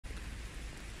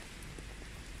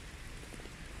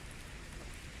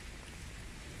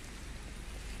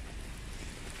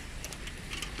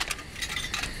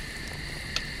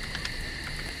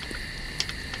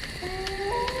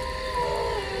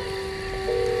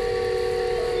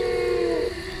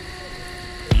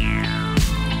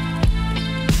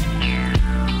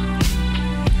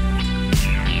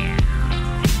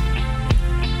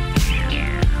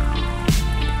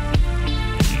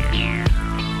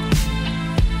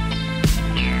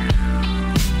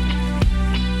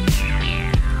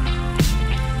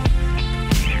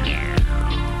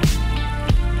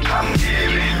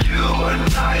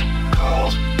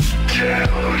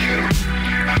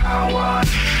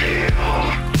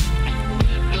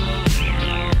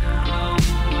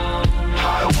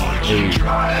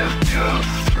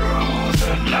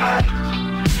night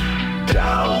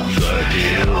down the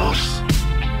hills.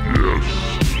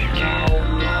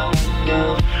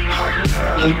 I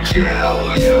gotta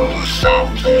tell you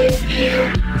something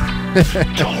here.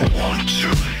 Don't want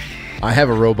to. I have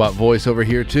a robot voice over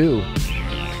here too.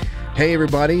 Hey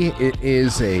everybody,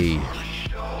 it's a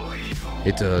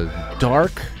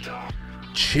dark,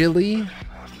 chilly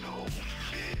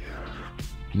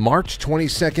March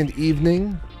 22nd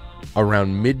evening.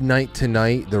 Around midnight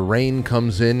tonight, the rain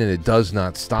comes in and it does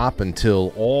not stop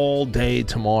until all day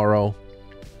tomorrow.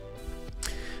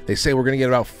 They say we're going to get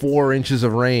about 4 inches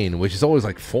of rain, which is always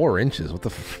like 4 inches. What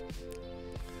the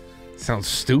sounds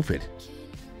stupid.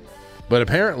 But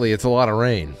apparently it's a lot of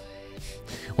rain.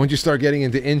 Once you start getting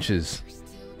into inches,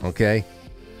 okay?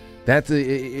 That's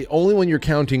only when you're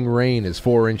counting rain is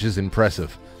 4 inches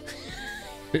impressive.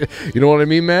 You know what I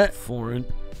mean, Matt?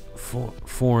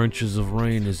 4 inches of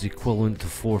rain is equivalent to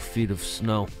 4 feet of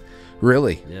snow.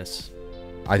 Really? Yes.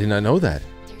 I did not know that.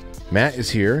 Matt is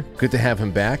here. Good to have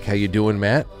him back. How you doing,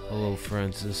 Matt? Hello,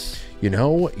 Francis.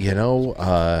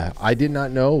 I did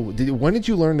not know. When did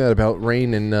you learn that about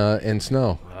rain and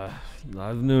snow?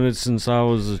 I've known it since I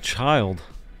was a child.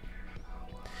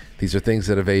 These are things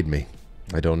that evade me.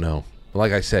 I don't know.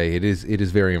 Like I say, it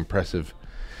is very impressive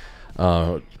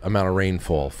amount of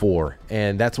rainfall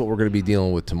and that's what we're going to be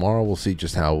dealing with tomorrow. We'll see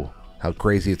just how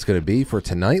crazy it's going to be. For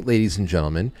tonight, ladies and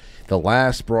gentlemen, the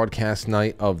last broadcast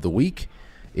night of the week,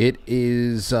 it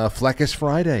is FLECCAS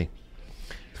Friday.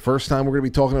 First time we're going to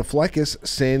be talking to FLECCAS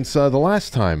since the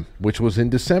last time, which was in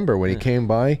December when he came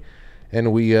by,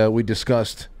 and we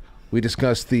discussed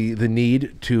the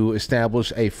need to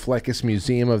establish a FLECCAS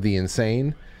Museum of the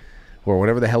Insane, or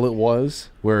whatever the hell it was,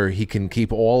 where he can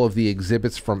keep all of the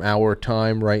exhibits from our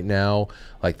time right now,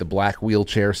 like the black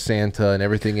wheelchair Santa and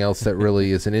everything else that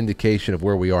really is an indication of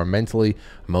where we are mentally,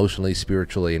 emotionally,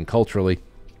 spiritually, and culturally.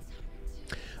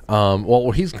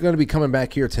 Well, he's going to be coming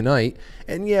back here tonight,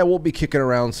 and yeah, we'll be kicking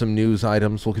around some news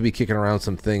items. We'll be kicking around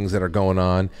some things that are going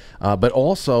on, but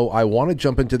also I want to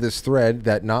jump into this thread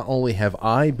that not only have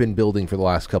I been building for the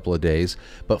last couple of days,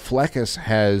 but FLECCAS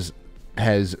has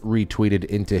retweeted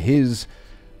into his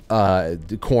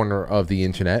corner of the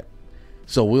internet.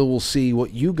 So we will see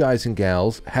what you guys and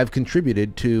gals have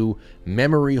contributed to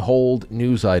memory hold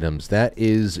news items. That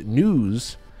is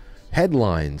news,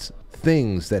 headlines,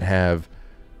 things that have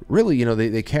really,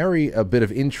 they carry a bit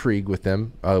of intrigue with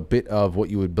them, a bit of what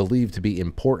you would believe to be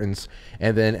importance,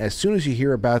 and then as soon as you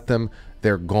hear about them,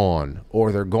 they're gone,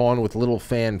 or they're gone with little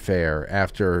fanfare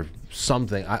after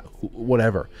something,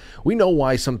 whatever. We know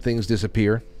why some things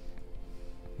disappear.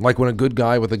 Like when a good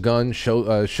guy with a gun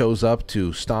shows up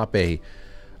to stop a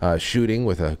shooting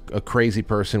with a crazy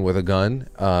person with a gun.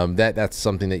 That's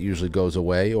something that usually goes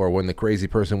away. Or when the crazy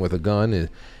person with a gun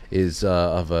is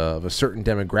of a certain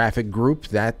demographic group,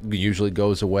 that usually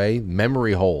goes away.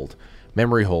 Memory holds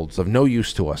of no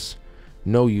use to us.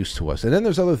 No use to us. And then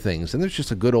there's other things, and there's just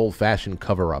a good old-fashioned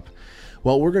cover-up.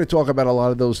 Well, we're going to talk about a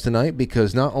lot of those tonight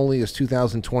because not only is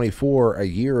 2024 a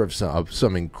year of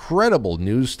some incredible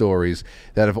news stories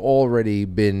that have already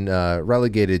been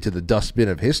relegated to the dustbin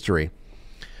of history,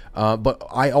 but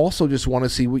I also just want to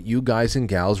see what you guys and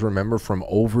gals remember from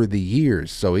over the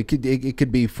years. So it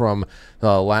could be from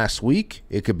last week,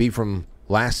 it could be from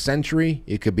last century,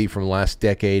 it could be from last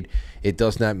decade. It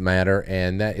does not matter,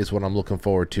 and that is what I'm looking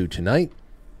forward to tonight.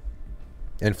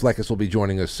 And FLECCAS will be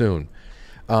joining us soon.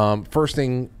 First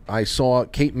thing I saw,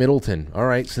 Kate Middleton. All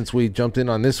right, since we jumped in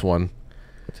on this one.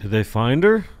 Did they find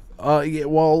her? Yeah,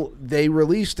 well, they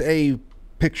released a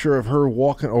picture of her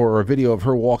walking, or a video of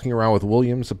her walking around with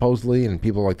William, supposedly, and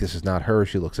people are like, this is not her.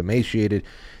 She looks emaciated.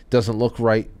 Doesn't look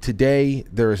right. Today,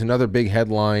 there is another big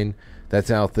headline that's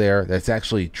out there that's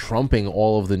actually trumping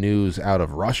all of the news out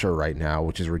of Russia right now,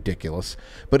 which is ridiculous.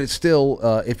 But it's still,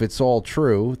 if it's all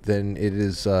true, then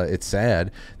it's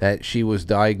sad that she was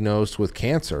diagnosed with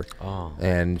cancer,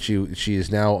 and she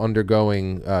is now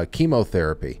undergoing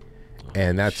chemotherapy,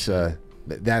 and that's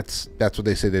what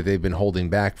they say that they've been holding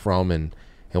back from, and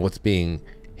what's being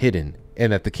hidden,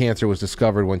 and that the cancer was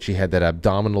discovered when she had that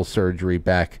abdominal surgery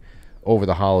back over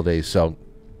the holidays. So.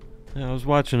 Yeah, I was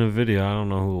watching a video. I don't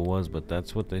know who it was, but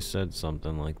that's what they said,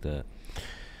 something like that.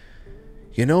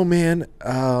 Man,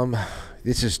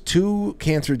 this is 2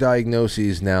 cancer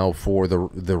diagnoses now for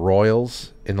the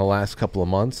Royals in the last couple of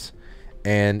months,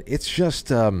 and it's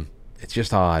just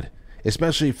odd,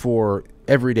 especially for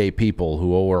everyday people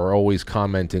who are always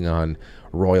commenting on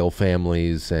royal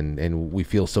families, and we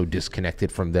feel so disconnected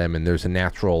from them, and there's a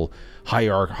natural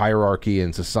hierarchy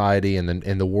in society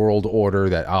and the world order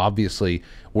that obviously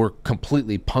we're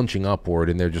completely punching upward,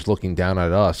 and they're just looking down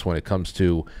at us when it comes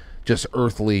to just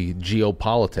earthly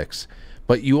geopolitics.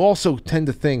 But you also tend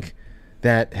to think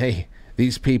that, hey,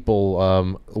 these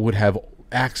people would have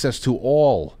access to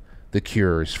all the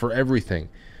cures for everything,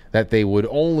 that they would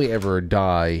only ever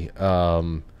die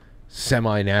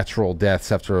semi-natural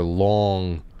deaths after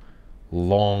long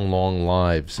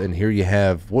lives. And here you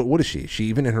have, what is she? Is she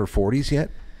even in her 40s yet?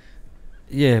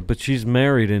 Yeah, but she's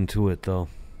married into it, though.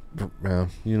 Yeah.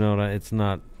 You know, that it's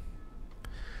not...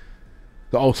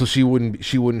 Oh, so she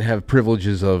wouldn't have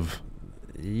privileges of...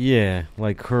 Yeah,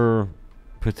 like her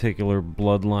particular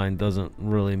bloodline doesn't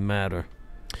really matter.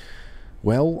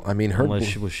 Well, I mean, her...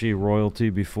 Unless was she royalty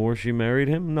before she married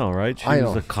him? No, right? She I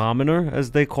was don't- a commoner,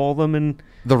 as they call them in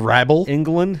The rabble?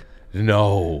 England.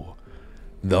 No.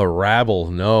 The rabble.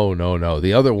 No.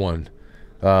 The other one.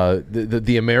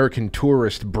 The American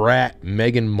tourist brat,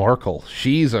 Meghan Markle.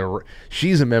 She's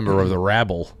a member of the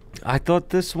rabble. I thought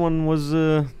this one was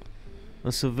a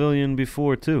civilian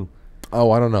before, too.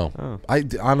 Oh, I don't know. Oh.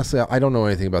 Honestly, I don't know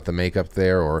anything about the makeup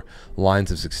there or lines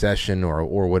of succession or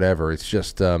whatever. It's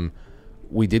just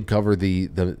we did cover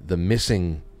the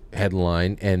missing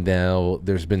headline, and now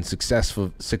there's been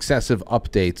successive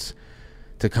updates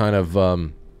to kind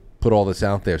of put all this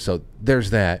out there. So there's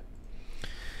that.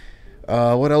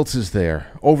 What else is there?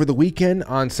 Over the weekend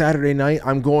on Saturday night,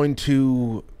 I'm going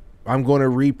to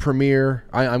premiere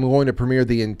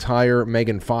the entire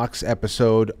Megan Fox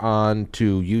episode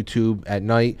onto YouTube at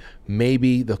night.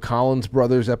 Maybe the Collins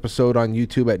Brothers episode on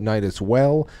YouTube at night as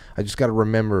well. I just got to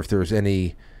remember if there's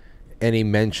any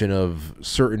mention of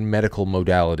certain medical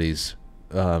modalities,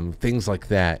 things like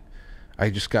that. I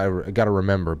just got to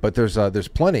remember. But there's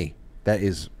plenty that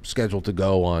is scheduled to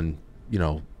go on,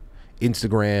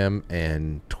 Instagram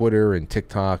and Twitter and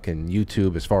TikTok and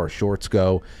YouTube as far as shorts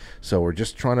go. So we're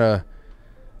just trying to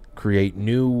create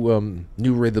new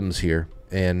rhythms here,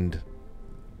 and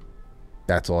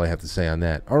that's all I have to say on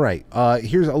that. All right,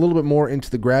 here's a little bit more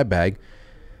into the grab bag,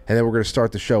 and then we're going to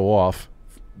start the show off.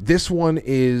 This one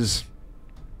is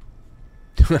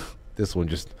this one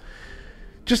just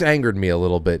angered me a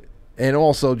little bit, and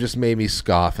also just made me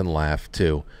scoff and laugh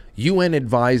too. UN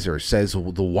advisor says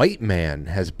the white man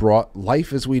has brought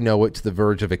life as we know it to the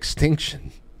verge of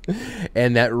extinction,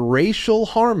 and that racial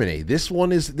harmony. This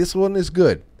one is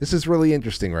good. This is really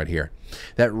interesting right here.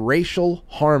 That racial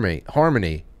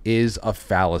harmony is a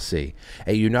fallacy.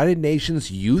 A United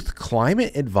Nations youth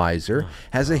climate advisor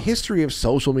has a history of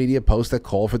social media posts that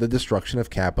call for the destruction of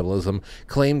capitalism,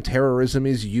 claim terrorism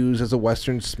is used as a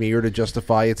Western smear to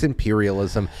justify its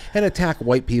imperialism, and attack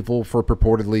white people for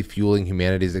purportedly fueling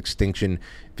humanity's extinction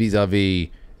vis-a-vis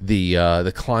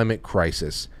the climate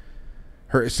crisis.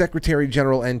 Her Secretary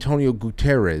General Antonio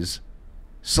Guterres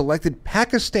selected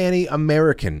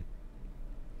Pakistani-American,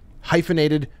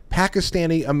 hyphenated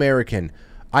Pakistani-American,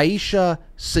 Aisha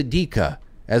Siddiqa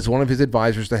as one of his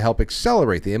advisors to help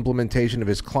accelerate the implementation of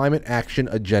his climate action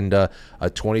agenda, a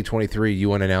 2023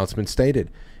 UN announcement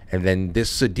stated. And then this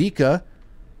Siddiqa,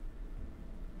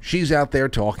 she's out there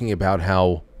talking about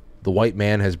how the white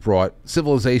man has brought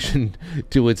civilization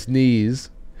to its knees.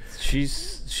 She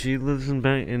lives in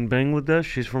Bangladesh.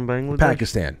 She's from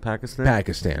Bangladesh.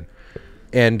 Pakistan.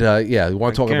 And yeah, we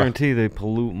want to talk about. I guarantee they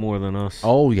pollute more than us.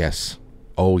 Oh yes.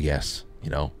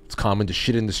 It's common to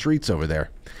shit in the streets over there.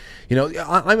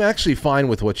 I'm actually fine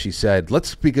with what she said.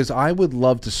 Because I would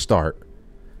love to start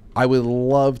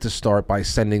by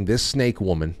sending this snake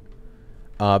woman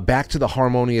back to the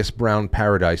harmonious brown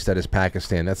paradise that is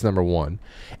Pakistan. That's number one.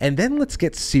 And then let's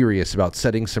get serious about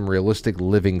setting some realistic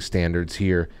living standards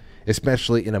here,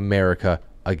 especially in America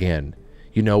again.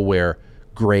 Where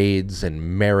grades and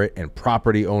merit and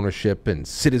property ownership and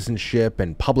citizenship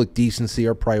and public decency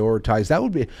are prioritized.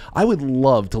 I would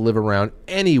love to live around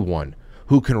anyone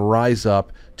who can rise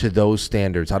up to those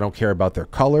standards. I don't care about their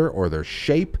color or their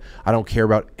shape. I don't care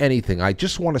about anything. I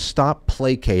just want to stop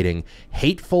placating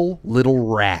hateful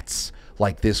little rats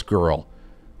like this girl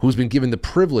who's been given the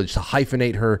privilege to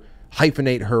hyphenate her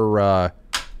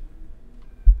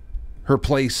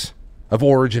place of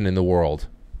origin in the world.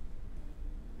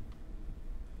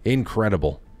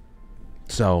 Incredible.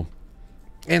 So,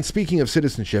 and speaking of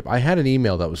citizenship, I had an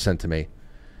email that was sent to me.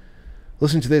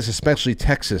 Listen to this, especially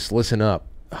Texas. Listen up.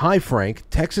 Hi, Frank.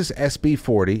 Texas SB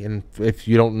 40, and if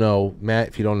you don't know, Matt,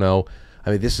 if you don't know,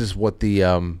 this is what the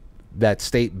that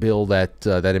state bill that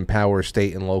empowers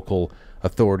state and local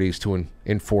authorities to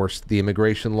enforce the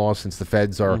immigration law, since the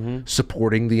feds are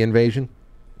supporting the invasion.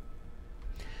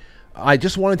 I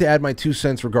just wanted to add my 2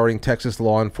 cents regarding Texas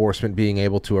law enforcement being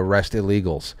able to arrest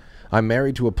illegals. I'm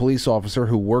married to a police officer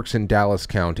who works in Dallas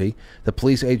County. The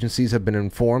police agencies have been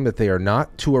informed that they are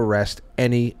not to arrest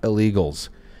any illegals.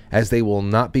 as they will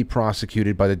not be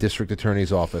prosecuted by the district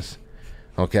attorney's office.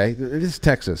 Okay, this is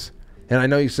Texas, and I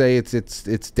know you say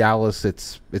it's Dallas,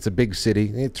 it's a big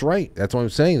city. It's right. That's what I'm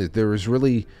saying. That there is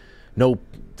really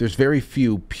there's very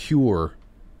few pure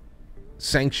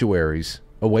sanctuaries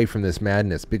away from this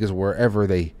madness, because wherever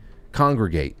they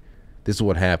congregate, this is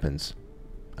what happens.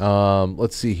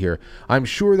 Let's see here. I'm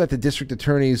sure that the district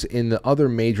attorneys in the other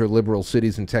major liberal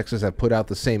cities in Texas have put out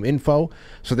the same info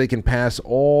so they can pass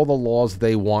all the laws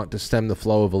they want to stem the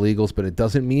flow of illegals, but it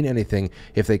doesn't mean anything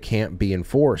if they can't be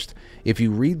enforced. If you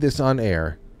read this on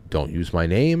air, don't use my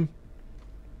name,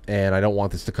 and I don't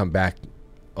want this to come back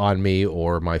on me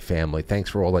or my family.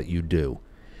 Thanks for all that you do.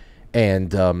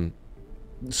 And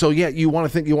so yeah, you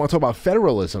want to talk about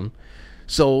federalism.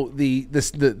 So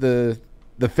the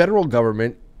federal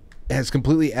government has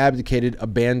completely abdicated,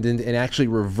 abandoned, and actually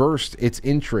reversed its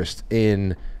interest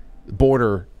in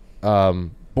border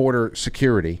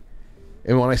security.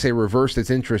 And when I say reversed its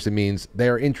interest, it means they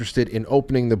are interested in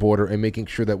opening the border and making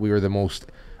sure that we are the most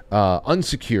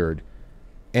unsecured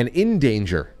and in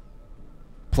danger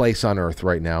place on earth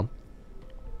right now.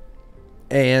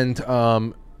 And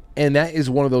that is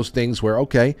one of those things where,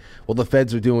 okay, well, the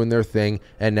feds are doing their thing,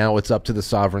 and now it's up to the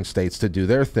sovereign states to do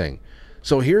their thing.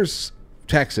 So here's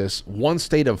Texas, one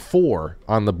state of 4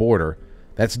 on the border,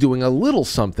 that's doing a little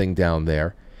something down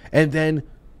there, and then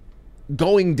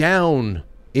going down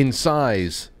in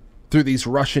size through these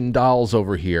Russian dolls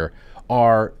over here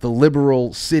are the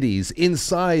liberal cities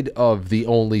inside of the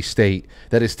only state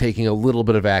that is taking a little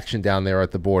bit of action down there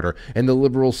at the border. And the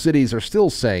liberal cities are still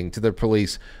saying to the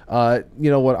police,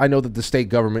 you know what, I know that the state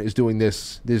government is doing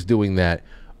this, is doing that,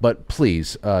 but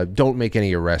please don't make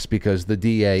any arrests, because the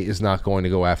DA is not going to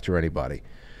go after anybody.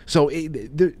 So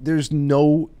there's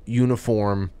no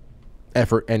uniform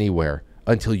effort anywhere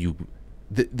until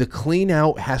the clean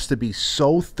out has to be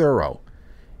so thorough.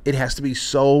 It has to be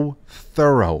so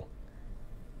thorough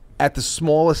at the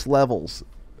smallest levels,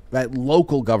 at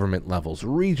local government levels,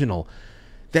 regional.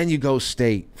 Then you go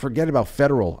state. Forget about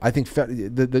federal. I think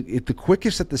the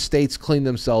quickest that the states clean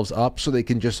themselves up so they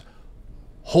can just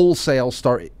wholesale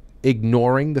start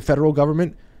ignoring the federal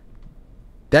government,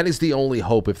 that is the only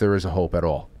hope, if there is a hope at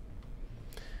all.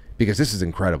 Because this is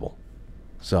incredible.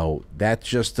 So that's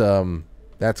just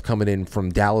that's coming in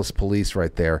from Dallas police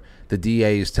right there. The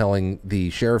DA is telling the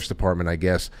sheriff's department, I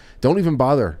guess, don't even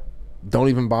bother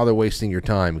wasting your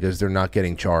time, because they're not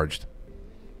getting charged.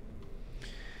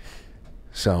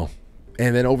 So,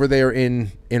 and then over there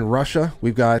in Russia,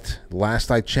 we've got, last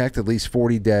I checked, at least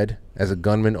 40 dead as a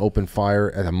gunman opened fire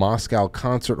at a Moscow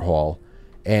concert hall.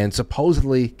 And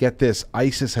supposedly, get this,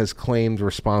 ISIS has claimed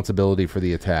responsibility for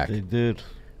the attack. They did.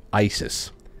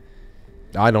 ISIS.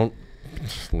 I don't...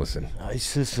 Listen.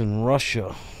 ISIS in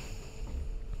Russia.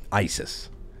 ISIS.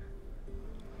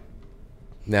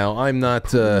 Now, I'm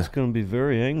not... It's going to be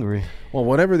very angry. Well,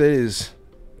 whatever that is,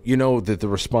 you know that the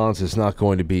response is not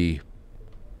going to be...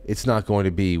 It's not going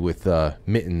to be with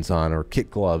mittens on or kit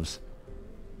gloves.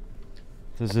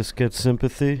 Does this get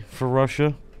sympathy for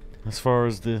Russia as far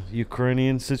as the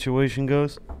Ukrainian situation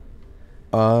goes?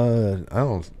 I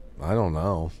don't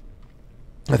know.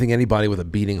 I think anybody with a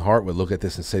beating heart would look at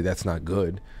this and say that's not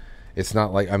good. It's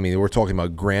not like, I mean, we're talking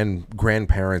about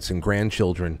grandparents and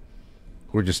grandchildren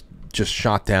who are just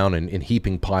shot down in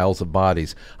heaping piles of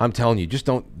bodies. I'm telling you, just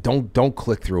don't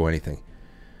click through anything.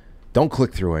 Don't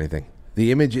click through anything.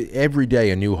 The image, every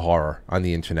day a new horror on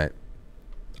the internet.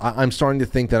 I'm starting to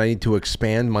think that I need to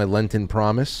expand my Lenten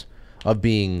promise of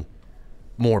being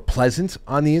more pleasant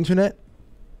on the internet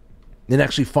and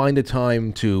actually find a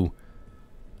time to...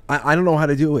 I don't know how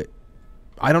to do it.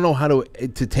 I don't know how to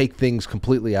take things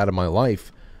completely out of my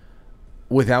life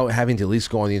without having to at least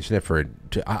go on the internet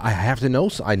I have to know.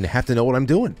 I have to know what I'm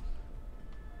doing,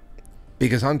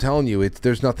 because I'm telling you,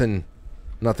 there's nothing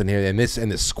here. And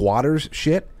this squatters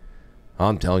shit,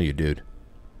 I'm telling you, dude.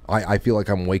 I feel like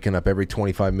I'm waking up every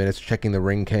 25 minutes checking the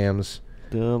ring cams.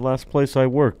 The last place I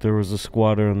worked, there was a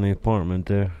squatter in the apartment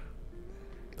there.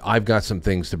 I've got some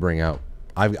things to bring out.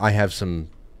 I have some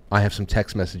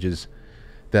text messages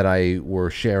that I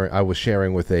was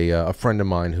sharing with a friend of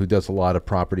mine who does a lot of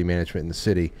property management in the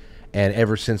city, and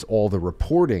ever since all the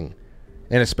reporting,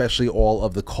 and especially all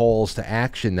of the calls to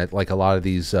action that, like, a lot of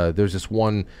these, there's this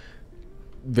one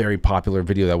very popular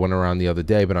video that went around the other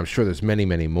day, but I'm sure there's many,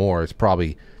 many more. It's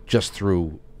probably just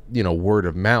through, word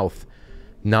of mouth,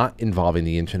 not involving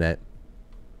the internet.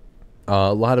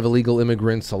 A lot of illegal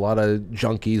immigrants, a lot of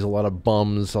junkies, a lot of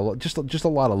bums, just a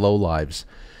lot of lowlives.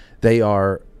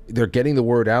 They're getting the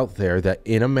word out there that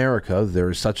in America there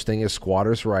is such thing as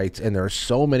squatters' rights, and there are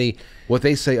so many, what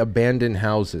they say, abandoned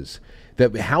houses.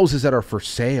 that houses that are for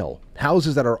sale,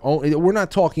 houses that are owned. We're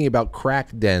not talking about crack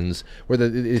dens where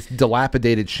it's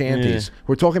dilapidated shanties. Yeah.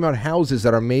 We're talking about houses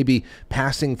that are maybe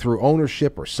passing through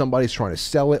ownership, or somebody's trying to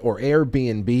sell it, or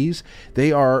Airbnbs.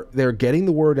 They're getting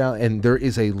the word out, and there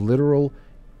is a literal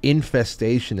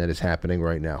infestation that is happening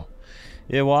right now.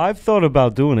 Yeah, well, I've thought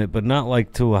about doing it, but not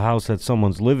like to a house that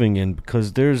someone's living in,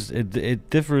 because it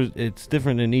differs. It's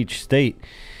different in each state.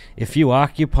 If you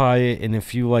occupy it, and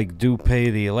if you like do pay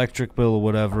the electric bill or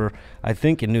whatever, I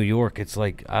think in New York it's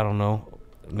like, I don't know,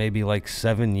 maybe like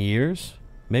 7 years,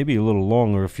 maybe a little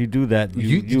longer. If you do that,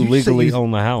 you legally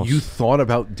own the house. You thought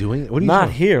about doing it? What are you Not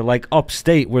talking? here, like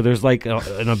upstate where there's like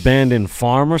an abandoned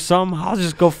farm or something. I'll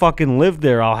just go fucking live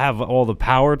there. I'll have all the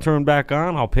power turned back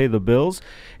on. I'll pay the bills.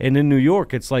 And in New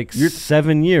York, it's like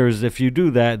 7 years. If you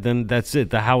do that, then that's it.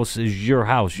 The house is your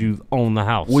house. You own the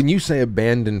house. When you say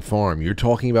abandoned farm, you're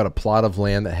talking about a plot of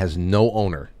land that has no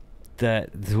owner.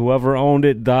 That whoever owned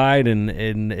it died, and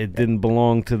it didn't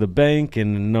belong to the bank,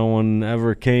 and no one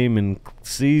ever came and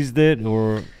seized it,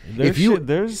 or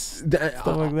there's stuff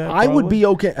like that. I would be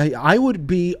okay. I would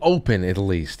be open, at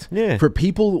least, for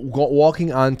people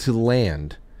walking onto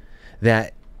land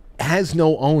that has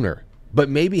no owner, but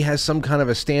maybe has some kind of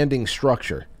a standing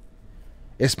structure,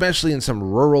 especially in some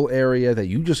rural area that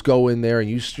you just go in there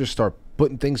and you just start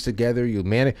putting things together. You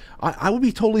manage. I would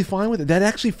be totally fine with it. That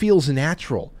actually feels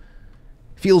natural.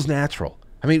 Feels natural.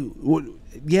 I mean,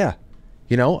 yeah,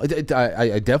 you know,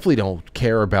 I definitely don't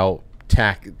care about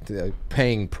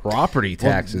paying property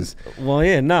taxes. Well,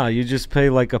 yeah, no, you just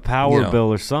pay like a power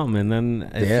bill or something, and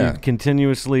then if you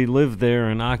continuously live there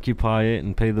and occupy it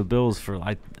and pay the bills for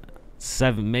like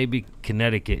 7, maybe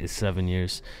Connecticut is 7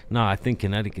 years. No, I think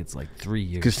Connecticut's like 3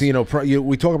 years. Because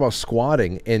we talk about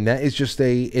squatting, and that is just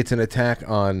it's an attack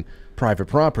on private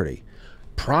property.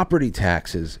 Property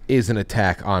taxes is an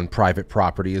attack on private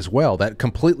property as well. That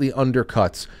completely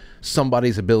undercuts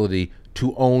somebody's ability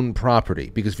to own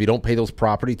property, because if you don't pay those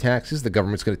property taxes, the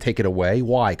government's going to take it away.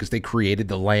 Why? Because they created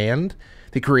the land,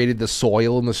 they created the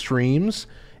soil and the streams.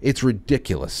 It's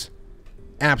ridiculous,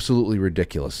 absolutely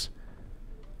ridiculous,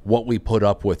 what we put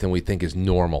up with and we think is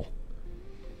normal.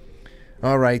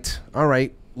 All right.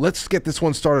 Let's get this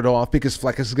one started off, because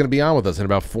FLECCAS is going to be on with us in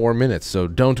about 4 minutes. So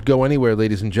don't go anywhere,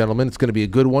 ladies and gentlemen. It's going to be a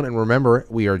good one. And remember,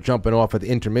 we are jumping off at the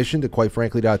intermission to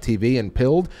QuiteFrankly.tv and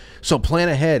Pilled. So plan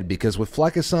ahead, because with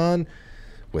FLECCAS on,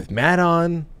 with Matt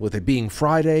on, with it being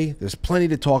Friday, there's plenty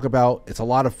to talk about. It's a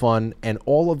lot of fun. And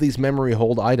all of these memory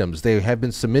hold items, they have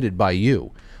been submitted by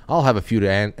you. I'll have a few to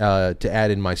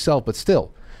add in myself, but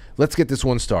still, let's get this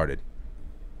one started.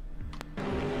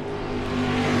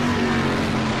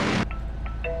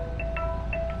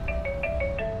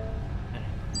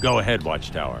 Go ahead,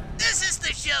 Watchtower. This is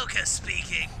the Joker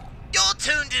speaking. You're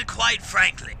tuned in Quite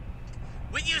Frankly.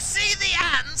 When you see the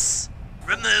ants,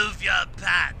 remove your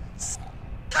pants.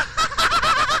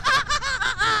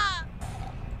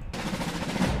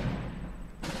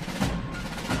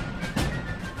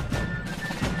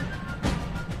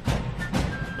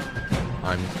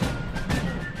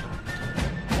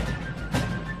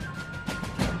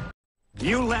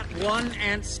 You let one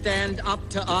ant stand up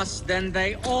to us, then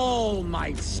they all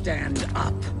might stand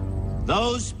up.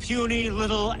 Those puny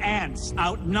little ants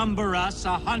outnumber us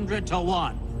 100 to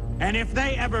 1. And if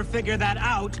they ever figure that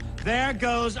out, there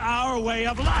goes our way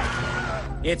of life.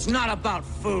 It's not about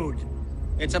food.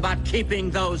 It's about keeping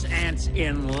those ants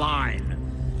in line.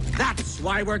 That's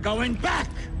why we're going back.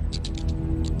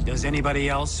 Does anybody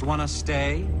else want to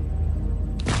stay?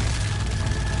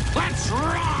 Let's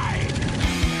ride!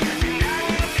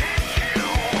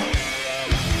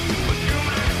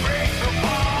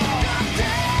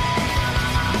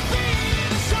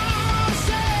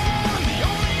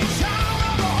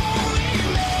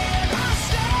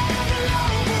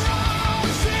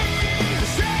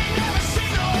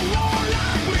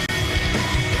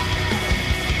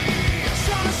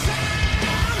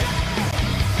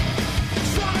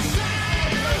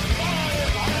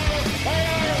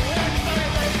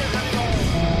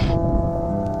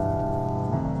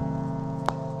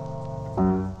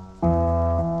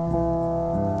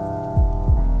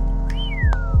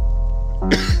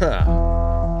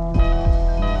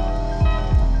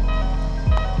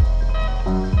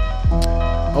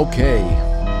 Okay.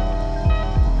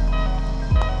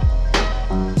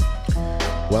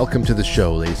 Welcome to the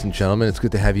show, ladies and gentlemen. It's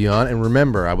good to have you on. And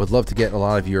remember, I would love to get a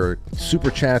lot of your super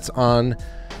chats on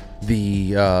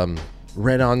the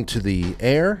read onto the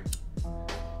air.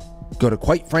 Go to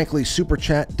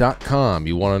QuiteFranklySuperChat.com.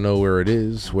 You want to know where it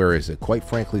is? Where is it?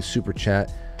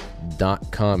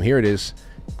 QuiteFranklySuperChat.com. Here it is.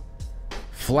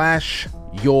 Flash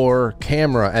your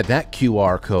camera at that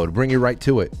QR code. Bring you right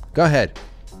to it. Go ahead.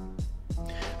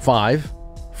 5,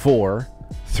 4,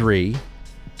 3,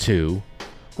 2.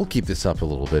 We'll keep this up a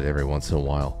little bit every once in a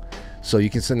while. So you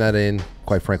can send that in,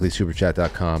 quite frankly,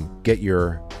 superchat.com. Get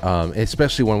your,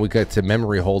 especially when we get to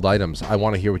memory hold items. I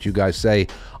want to hear what you guys say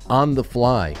on the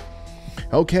fly.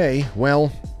 Okay,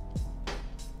 well,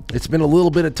 it's been a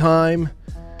little bit of time.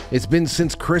 It's been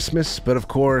since Christmas, but of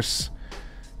course,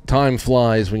 time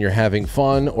flies when you're having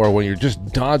fun or when you're just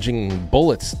dodging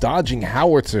bullets, dodging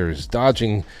howitzers,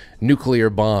 dodging nuclear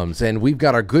bombs. And we've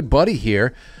got our good buddy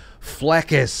here,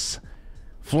 FLECCAS.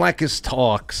 FLECCAS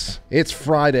Talks. It's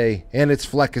Friday, and it's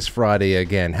FLECCAS Friday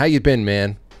again. How you been,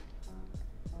 man?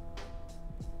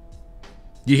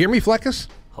 You hear me, FLECCAS?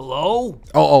 Hello?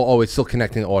 Oh, it's still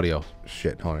connecting audio.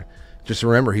 Shit, hold on. Just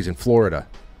remember, he's in Florida.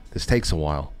 This takes a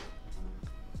while.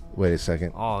 Wait a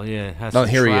second. Oh, yeah. It has No,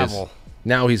 to here travel. he is.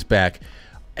 Now he's back.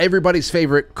 Everybody's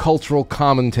favorite cultural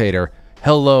commentator.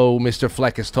 Hello, Mr.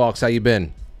 FLECCAS Talks. How you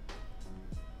been?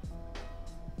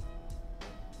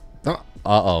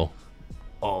 Uh-oh.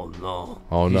 Oh, no.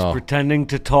 Oh, He's no. pretending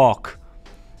to talk.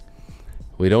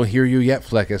 We don't hear you yet,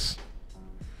 FLECCAS.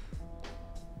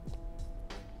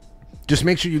 Just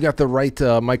make sure you got the right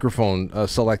microphone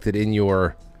selected in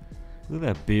your... Look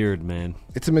at that beard, man.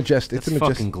 It's a majestic... It's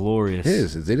fucking glorious. It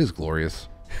is. It is glorious.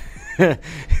 It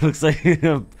looks like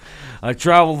I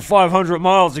traveled 500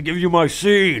 miles to give you my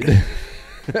seed.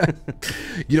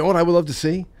 You know what I would love to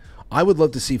see? I would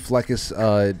love to see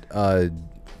FLECCAS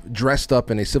dressed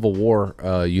up in a Civil War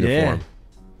uniform.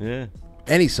 Yeah.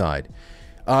 Any side.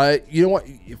 You know what,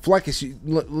 FLECCAS,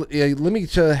 let me...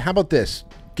 how about this?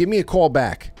 Give me a call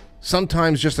back.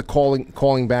 Sometimes just a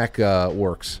calling back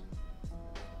works.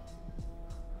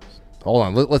 Hold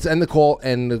on. Let's end the call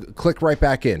and click right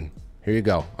back in. Here you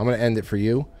go. I'm going to end it for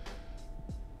you.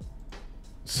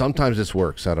 Sometimes this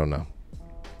works. I don't know.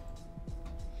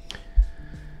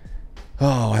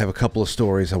 Oh, I have a couple of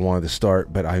stories I wanted to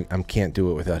start, but I can't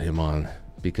do it without him on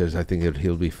because I think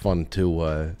he'll be fun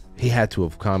to... he had to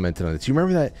have commented on it. You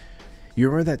remember that? You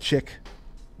remember that chick?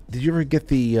 Did you ever get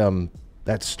the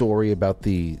that story about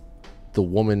the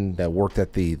woman that worked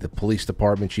at the police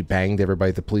department? She banged everybody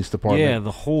at the police department. Yeah,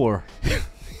 the whore.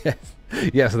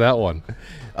 Yes, that one.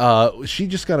 She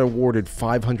just got awarded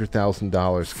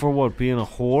 $500,000 For what, being a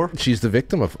whore? She's the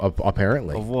victim of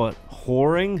apparently. Of what?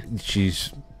 Whoring?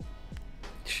 She's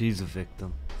a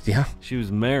victim. Yeah. She was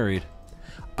married.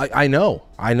 I know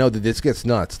that this gets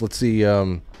nuts. Let's see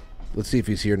if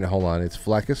he's here now. Hold on. It's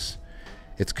FLECCAS.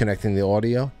 It's connecting the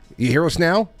audio. You hear us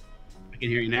now? I can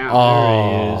hear you now.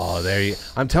 Oh, there you.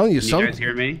 I'm telling you, Can you guys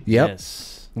hear me? Yep.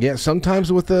 Yes. Yeah.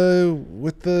 Sometimes with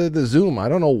the Zoom, I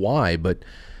don't know why, but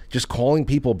just calling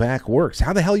people back works.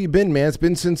 How the hell you been, man? It's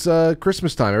been since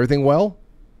Christmas time. Everything well?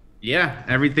 Yeah,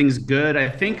 everything's good. I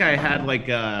think I had like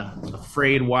a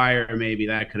frayed wire. Maybe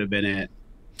that could have been it.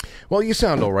 Well, you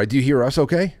sound all right. Do you hear us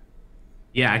okay?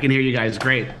 Yeah, I can hear you guys.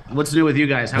 Great. What's new with you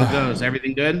guys? How goes?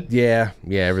 Everything good? Yeah,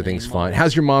 everything's fine.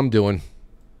 How's your mom doing?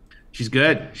 She's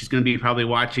good. She's going to be probably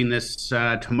watching this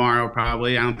tomorrow,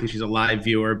 probably. I don't think she's a live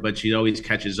viewer, but she always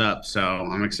catches up, so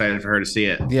I'm excited for her to see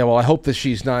it. Yeah, well, I hope that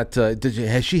she's not...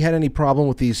 has she had any problem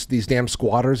with these damn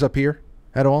squatters up here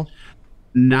at all?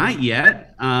 Not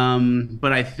yet,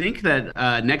 but I think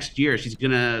that next year she's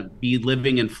going to be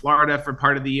living in Florida for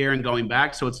part of the year and going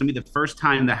back, so it's going to be the first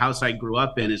time the house I grew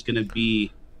up in is going to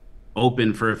be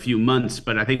open for a few months,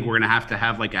 but I think we're going to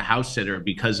have like a house sitter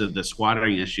because of the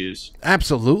squatting issues.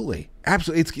 Absolutely.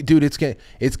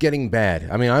 It's getting bad.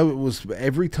 I mean,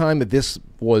 every time that this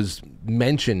was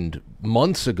mentioned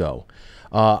months ago,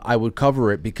 I would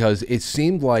cover it because it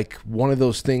seemed like one of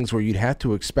those things where you'd have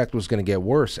to expect was going to get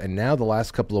worse. And now the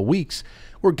last couple of weeks,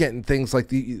 we're getting things like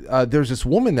there's this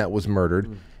woman that was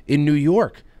murdered in New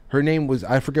York. Her name was,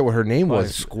 I forget what her name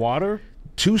was. Squatter?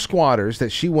 2 squatters that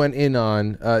she went in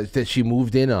on, that she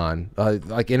moved in on,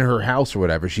 like in her house or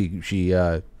whatever. She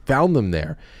found them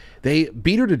there. They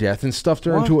beat her to death and stuffed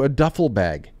her into a duffel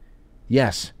bag.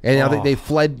 Yes, and now they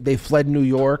fled. They fled New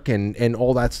York and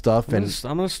all that stuff. I'm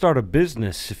gonna start a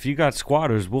business. If you got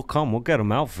squatters, we'll come. We'll get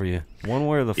them out for you, one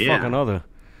way or the fucking other.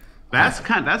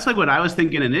 That's like what I was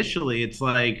thinking initially. It's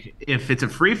like if it's a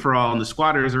free for all and the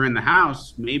squatters are in the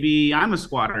house, maybe I'm a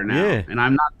squatter now, and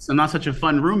I'm not such a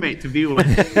fun roommate to be with.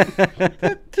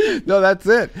 No, that's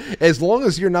it. As long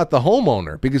as you're not the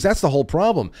homeowner, because that's the whole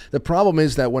problem. The problem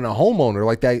is that when a homeowner,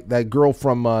 like that girl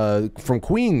from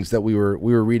Queens that we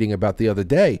were reading about the other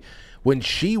day, when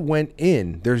she went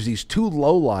in, there's these 2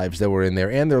 lowlives that were in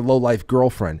there and their lowlife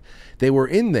girlfriend. They were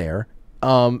in there,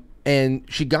 and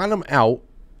she got them out.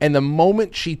 And the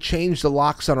moment she changed the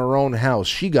locks on her own house,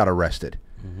 she got arrested.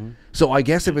 So I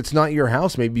guess if it's not your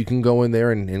house, maybe you can go in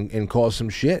there and cause some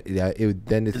shit. Yeah,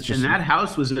 then it's just. And that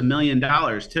house was $1 million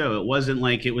too. It wasn't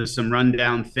like it was some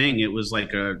rundown thing. It was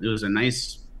like it was a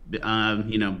nice,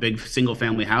 big single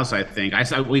family house. I think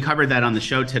we covered that on the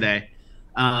show today.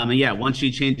 And yeah, once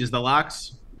she changes the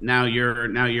locks, now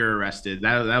you're arrested.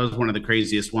 That was one of the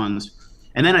craziest ones.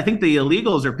 And then I think the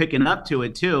illegals are picking up to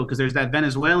it too, because there's that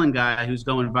Venezuelan guy who's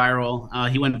going viral.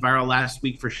 He went viral last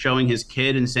week for showing his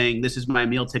kid and saying, "This is my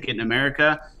meal ticket in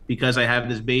America because I have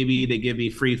this baby. They give me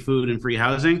free food and free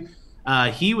housing."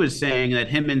 He was saying that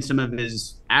him and some of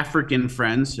his African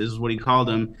friends, is what he called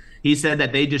them, he said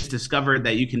that they just discovered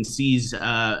that you can seize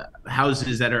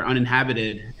houses that are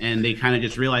uninhabited, and they kind of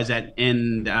just realized that,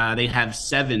 and they have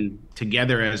 7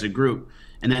 together as a group.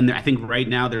 And then I think right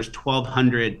now there's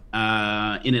 1,200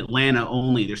 in Atlanta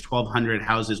only. There's 1,200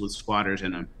 houses with squatters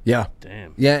in them. Yeah.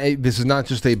 Damn. Yeah, this is not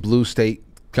just a blue state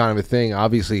kind of a thing.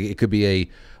 Obviously, it could be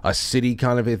a city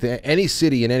kind of a thing. Any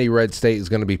city in any red state is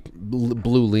going to be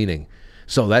blue leaning.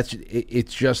 So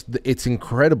it's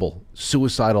incredible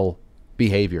suicidal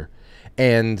behavior.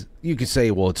 And you could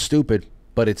say, well, it's stupid,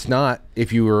 but it's not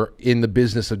if you were in the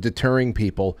business of deterring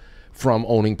people from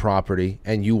owning property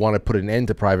and you want to put an end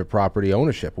to private property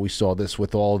ownership. We saw this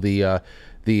with all the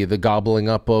gobbling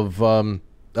up of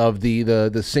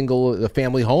the single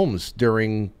family homes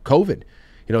during COVID.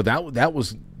 That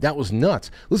was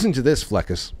nuts. Listen to this,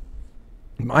 FLECCAS.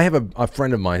 I have a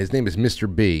friend of mine. His name is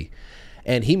Mr. B,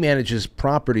 and he manages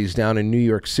properties down in New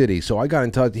York City. So I got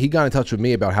in touch. He got in touch with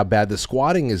me about how bad the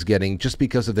squatting is getting just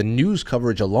because of the news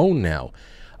coverage alone now.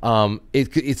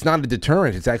 It's not a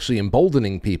deterrent. It's actually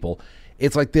emboldening people.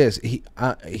 It's like this.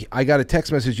 I got a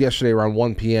text message yesterday around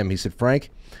 1 p.m. He said, "Frank,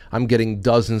 I'm getting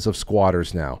dozens of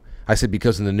squatters now." I said,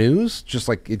 "Because of the news? Just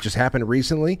like it just happened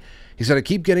recently?" He said, "I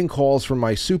keep getting calls from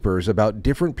my supers about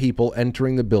different people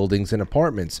entering the buildings and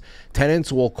apartments.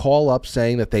 Tenants will call up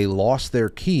saying that they lost their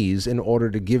keys in order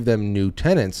to give them new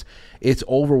tenants. It's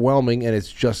overwhelming and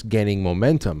it's just gaining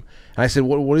momentum." And I said,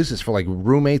 what is this, for like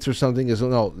roommates or something? He said,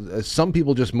 no, some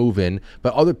people just move in,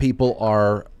 but other people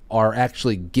are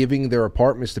actually giving their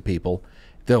apartments to people.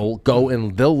 They'll go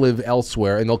and they'll live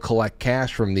elsewhere and they'll collect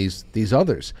cash from these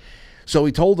others. So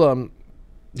he told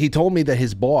me that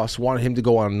his boss wanted him to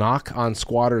go on knock on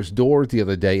squatters' doors the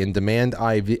other day and demand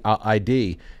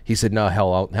ID. He said, "No,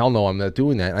 hell no, I'm not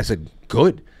doing that." And I said,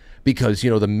 "Good," because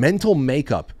the mental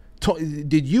makeup.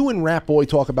 Did you and Rat Boy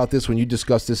talk about this when you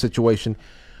discussed this situation?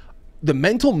 The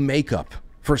mental makeup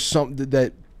for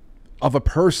of a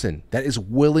person that is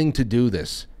willing to do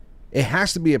this. It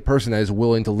has to be a person that is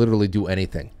willing to literally do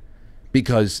anything,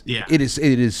 because it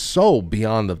is so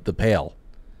beyond the pale.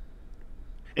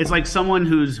 It's like someone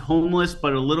who's homeless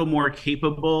but a little more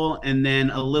capable, and then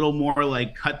a little more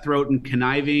like cutthroat and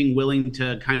conniving, willing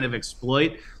to kind of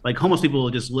exploit. Like homeless people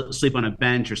will just sleep on a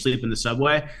bench or sleep in the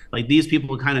subway. Like these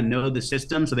people kind of know the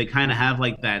system, so they kind of have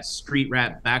like that street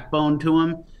rat backbone to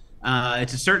them.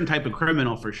 It's a certain type of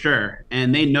criminal for sure,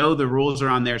 and they know the rules are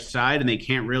on their side, and they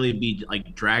can't really be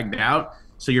like dragged out.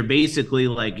 So you're basically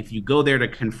like, if you go there to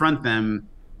confront them,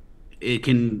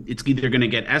 it's either going to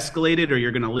get escalated or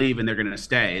you're going to leave and they're going to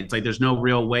stay. It's like there's no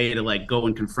real way to like go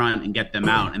and confront and get them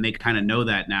out, and they kind of know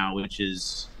that now, which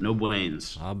is no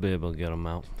brains. I'll be able to get them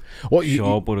out. Well,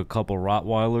 show up with a couple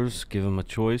Rottweilers, give them a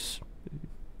choice.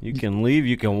 You can leave,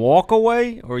 you can walk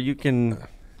away, or you can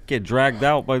get dragged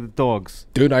out by the dogs.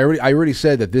 Dude, I already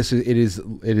said that it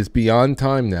is beyond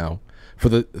time now for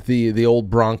the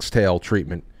old Bronx Tale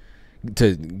treatment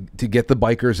to get the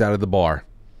bikers out of the bar.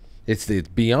 It's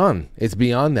beyond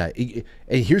that.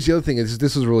 And here's the other thing: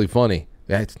 this is really funny.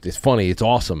 It's funny. It's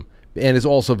awesome, and it's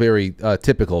also very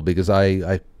typical, because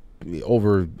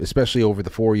especially over the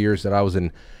 4 years that I was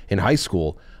in high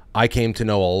school, I came to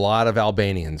know a lot of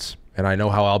Albanians, and I know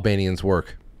how Albanians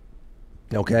work.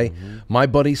 Okay, my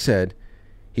buddy said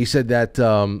that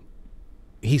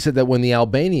when the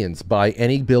Albanians buy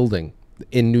any building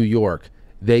in New York,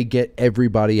 they get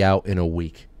everybody out in a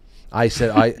week. I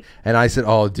said,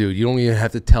 "Oh, dude, you don't even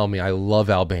have to tell me. I love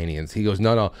Albanians." He goes,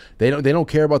 "No, they don't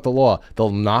care about the law.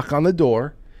 They'll knock on the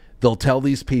door. They'll tell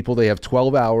these people they have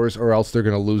 12 hours or else they're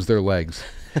going to lose their legs."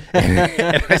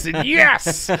 And I said,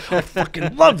 "Yes, I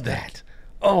fucking love that.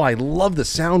 Oh, I love the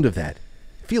sound of that.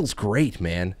 It feels great,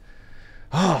 man."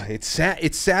 Oh, it's sad.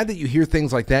 It's sad that you hear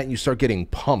things like that and you start getting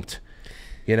pumped.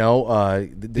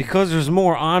 Because there's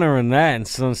more honor in that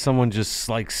and someone just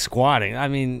like squatting. I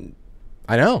mean,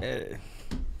 I know.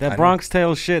 That Bronx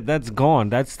Tale shit, that's gone.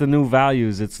 That's the new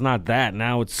values. It's not that.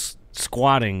 Now it's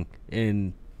squatting,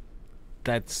 and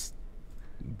that's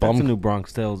That's a new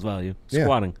Bronx Tales value. Yeah.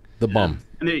 Squatting. The bum.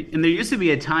 And there used to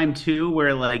be a time too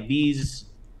where like these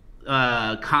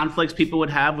conflicts people would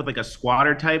have with like a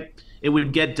squatter type, it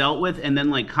would get dealt with, and then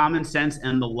like common sense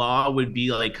and the law would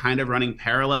be like kind of running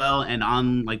parallel and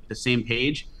on like the same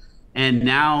page. And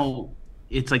now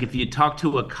it's like if you talk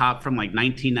to a cop from like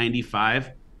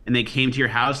 1995 and they came to your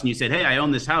house and you said, "Hey, I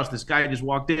own this house. This guy just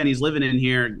walked in. He's living in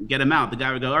here. Get him out." The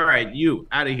guy would go, "All right, you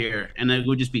out of here," and it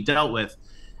would just be dealt with.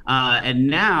 And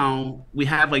now we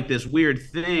have like this weird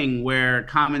thing where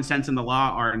common sense and the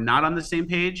law are not on the same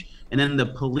page, and then the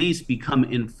police become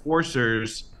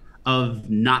enforcers of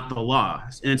not the law.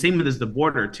 And same with the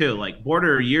border too. Like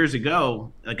border years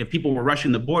ago, like if people were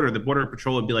rushing the border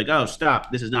patrol would be like, "Oh,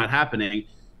 stop, this is not happening."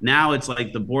 Now it's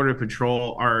like the border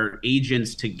patrol are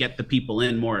agents to get the people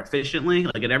in more efficiently.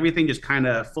 Like everything just kind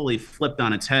of fully flipped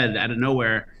on its head out of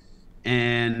nowhere.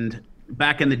 And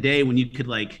back in the day when you could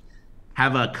like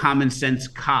have a common sense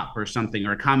cop or something,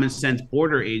 or a common sense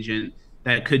border agent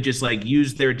that could just like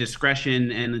use their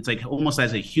discretion, and it's like almost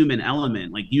as a human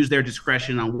element, like use their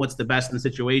discretion on what's the best in the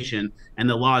situation, and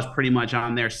the law is pretty much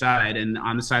on their side and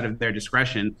on the side of their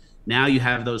discretion. Now you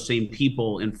have those same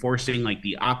people enforcing like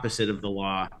the opposite of the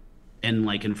law and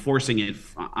like enforcing it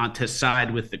to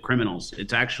side with the criminals.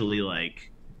 It's actually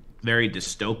like very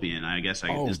dystopian, I guess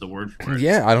is the word for it.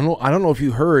 Yeah, I don't know if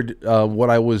you heard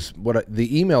the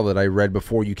email that I read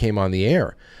before you came on the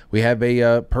air. We have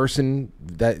a person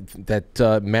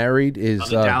that married is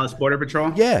the Dallas Border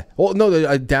Patrol. Yeah, well, no,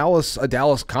 a Dallas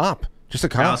cop, just a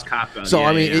cop. Dallas cop. So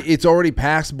I mean, it's already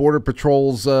past Border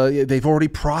Patrol's. They've already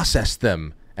processed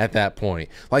them at that point.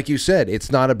 Like you said,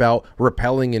 it's not about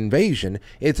repelling invasion.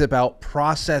 It's about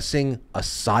processing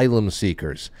asylum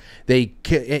seekers.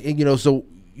 So.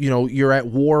 You're at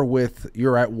war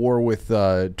with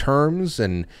terms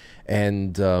and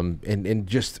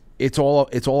just it's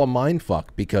all a mind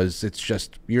fuck, because it's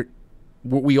just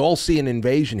we all see an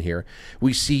invasion here.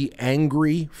 We see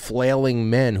angry, flailing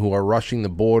men who are rushing the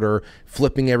border,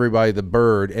 flipping everybody the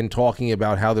bird, and talking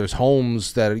about how there's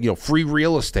homes that free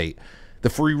real estate, the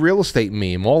free real estate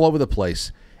meme all over the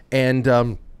place, and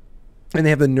they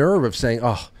have the nerve of saying,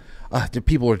 the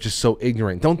people are just so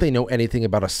ignorant. Don't they know anything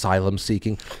about asylum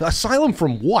seeking? Asylum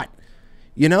from what?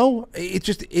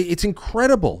 It's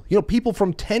incredible. People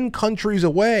from 10 countries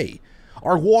away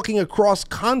are walking across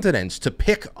continents to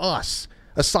pick us.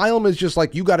 Asylum is just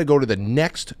like, you got to go to the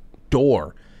next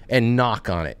door and knock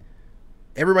on it.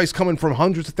 Everybody's coming from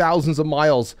hundreds of thousands of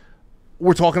miles.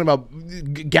 We're talking about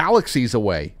galaxies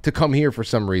away to come here for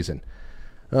some reason.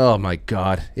 Oh my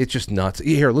God. It's just nuts.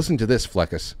 Here, listen to this,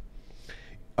 FLECCAS.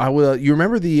 You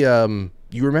remember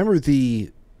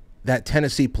that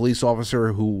Tennessee police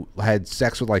officer who had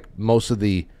sex with like most of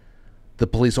the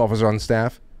police officers on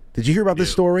staff? Did you hear about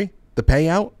this story? The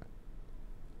payout?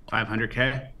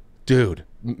 $500K? Dude,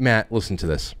 Matt, listen to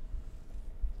this.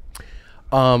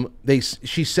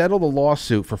 She settled a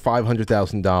lawsuit for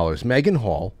 $500,000. Megan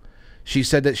Hall, she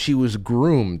said that she was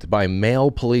groomed by male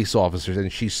police officers,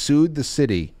 and she sued the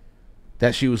city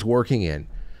that she was working in.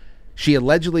 She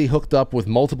allegedly hooked up with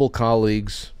multiple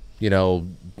colleagues,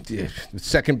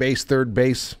 second base, third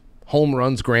base, home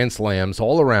runs, grand slams,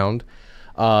 all around,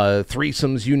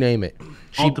 threesomes, you name it.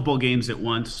 Multiple games at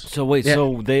once. So wait,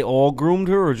 so they all groomed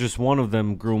her, or just one of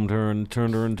them groomed her and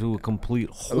turned her into a complete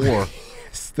whore?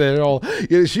 They're all.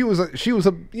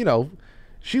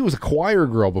 She was a choir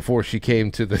girl before she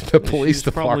came to the police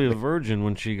department. Probably a virgin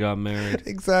when she got married.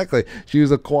 Exactly. She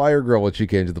was a choir girl when she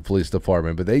came to the police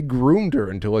department, but they groomed her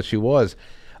into what she was.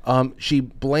 She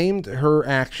blamed her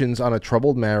actions on a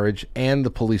troubled marriage and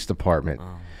the police department.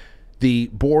 Oh. The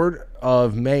board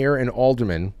of mayor and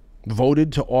aldermen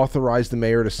voted to authorize the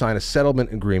mayor to sign a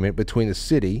settlement agreement between the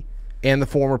city and the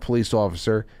former police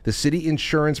officer. The city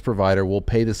insurance provider will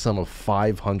pay the sum of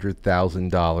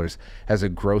 $500,000 as a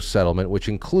gross settlement, which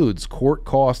includes court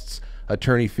costs,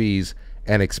 attorney fees,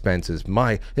 and expenses.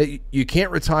 You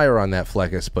can't retire on that,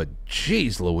 FLECCAS, but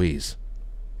geez Louise.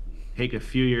 Take a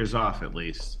few years off at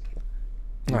least.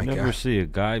 You never see a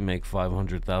guy make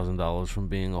 $500,000 from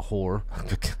being a whore.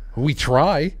 We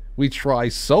try. We try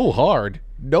so hard.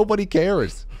 Nobody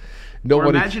cares. Or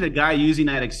imagine a guy using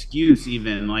that excuse,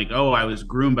 even like, "Oh, I was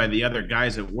groomed by the other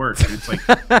guys at work." And it's like,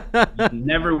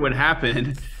 never would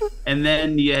happen. And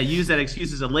then use that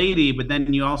excuse as a lady, but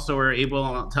then you also are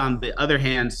able to, on the other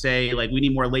hand, say like, "We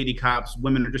need more lady cops.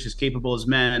 Women are just as capable as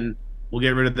men. We'll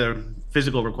get rid of the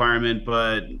physical requirement."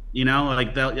 But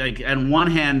on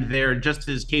one hand, they're just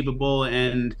as capable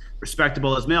and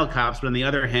respectable as male cops, but on the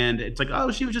other hand, it's like, "Oh,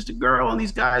 she was just a girl, and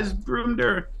these guys groomed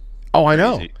her." Oh, I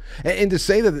know. Crazy. And to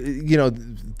say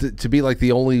that, to be like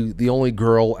the only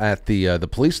girl at the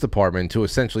police department, to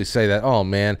essentially say that, oh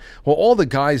man, well, all the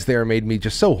guys there made me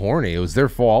just so horny. It was their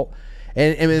fault.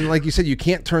 And like you said, you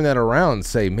can't turn that around and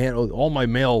say, man, all my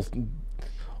male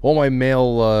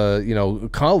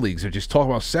colleagues are just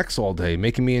talking about sex all day,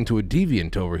 making me into a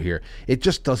deviant over here. It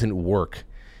just doesn't work.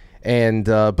 And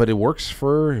but it worked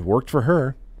for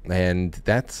her, and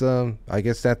that's I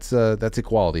guess that's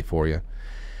equality for you.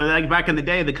 Like back in the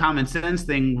day, the common sense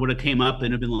thing would have came up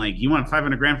and have been like, "You want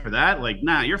 500 grand for that? Like,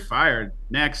 nah, you're fired.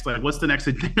 Next, like, what's the next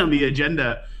thing on the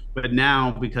agenda?" But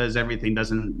now, because everything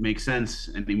doesn't make sense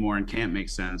anymore and can't make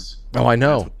sense. Oh, I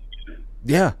know.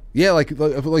 Yeah, like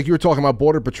you were talking about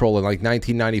Border Patrol in like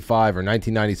 1995 or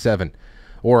 1997,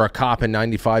 or a cop in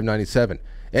 95, 97.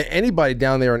 Anybody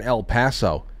down there in El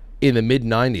Paso in the mid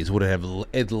 90s would have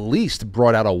at least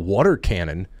brought out a water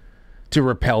cannon to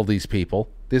repel these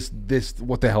people. This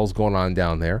what the hell's going on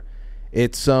down there?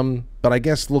 It's but I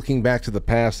guess looking back to the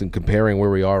past and comparing where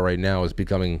we are right now is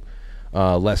becoming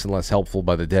less and less helpful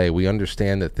by the day. We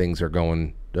understand that things are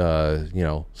going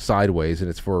sideways, and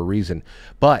it's for a reason.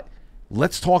 But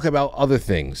let's talk about other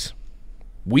things.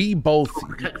 We both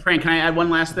Frank, can I add one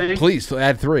last thing? Please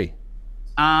add 3.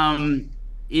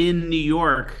 In New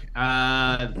York,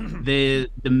 the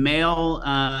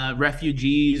male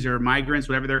refugees or migrants,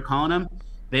 whatever they're calling them,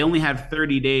 they only have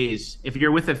 30 days. If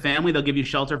you're with a family, they'll give you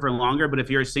shelter for longer. But if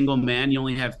you're a single man, you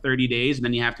only have 30 days, and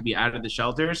then you have to be out of the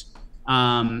shelters.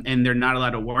 And they're not allowed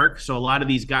to work. So a lot of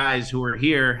these guys who are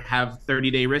here have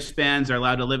 30-day wristbands, are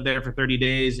allowed to live there for 30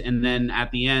 days. And then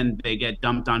at the end, they get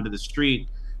dumped onto the street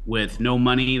with no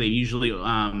money. They usually,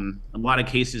 a lot of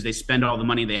cases, they spend all the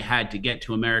money they had to get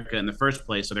to America in the first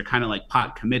place. So they're kind of like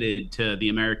pot committed to the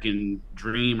American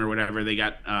dream or whatever they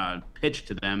got pitched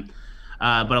to them.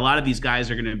 But a lot of these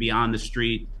guys are going to be on the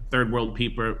street, third world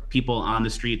people on the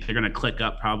street. They're going to click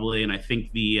up probably. And I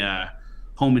think the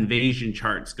home invasion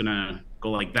chart's going to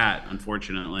go like that,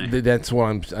 unfortunately. That's what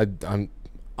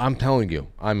I'm telling you.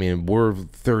 I mean, we're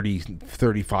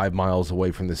 35 miles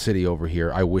away from the city over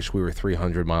here. I wish we were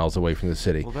 300 miles away from the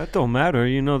city. Well, that don't matter.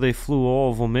 They flew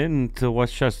all of them into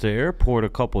Westchester Airport a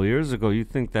couple years ago. You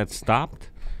think that stopped?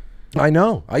 I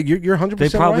know. You're 100% right. They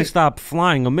probably stopped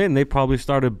flying them in. They probably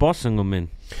started busing them in.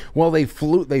 Well, they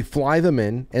fly them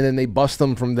in, and then they bus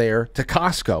them from there to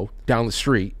Costco down the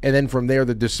street, and then from there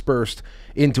they're dispersed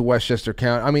into Westchester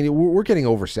County. I mean, we're getting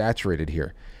oversaturated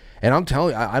here. And I'm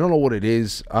telling you, I don't know what it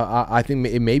is. I think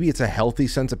maybe it's a healthy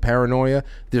sense of paranoia.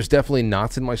 There's definitely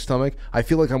knots in my stomach. I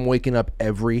feel like I'm waking up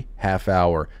every half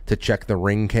hour to check the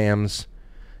ring cams,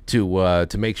 to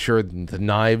make sure the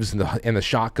knives and the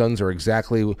shotguns are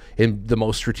exactly in the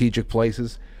most strategic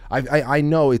places. I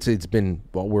know it's been,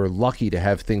 well, we're lucky to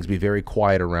have things be very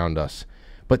quiet around us,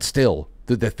 but still,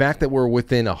 the fact that we're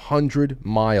within 100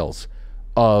 miles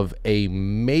of a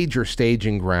major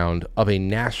staging ground of a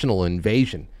national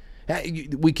invasion,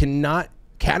 we cannot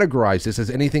categorize this as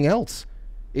anything else.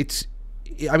 It's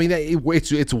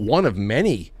one of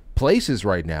many places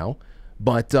right now,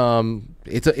 but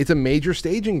it's a major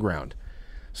staging ground.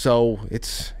 So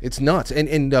it's nuts.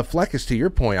 And FLECCAS, to your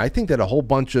point, I think that a whole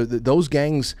bunch of those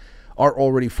gangs are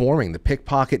already forming, the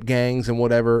pickpocket gangs and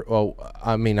whatever. Oh,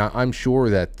 I mean, I'm sure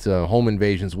that home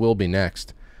invasions will be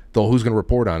next, though who's going to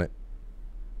report on it?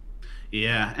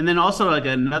 Yeah, and then also like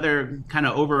another kind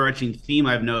of overarching theme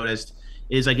I've noticed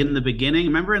is like in the beginning,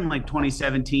 remember in like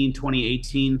 2017,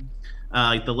 2018,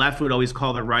 like the left would always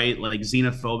call the right like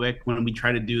xenophobic when we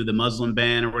try to do the Muslim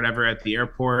ban or whatever at the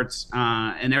airports,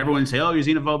 and everyone would say, "Oh, you're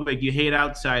xenophobic. You hate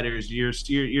outsiders. You're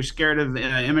scared of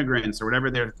immigrants," or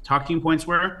whatever their talking points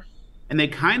were. And they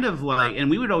kind of like, and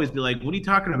we would always be like, "What are you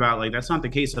talking about? Like that's not the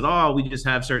case at all. We just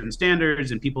have certain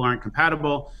standards, and people aren't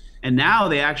compatible." And now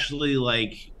they actually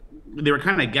like, they were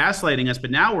kind of gaslighting us,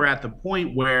 but now we're at the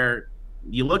point where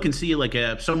you look and see like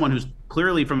someone who's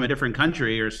clearly from a different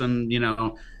country or some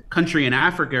country in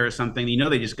Africa or something,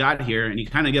 they just got here, and you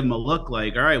kind of give them a look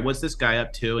like, all right, what's this guy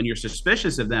up to? And you're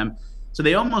suspicious of them. So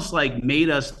they almost like made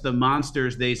us the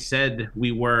monsters they said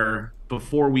we were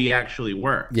before we actually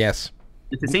were. Yes.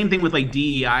 It's the same thing with like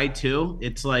DEI too.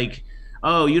 It's like,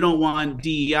 oh, you don't want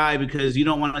DEI because you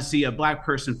don't want to see a black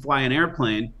person fly an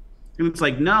airplane. And it's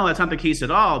like, no, that's not the case at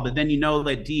all. But then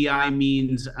that DEI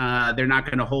means they're not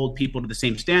going to hold people to the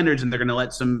same standards, and they're going to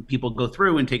let some people go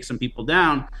through and take some people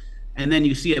down. And then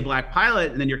you see a black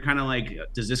pilot, and then you're kind of like,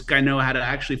 does this guy know how to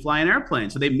actually fly an airplane?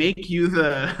 So they make you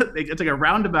it's like a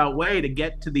roundabout way to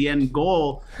get to the end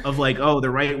goal of like, oh, the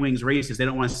right wing's racist. They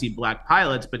don't want to see black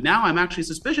pilots. But now I'm actually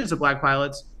suspicious of black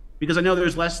pilots because I know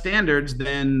there's less standards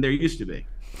than there used to be.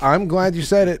 I'm glad you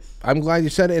said it. I'm glad you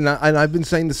said it, and I've been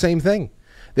saying the same thing.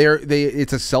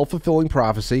 It's a self-fulfilling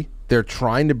prophecy. They're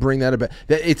trying to bring that about.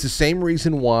 It's the same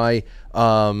reason why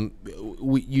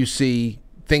you see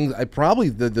things. Probably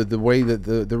the way that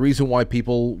the reason why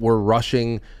people were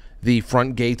rushing the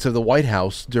front gates of the White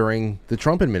House during the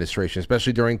Trump administration,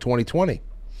 especially during 2020.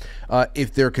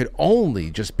 If there could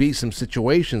only just be some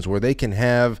situations where they can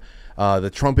have the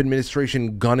Trump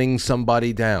administration gunning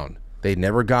somebody down. They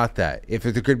never got that. If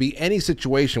there could be any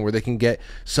situation where they can get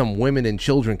some women and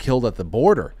children killed at the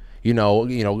border,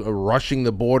 rushing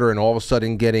the border and all of a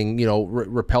sudden getting,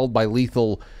 repelled by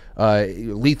lethal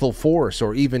force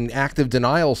or even active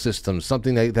denial systems,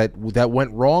 something that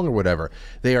went wrong or whatever.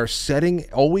 They are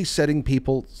always setting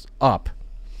people up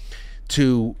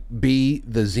to be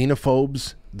the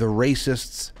xenophobes, the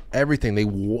racists, everything.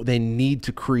 They need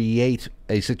to create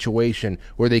a situation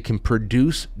where they can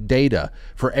produce data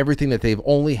for everything that they've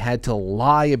only had to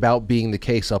lie about being the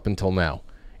case up until now.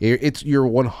 You're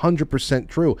 100%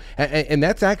 true, and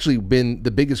that's actually been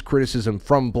the biggest criticism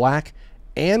from black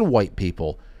and white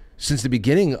people since the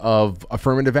beginning of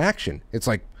affirmative action. It's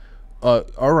like,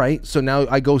 all right, so now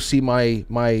I go see my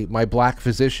black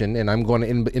physician, and I'm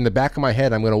going to, in the back of my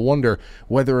head, I'm going to wonder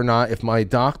whether or not if my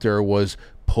doctor was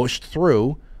pushed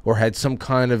through or had some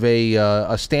kind of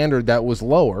a standard that was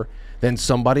lower than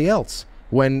somebody else,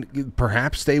 when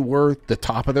perhaps they were the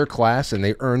top of their class and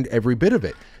they earned every bit of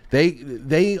it.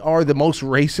 They are the most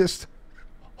racist,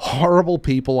 horrible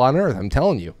people on earth, I'm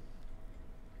telling you.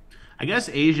 I guess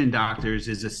Asian doctors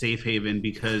is a safe haven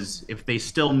because if they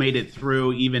still made it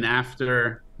through even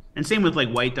after, and same with like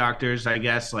white doctors, I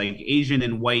guess, like Asian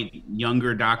and white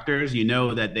younger doctors,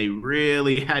 that they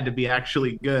really had to be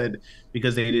actually good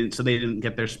because they didn't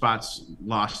get their spots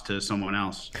lost to someone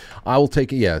else. I will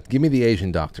take it. Yeah, give me the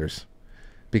Asian doctors,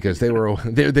 because they're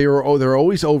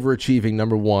always overachieving,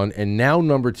 number one, and now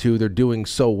number two, they're doing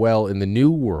so well in the new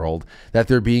world that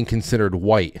they're being considered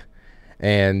white.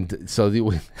 And so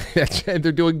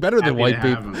they're doing better than white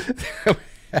people.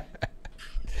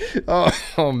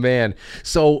 Oh man!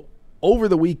 So over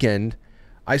the weekend,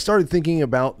 I started thinking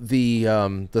about the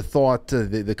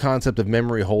concept of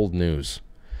memory hold news,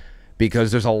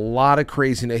 because there's a lot of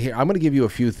craziness here. I'm going to give you a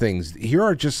few things. Here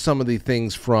are just some of the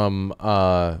things from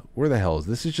where the hell is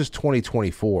this? Is just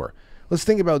 2024. Let's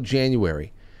think about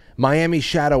January. Miami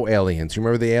shadow aliens. You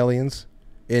remember the aliens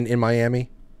in Miami?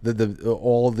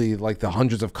 All of the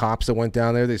hundreds of cops that went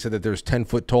down there. They said that there's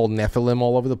 10-foot tall Nephilim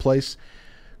all over the place.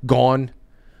 Gone.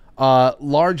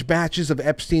 Large batches of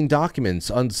Epstein documents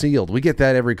unsealed. We get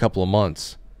that every couple of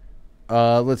months.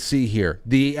 Let's see here.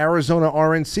 The Arizona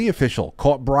RNC official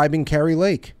caught bribing Carrie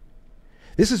Lake.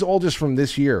 This is all just from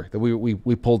this year that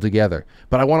we pulled together.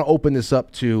 But I want to open this up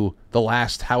to the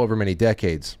last however many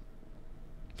decades.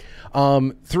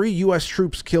 3 U.S.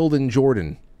 troops killed in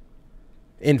Jordan.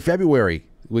 In February,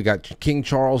 we got King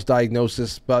Charles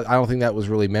diagnosis, but I don't think that was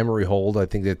really memory hold. I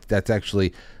think that's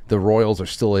actually, the royals are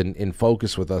still in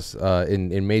focus with us,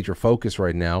 in major focus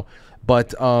right now.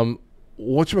 But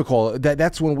whatchamacallit,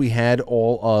 that's when we had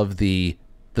all of the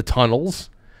tunnels,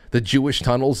 the Jewish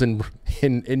tunnels in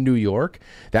New York.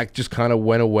 That just kind of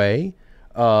went away.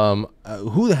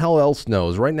 Who the hell else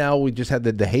knows? Right now, we just had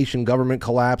the Haitian government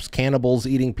collapse, cannibals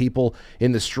eating people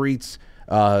in the streets.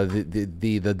 The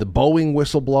Boeing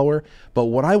whistleblower. But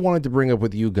what I wanted to bring up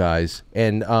with you guys,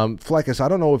 and FLECCAS, I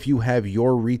don't know if you have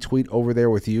your retweet over there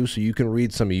with you so you can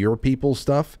read some of your people's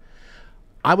stuff.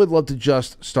 I would love to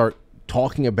just start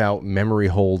talking about memory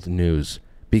hold news,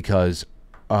 because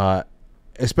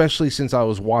especially since I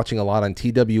was watching a lot on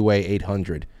TWA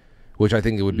 800, which I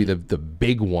think it would be the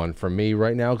big one for me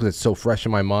right now because it's so fresh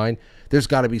in my mind. There's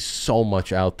got to be so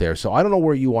much out there. So I don't know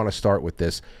where you want to start with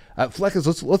this.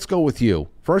 FLECCAS, let's go with you.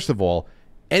 First of all,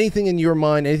 anything in your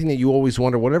mind, anything that you always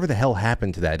wonder, whatever the hell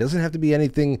happened to that? It doesn't have to be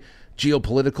anything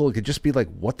geopolitical. It could just be like,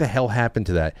 what the hell happened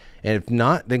to that? And if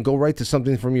not, then go right to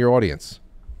something from your audience.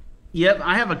 Yep,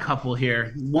 I have a couple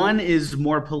here. One is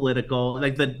more political.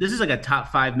 This is like a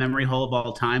top 5 memory hole of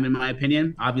all time, in my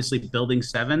opinion. Obviously, Building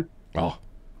 7. Oh.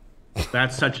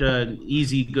 That's such a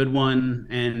easy, good one,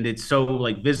 and it's so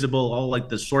visible. All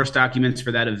the source documents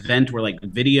for that event were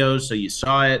videos, so you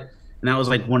saw it, and that was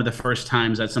one of the first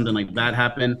times that something like that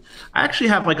happened. I actually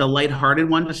have a lighthearted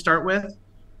one to start with,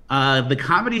 the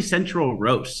Comedy Central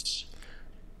roasts.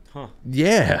 Huh.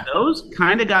 Yeah, those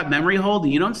kind of got memory hold,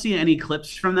 and you don't see any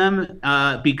clips from them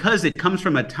because it comes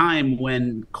from a time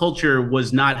when culture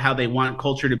was not how they want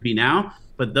culture to be now.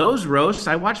 But those roasts,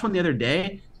 I watched one the other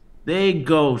day. They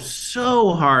go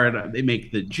so hard. They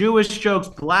make the Jewish jokes,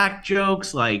 black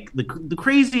jokes, like the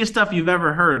craziest stuff you've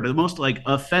ever heard. The most like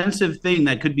offensive thing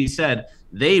that could be said.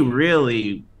 They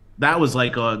really that was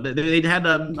like they'd had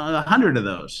 100 of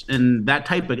those, and that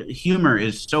type of humor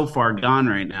is so far gone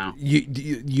right now.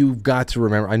 You've got to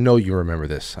remember. I know you remember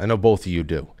this. I know both of you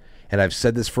do, and I've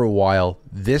said this for a while.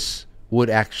 This would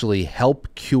actually help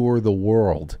cure the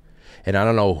world. And I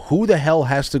don't know who the hell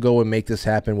has to go and make this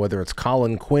happen, whether it's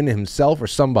Colin Quinn himself or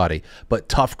somebody, but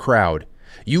tough crowd.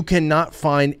 You cannot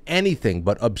find anything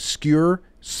but obscure,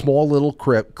 small little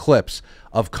clips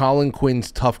of Colin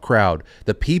Quinn's tough crowd.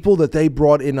 The people that they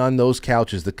brought in on those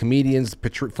couches, the comedians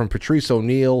from Patrice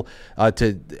O'Neill I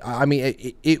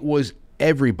mean, it was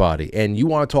everybody. And you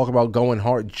want to talk about going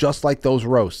hard, just like those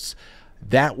roasts.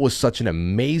 That was such an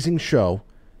amazing show,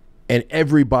 and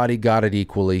everybody got it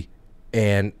equally.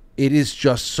 And it is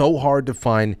just so hard to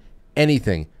find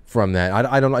anything from that.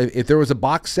 I don't know. If there was a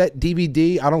box set,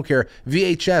 DVD, I don't care.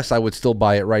 VHS, I would still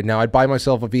buy it right now. I'd buy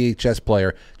myself a VHS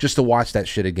player just to watch that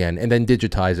shit again and then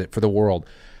digitize it for the world.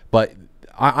 But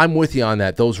I'm with you on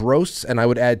that. Those roasts, and I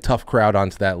would add Tough Crowd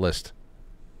onto that list.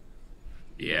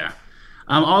 Yeah.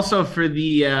 Also for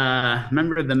the,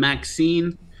 remember the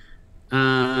Maxine?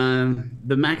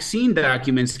 The Maxine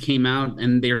documents came out,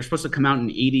 and they were supposed to come out in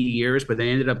 80 years, but they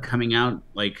ended up coming out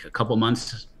like a couple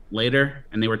months later,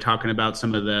 and they were talking about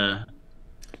some of the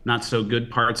not so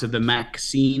good parts of the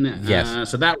Maxine.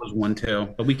 Yes. So that was one too,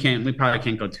 but we probably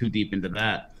can't go too deep into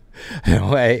that.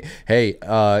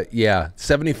 Yeah,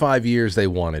 75 years they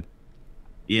wanted.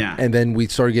 Yeah. And then we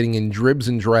started getting in dribs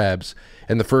and drabs,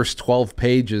 and the first 12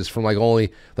 pages from like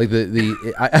only like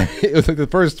it was like the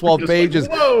first 12 pages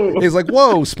is like,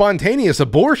 whoa, spontaneous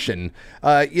abortion.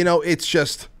 You know, it's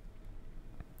just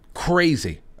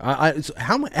crazy.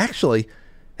 Actually,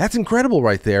 that's incredible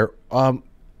right there.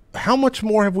 How much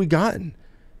more have we gotten?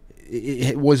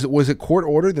 Was it court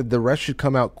ordered that the rest should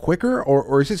come out quicker,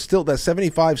 or is it still that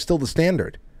 75 still the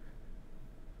standard?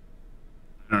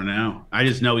 I don't know. I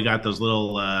just know we got those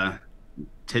little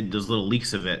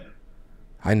leaks of it.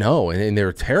 I know, and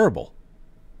they're terrible.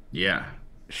 Yeah.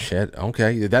 Shit.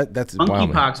 Okay. That's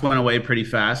monkeypox went away pretty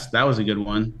fast. That was a good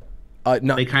one.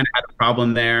 No, they kind of had a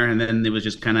problem there, and then it was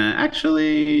just kind of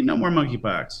actually no more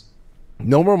monkeypox.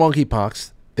 No more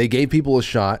monkeypox. They gave people a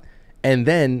shot, and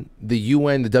then the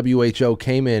UN, the WHO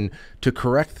came in to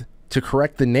correct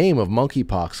the name of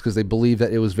monkeypox because they believed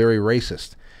that it was very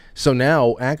racist. So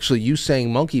now, actually, you saying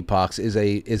monkeypox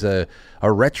is a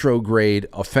retrograde,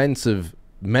 offensive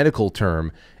medical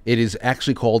term. It is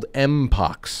actually called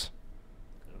mpox.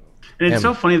 And it's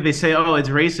so funny that they say, "Oh, it's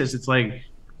racist." It's like,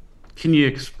 can you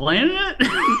explain it?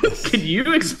 Can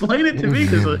you explain it to me?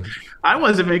 Because I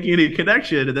wasn't making any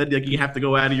connection, and then like you have to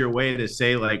go out of your way to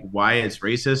say like why it's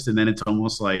racist, and then it's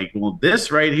almost like, well,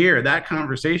 this right here, that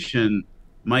conversation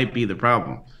might be the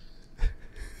problem.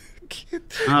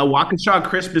 Waukesha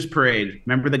Christmas Parade.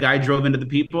 Remember the guy drove into the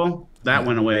people? That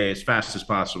went away as fast as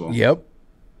possible. Yep.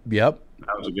 That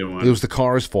was a good one. It was the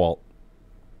car's fault.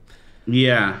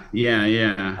 Yeah.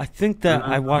 I think that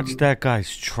I watched that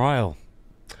guy's trial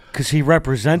because he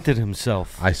represented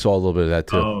himself. I saw a little bit of that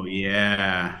too. Oh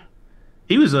yeah,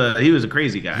 he was a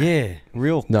crazy guy. Yeah,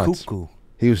 real nuts. Cuckoo.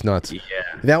 He was nuts. Yeah.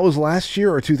 That was last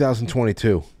year or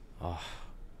 2022.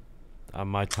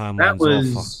 My timeline's that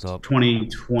was all fucked up.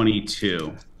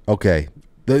 2022. Okay.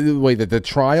 The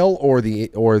trial or the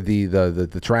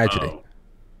tragedy? Oh.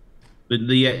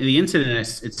 The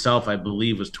incident itself, I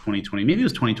believe, was 2020. Maybe it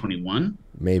was 2021.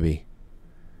 Maybe.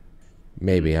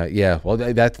 Yeah. Well,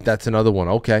 that's another one.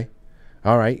 Okay.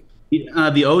 All right.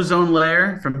 The ozone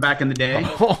layer from back in the day.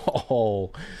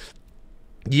 Oh.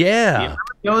 Yeah.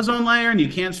 The ozone layer, and you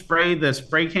can't spray the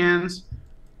spray cans.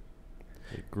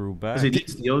 It grew back.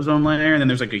 It's the ozone layer, and then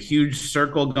there's like a huge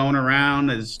circle going around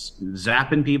that's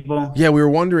zapping people. Yeah, we were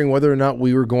wondering whether or not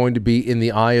we were going to be in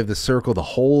the eye of the circle, the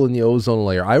hole in the ozone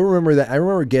layer. I remember that. I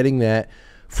remember getting that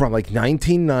from like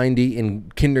 1990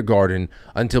 in kindergarten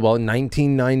until about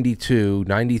 1992,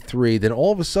 93. Then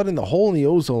all of a sudden, the hole in the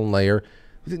ozone layer,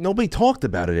 nobody talked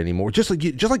about it anymore. Just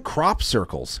like crop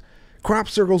circles. Crop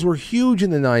circles were huge in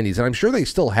the 90s, and I'm sure they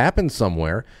still happen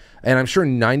somewhere. And I'm sure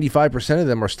 95% of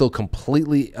them are still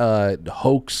completely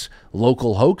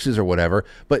local hoaxes or whatever,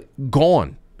 but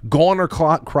gone are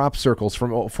crop circles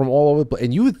from all over the place.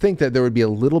 And you would think that there would be a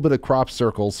little bit of crop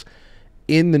circles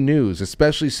in the news,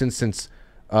 especially since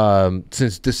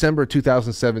December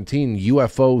 2017,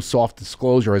 UFO soft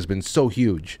disclosure has been so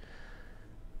huge.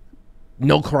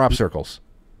 No crop circles.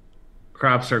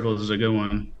 Crop circles is a good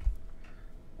one.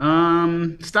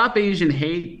 Stop Asian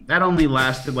Hate. That only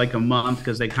lasted like a month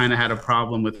because they kind of had a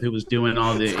problem with who was doing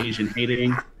all the Asian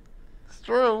hating. It's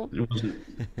true.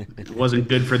 It wasn't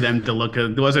good for them to look.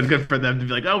 It wasn't good for them to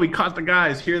be like, oh, we caught the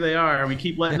guys. Here they are. And we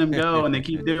keep letting them go, and they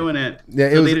keep doing it. Yeah,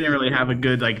 they didn't really have a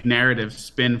good like narrative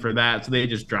spin for that, so they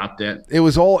just dropped it. It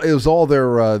was all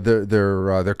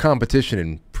their competition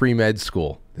in pre-med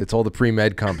school. It's all the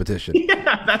pre-med competition.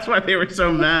 Yeah, that's why they were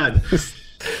so mad.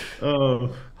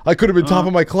 Oh. I could have been top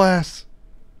of my class.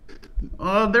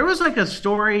 There was like a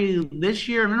story this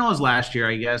year, I mean, it was last year,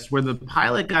 I guess, where the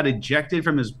pilot got ejected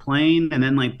from his plane, and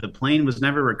then like the plane was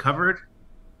never recovered,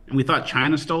 and we thought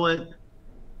China stole it.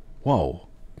 Whoa!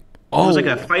 It was like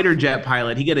a fighter jet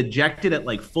pilot. He got ejected at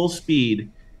like full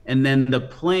speed, and then the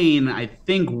plane, I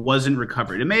think, wasn't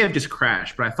recovered. It may have just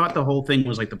crashed, but I thought the whole thing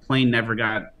was like the plane never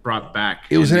got brought back.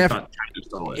 It was China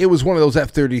stole it. It was one of those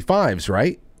F-35s,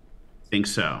 right? I think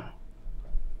so.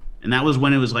 And that was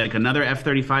when it was like another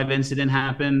F-35 incident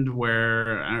happened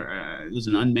where it was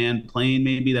an unmanned plane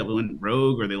maybe that went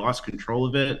rogue or they lost control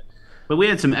of it. But we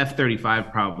had some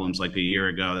F-35 problems like a year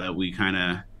ago that we kind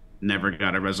of never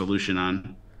got a resolution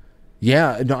on.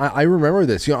 Yeah, no, I remember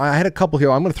this. You know, I had a couple here.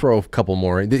 I'm going to throw a couple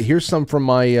more. Here's some from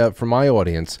my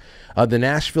audience. The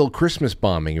Nashville Christmas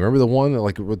bombing. You remember the one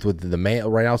like with the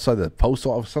mail right outside the post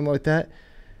office, something like that?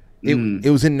 It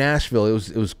was in Nashville.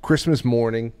 It was Christmas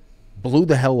morning. Blew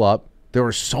the hell up. There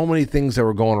were so many things that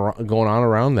were going on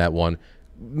around that one.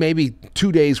 Maybe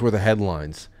 2 days worth of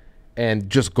headlines, and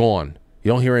just gone.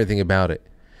 You don't hear anything about it.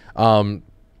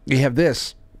 You have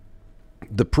this: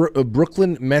 the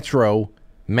Brooklyn Metro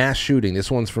mass shooting. This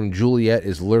one's from Juliet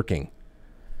is lurking.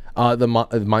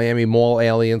 The Miami Mall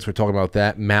aliens. We're talking about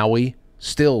that. Maui.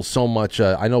 Still so much.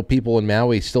 I know people in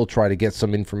Maui still try to get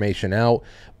some information out,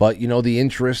 but you know the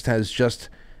interest has just.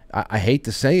 I hate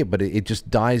to say it, but it just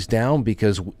dies down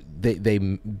because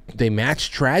they match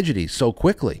tragedy so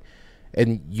quickly,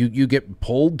 and you get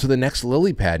pulled to the next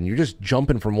lily pad, and you're just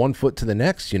jumping from one foot to the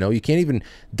next. You know, you can't even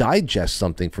digest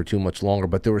something for too much longer.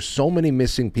 But there were so many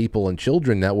missing people and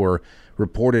children that were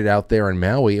reported out there in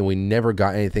Maui, and we never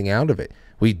got anything out of it.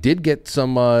 We did get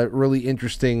some really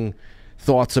interesting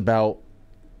thoughts about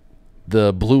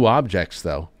the blue objects,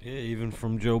 though. Yeah, even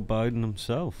from Joe Biden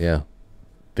himself. Yeah,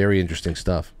 very interesting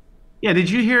stuff. Yeah,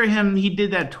 did you hear him? He did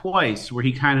that twice where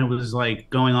he kind of was like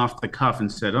going off the cuff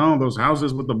and said, oh, those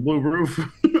houses with the blue roof.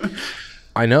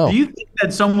 I know. Do you think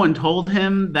that someone told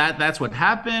him that that's what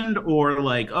happened? Or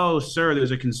like, oh, sir,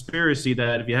 there's a conspiracy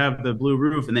that if you have the blue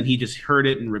roof, and then he just heard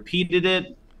it and repeated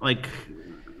it? Like,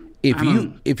 if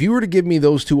you were to give me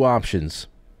those two options,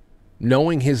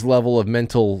 knowing his level of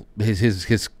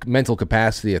his mental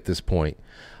capacity at this point,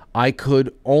 I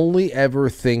could only ever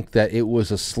think that it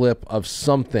was a slip of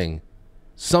something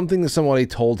that somebody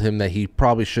told him that he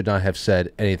probably should not have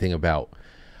said anything about.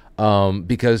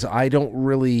 Because I don't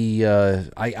really,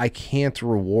 I can't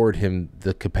reward him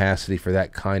the capacity for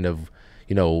that kind of,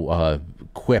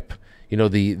 quip. You know,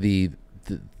 the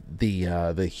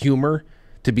humor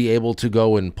to be able to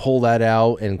go and pull that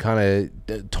out and kind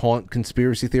of taunt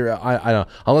conspiracy theory. I don't,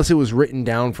 unless it was written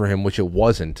down for him, which it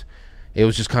wasn't. It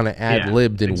was just kind of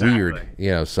ad-libbed and weird,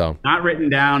 so. Not written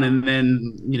down, and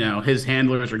then, his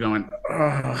handlers are going,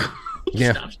 oh,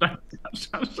 yeah. Stop.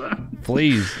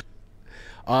 Please.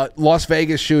 Las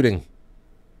Vegas shooting.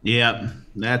 Yeah,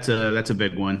 that's a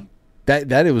big one.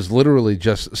 That it was literally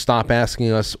just stop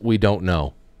asking us, we don't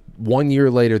know. 1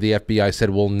 year later, the FBI said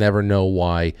we'll never know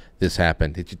why this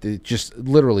happened. It just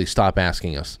literally stop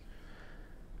asking us.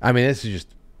 I mean,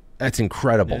 that's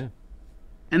incredible. Yeah.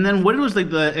 And then what was like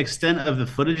the extent of the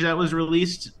footage that was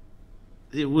released?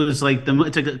 It was like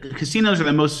casinos are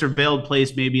the most surveilled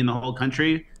place maybe in the whole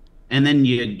country, and then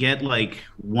you get like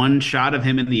one shot of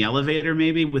him in the elevator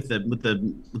maybe with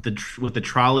the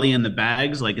trolley and the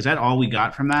bags. Like, is that all we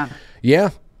got from that? Yeah,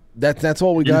 that's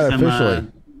all we got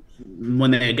officially.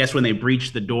 When they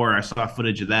breached the door, I saw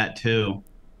footage of that too.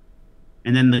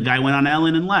 And then the guy went on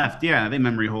Ellen and left. Yeah, they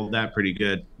memory hold that pretty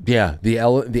good. Yeah, the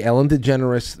Ellen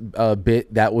DeGeneres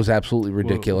bit, that was absolutely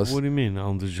ridiculous. What do you mean,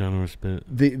 Ellen DeGeneres bit?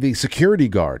 The security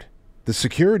guard. The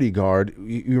security guard,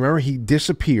 you remember he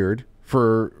disappeared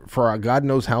for God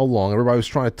knows how long. Everybody was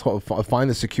trying to find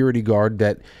the security guard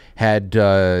that had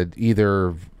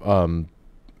either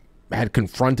had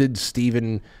confronted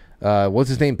Stephen, what's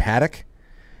his name, Paddock?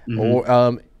 Mm-hmm.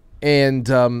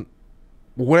 Or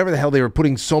whatever the hell, they were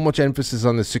putting so much emphasis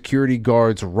on the security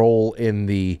guard's role in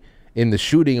the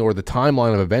shooting or the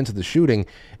timeline of events of the shooting,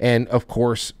 and of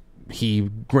course he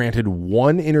granted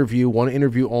one interview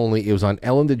only. It was on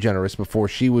Ellen DeGeneres before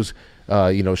she was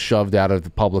shoved out of the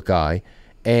public eye,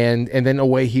 and then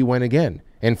away he went again.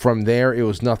 And from there, it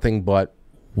was nothing but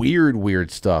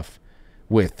weird stuff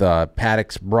with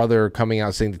Paddock's brother coming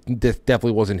out saying that this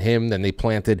definitely wasn't him. Then they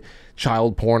planted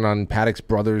child porn on Paddock's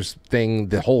brother's thing.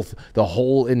 The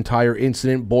whole entire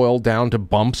incident boiled down to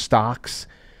bump stocks.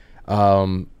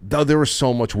 There was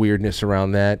so much weirdness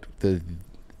around that.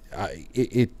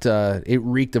 It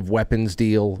reeked of weapons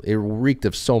deal. It reeked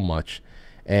of so much,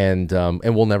 and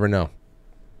we'll never know.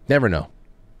 Never know.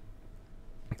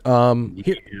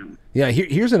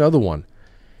 Here's another one.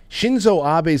 Shinzo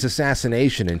Abe's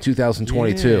assassination in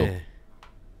 2022. Yeah.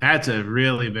 That's a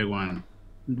really big one.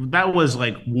 That was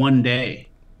like one day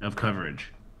of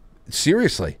coverage.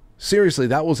 Seriously,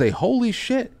 that was a holy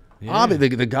shit. Yeah. Abe,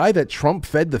 the guy that Trump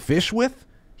fed the fish with,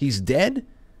 he's dead.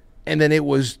 And then that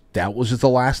was just the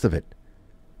last of it.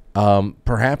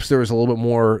 Perhaps there was a little bit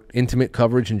more intimate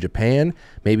coverage in Japan.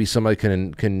 Maybe somebody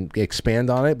can expand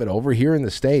on it. But over here in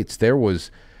the States, there was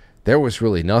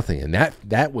really nothing, and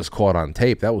that was caught on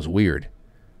tape. That was weird.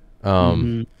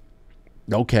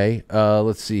 Okay,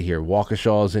 let's see here.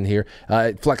 Waukeshaw's in here.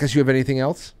 Fleccas, you have anything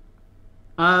else?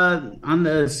 On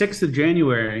the 6th of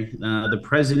January, the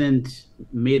president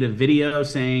made a video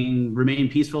saying "Remain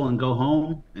peaceful and go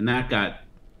home," and that got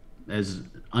as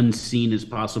unseen as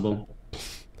possible.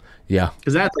 Yeah,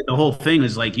 because that's like the whole thing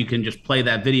is like you can just play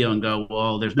that video and go,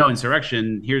 well, there's no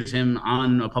insurrection. Here's him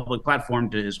on a public platform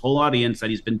to his whole audience that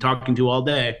he's been talking to all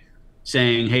day,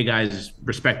 saying, "Hey guys,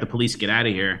 respect the police, get out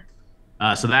of here."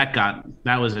 So that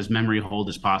was as memory hold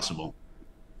as possible.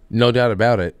 No doubt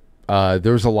about it.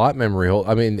 There's a lot memory hold.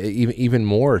 I mean, even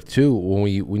more too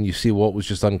when you see what was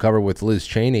just uncovered with Liz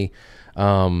Cheney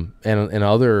and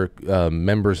other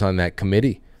members on that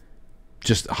committee.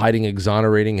 Just hiding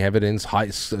exonerating evidence,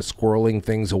 squirreling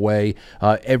things away.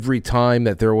 Every time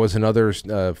that there was another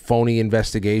phony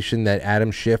investigation that Adam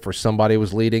Schiff or somebody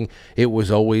was leading, it was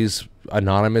always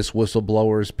anonymous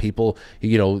whistleblowers, people,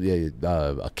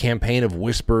 a campaign of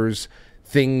whispers,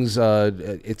 things,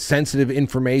 it's sensitive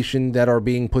information that are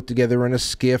being put together in a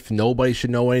skiff. Nobody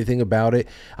should know anything about it.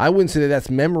 I wouldn't say that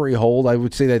that's memory hold. I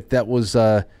would say that was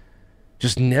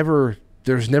just never...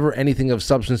 There's never anything of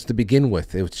substance to begin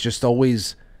with. It's just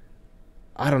always,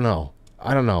 I don't know.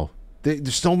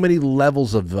 There's so many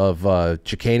levels of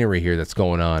chicanery here that's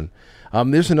going on.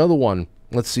 There's another one.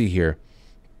 Let's see here.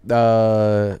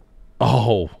 This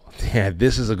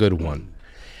is a good one.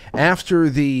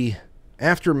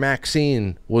 After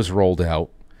Maxine was rolled out,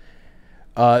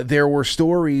 there were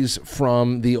stories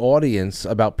from the audience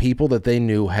about people that they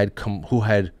knew who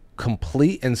had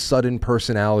complete and sudden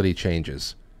personality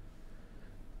changes.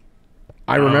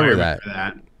 I remember that.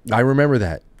 I remember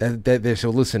that.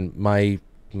 So listen, my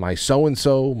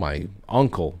so-and-so, my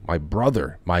uncle, my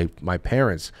brother, my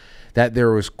parents, that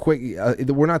there was quick,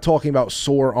 we're not talking about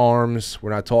sore arms. We're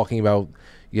not talking about,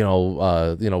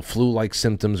 flu-like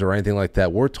symptoms or anything like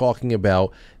that. We're talking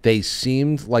about they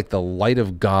seemed like the light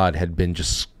of God had been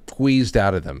just squeezed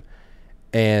out of them.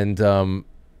 And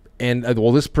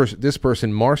this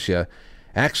person, Marcia,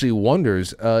 actually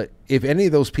wonders if any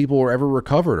of those people were ever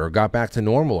recovered or got back to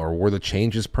normal, or were the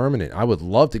changes permanent. I would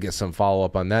love to get some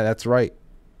follow-up on that. That's right.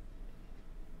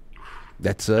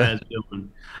 That's a good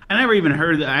one. I never even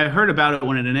heard. I heard about it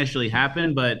when it initially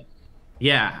happened, but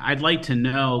yeah, I'd like to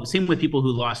know. Same with people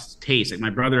who lost taste. Like my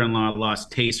brother-in-law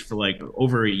lost taste for like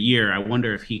over a year. I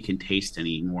wonder if he can taste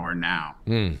anymore now.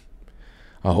 I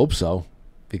hope so,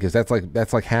 because that's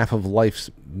like half of life's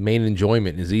main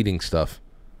enjoyment is eating stuff.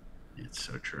 It's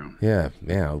so true. Yeah,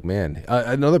 man.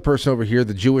 Another person over here,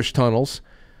 the Jewish tunnels.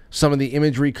 Some of the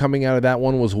imagery coming out of that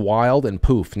one was wild, and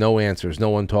poof, no answers. No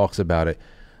one talks about it.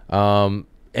 And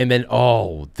then,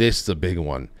 this is a big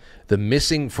one. The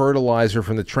missing fertilizer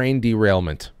from the train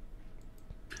derailment.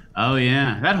 Oh,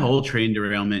 yeah. That whole train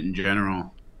derailment in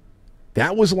general.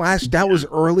 That was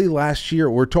early last year.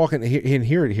 We're talking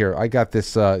here. I got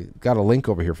this, got a link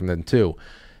over here from them too.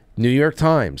 New York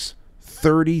Times,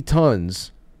 30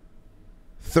 tons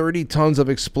of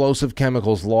explosive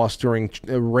chemicals lost during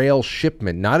a rail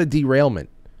shipment, not a derailment.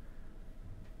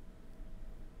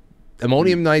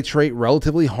 Ammonium nitrate,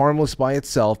 relatively harmless by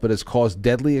itself, but has caused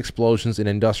deadly explosions in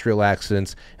industrial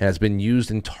accidents and has been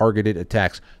used in targeted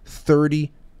attacks.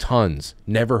 30 tons.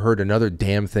 Never heard another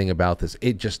damn thing about this.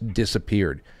 It just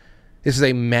disappeared. This is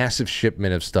a massive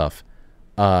shipment of stuff.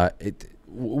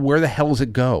 Where the hell does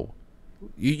it go?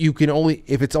 You can only,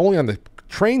 if it's only on the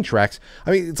train tracks.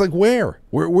 I mean, it's like where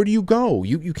do you go?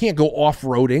 You can't go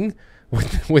off-roading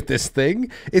with this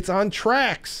thing. It's on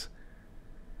tracks.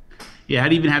 Yeah, how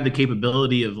do you even have the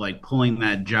capability of like pulling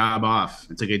that job off?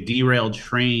 It's like a derailed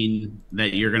train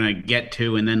that you're gonna get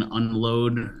to and then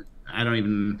unload. I don't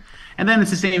even. And then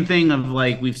it's the same thing of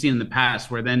like we've seen in the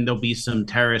past, where then there'll be some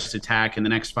terrorist attack in the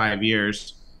next 5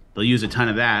 years. They'll use a ton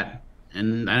of that,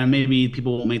 and maybe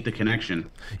people won't make the connection.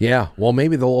 Yeah, well,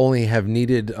 maybe they'll only have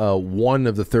needed one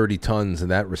of the 30 tons in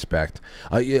that respect.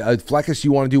 FLECCAS,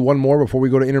 you want to do one more before we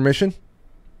go to intermission?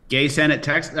 Gay Senate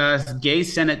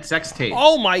sex tape.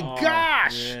 Oh my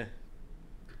gosh! Yeah.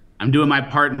 I'm doing my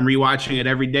part in rewatching it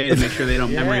every day to make sure they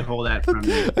don't memory hole that from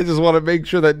me. I just want to make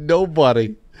sure that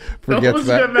nobody forgets Who's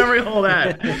that. gonna memory hole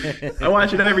that? I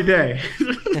watch it every day.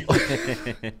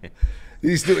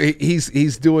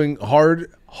 He's doing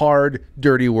hard,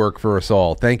 dirty work for us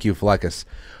all. Thank you, FLECCAS.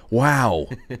 Wow.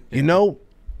 You know,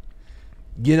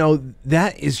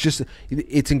 that is just,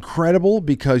 it's incredible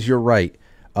because you're right.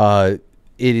 It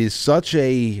is such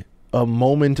a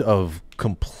moment of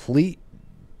complete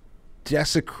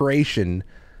desecration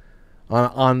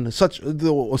on such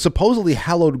the supposedly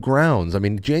hallowed grounds. I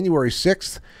mean, January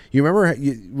 6th, you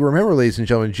remember, ladies and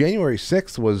gentlemen, January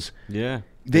 6th was... Yeah.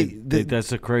 They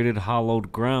desecrated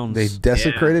hallowed grounds. They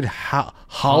desecrated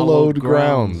hallowed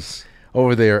grounds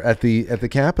over there at the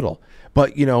Capitol.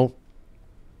 But,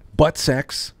 butt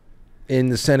sex in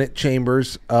the Senate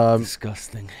chambers.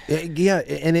 Disgusting. Yeah,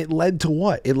 and it led to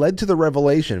what? It led to the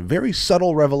revelation, very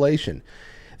subtle revelation,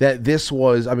 that this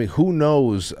was, I mean, who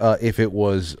knows if it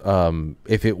was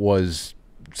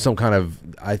some kind of,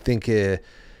 I think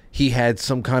he had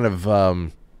some kind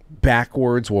of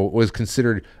backwards, what was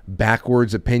considered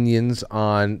backwards opinions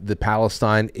on the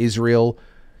Palestine-Israel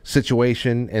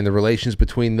situation and the relations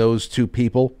between those two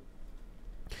people.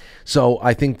 So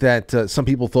I think that some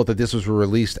people thought that this was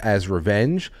released as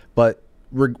revenge, but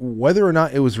whether or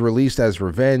not it was released as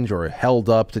revenge or held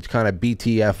up to kind of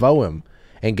BTFO him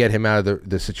and get him out of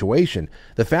the situation,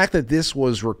 the fact that this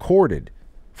was recorded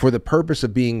for the purpose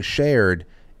of being shared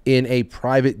in a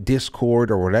private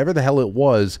Discord or whatever the hell it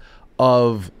was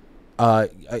of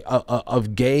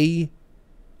gay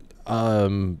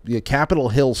Capitol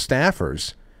Hill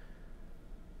staffers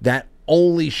that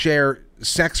only share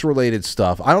sex-related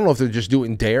stuff. I don't know if they're just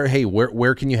doing dare. Hey,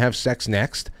 where can you have sex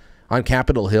next on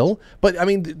Capitol Hill? But I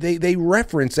mean, they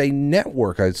reference a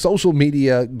network, a social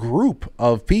media group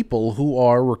of people who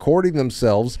are recording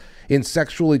themselves in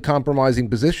sexually compromising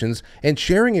positions and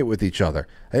sharing it with each other.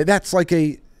 That's like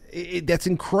that's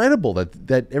incredible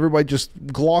that everybody just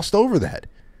glossed over that.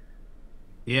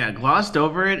 Yeah, glossed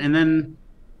over it, and then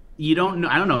you don't know.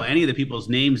 I don't know any of the people's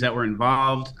names that were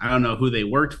involved. I don't know who they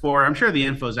worked for. I'm sure the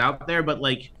info's out there, but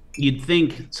like you'd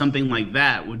think something like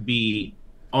that would be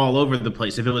all over the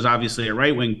place. If it was obviously a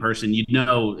right-wing person, you'd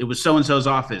know it was so-and-so's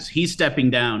office. He's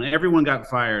stepping down. Everyone got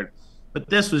fired. But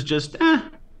this was just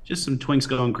some twinks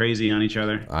going crazy on each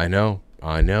other. I know.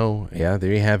 Yeah,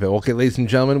 there you have it. Okay, ladies and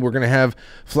gentlemen, we're going to have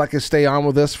FLECCAS stay on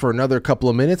with us for another couple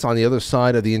of minutes on the other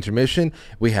side of the intermission.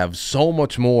 We have so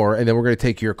much more, and then we're going to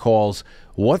take your calls.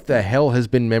 What the hell has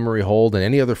been memory hold and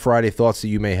any other Friday thoughts that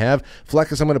you may have?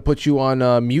 FLECCAS, I'm going to put you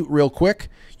on mute real quick.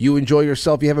 You enjoy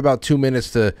yourself. You have about 2 minutes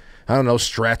to, I don't know,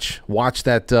 stretch. Watch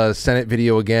that Senate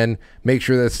video again. Make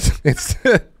sure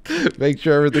make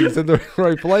sure everything's in the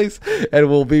right place, and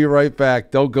we'll be right back.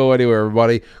 Don't go anywhere,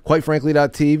 everybody.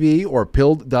 QuiteFrankly.tv or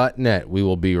pilled.net. We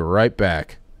will be right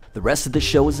back. The rest of the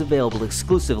show is available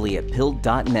exclusively at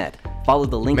pilled.net. Follow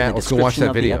the link in the let's go watch description that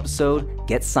of video. the episode,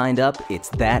 get signed up, it's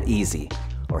that easy.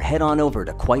 Or head on over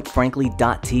to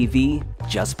QuiteFrankly.tv,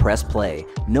 just press play.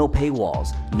 No paywalls,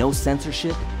 no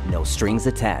censorship, no strings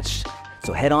attached.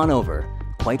 So head on over,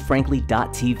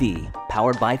 QuiteFrankly.tv,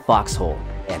 powered by Foxhole,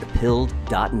 and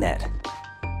pilled.net.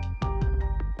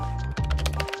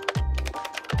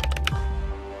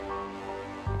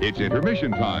 It's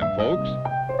intermission time, folks.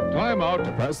 Time out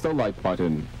to press the like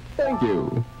button. Thank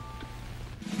you.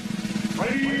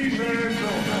 Ladies and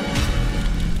gentlemen.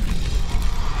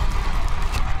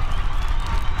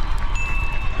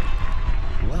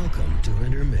 Welcome to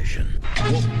intermission.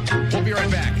 We'll be right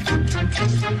back.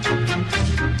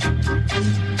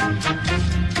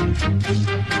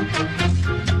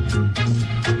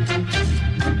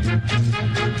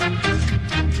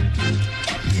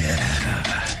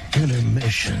 Yeah,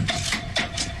 intermission.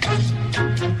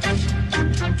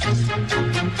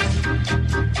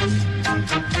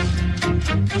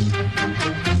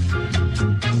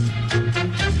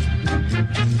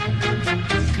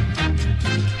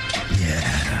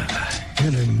 Yeah,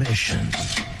 intermission.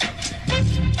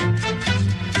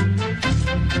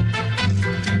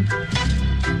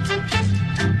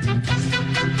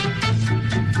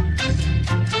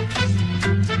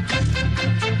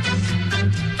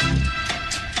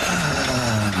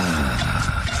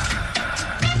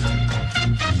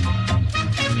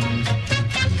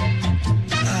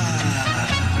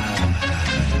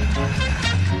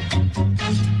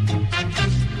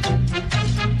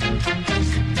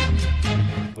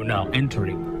 Now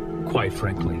entering, quite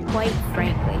frankly. Quite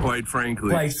frankly. Quite frankly.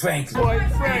 Quite frankly. Quite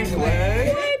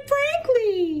frankly.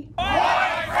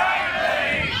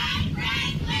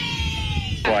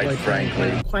 Quite frankly. Quite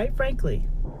frankly. Quite frankly. Quite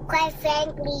frankly. Quite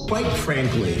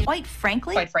frankly. Quite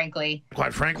frankly. Quite frankly. Quite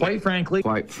frankly. Quite frankly.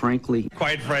 Quite frankly.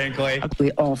 Quite frankly.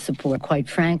 We all support quite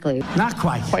frankly. Not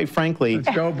quite. Quite frankly.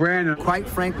 Let's go, Brandon. Quite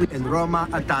frankly, in Roma,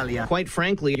 Italia. Quite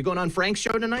frankly. You going on Frank's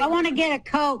show tonight? I want to get a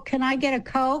Coke. Can I get a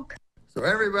Coke? So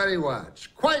everybody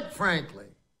watch. Quite frankly,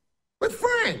 with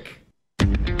Frank.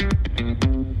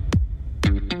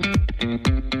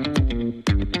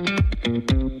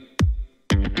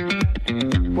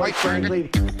 Quite frankly.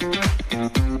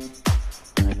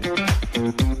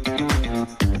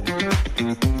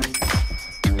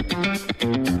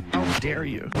 How dare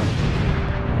you?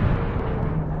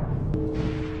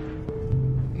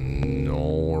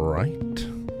 All right.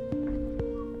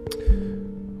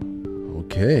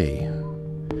 Okay.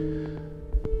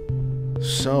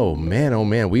 So, man, oh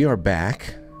man, we are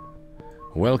back.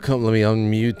 Welcome. Let me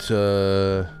unmute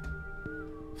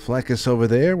FLECCAS over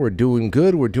there. We're doing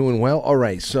good. We're doing well. All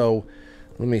right, so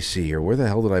let me see here. Where the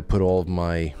hell did I put all of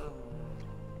my...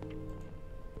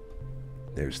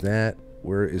 There's that.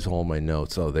 Where is all my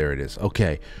notes? Oh, there it is.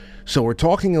 Okay, so we're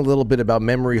talking a little bit about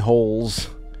memory holes.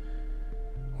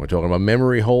 We're talking about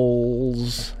memory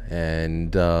holes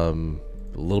and a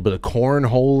little bit of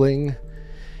cornholing.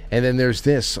 And then there's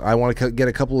this. I want to get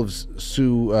a couple of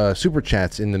super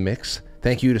chats in the mix.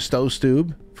 Thank you to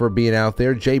Stowstube for being out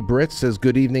there. Jay Britt says,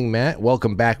 good evening, Matt.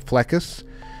 Welcome back, FLECCAS. So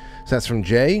that's from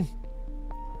Jay.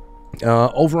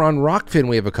 Over on Rockfin,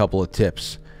 we have a couple of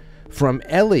tips. From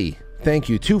Ellie. Thank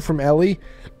you. 2 from Ellie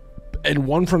and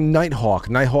 1 from Nighthawk.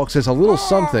 Nighthawk says a little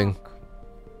something.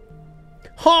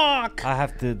 Hawk! I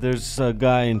have to. There's a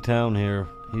guy in town here.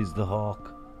 He's the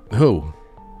Hawk. Who?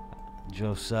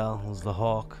 Joe Sal is the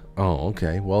Hawk. Oh,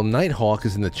 okay. Well, Nighthawk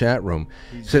is in the chat room.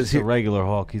 He's Says just a regular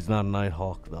Hawk. He's not a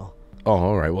Nighthawk, though. Oh,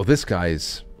 all right. Well, this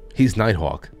guy's... He's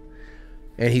Nighthawk.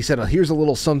 And he said, here's a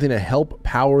little something to help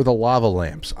power the lava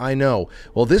lamps. I know.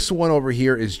 Well, this one over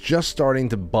here is just starting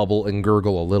to bubble and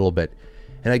gurgle a little bit.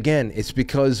 And again, it's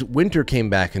because winter came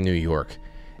back in New York.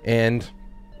 And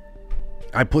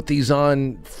I put these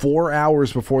on 4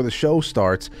 hours before the show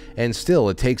starts. And still,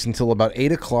 it takes until about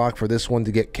 8 o'clock for this one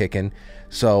to get kicking.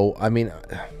 So, I mean...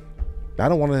 I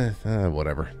don't want to,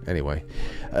 whatever. Anyway,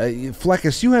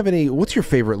 FLECCAS, do you have any, what's your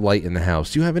favorite light in the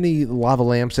house? Do you have any lava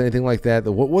lamps, anything like that?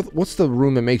 What's the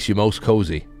room that makes you most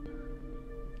cozy?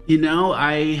 You know,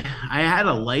 I had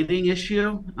a lighting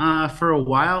issue for a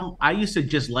while. I used to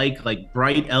just like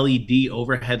bright LED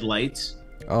overhead lights.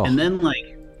 Oh. And then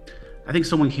I think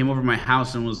someone came over to my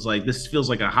house and was like, this feels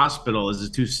like a hospital. Is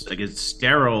it too, it's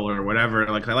sterile or whatever?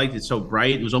 I liked it so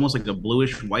bright. It was almost like a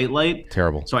bluish white light.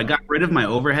 Terrible. So I got rid of my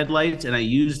overhead lights and I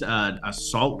used a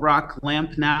salt rock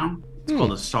lamp now. It's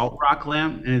called a salt rock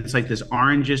lamp. And it's like this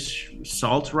orangish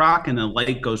salt rock and the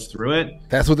light goes through it.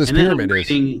 That's what this pyramid is.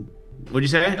 What'd you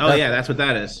say? Oh, yeah, that's what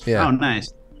that is. Yeah. Oh,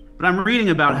 nice. But I'm reading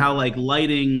about how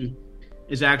lighting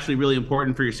is actually really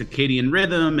important for your circadian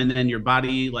rhythm, and then your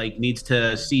body needs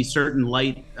to see certain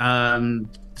light from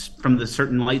the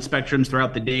certain light spectrums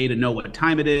throughout the day to know what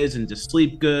time it is and to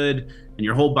sleep good, and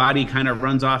your whole body kind of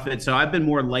runs off it. So I've been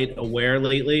more light aware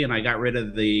lately, and I got rid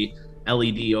of the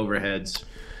LED overheads.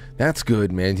 That's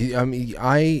good, man. I mean,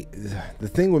 the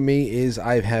thing with me is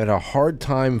I've had a hard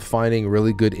time finding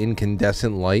really good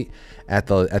incandescent light at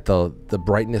the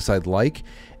brightness I'd like.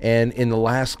 And in the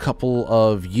last couple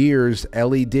of years,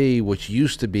 LED, which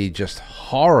used to be just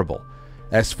horrible,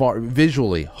 as far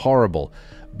visually horrible,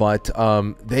 but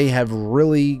they have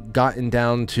really gotten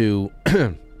down to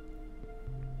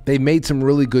they made some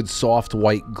really good soft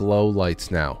white glow lights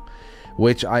now,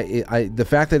 which the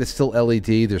fact that it's still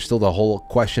LED, there's still the whole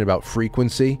question about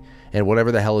frequency and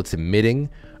whatever the hell it's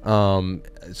emitting.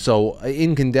 So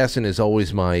incandescent is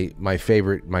always my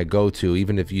favorite, my go-to,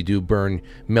 even if you do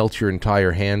melt your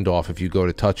entire hand off if you go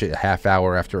to touch it a half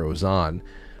hour after it was on.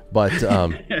 But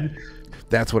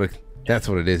that's what it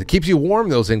is. It keeps you warm,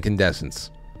 those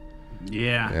incandescents.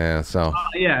 Yeah. Yeah, so.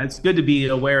 Yeah, it's good to be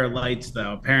aware of lights,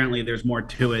 though. Apparently there's more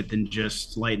to it than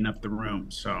just lighting up the room.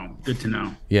 So good to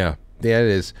know. Yeah. Yeah, it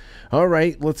is. All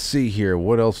right, let's see here.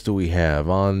 What else do we have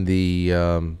on the?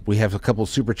 We have a couple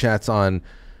super chats on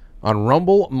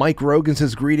Rumble. Mike Rogan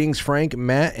says, greetings, Frank,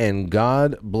 Matt, and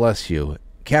God bless you.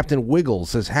 Captain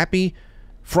Wiggles says, happy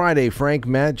Friday, Frank,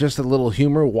 Matt. Just a little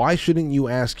humor. Why shouldn't you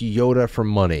ask Yoda for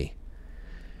money?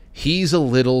 He's a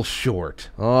little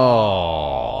short.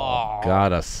 Oh,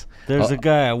 got us. There's a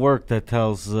guy at work that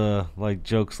tells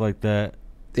jokes like that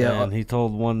Yeah, and he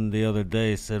told one the other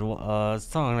day. He said, "Well, I was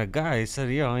telling a guy. He said,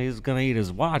 you know, he was gonna eat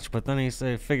his watch, but then he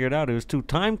said figured out it was too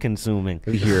time consuming."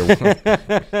 Here,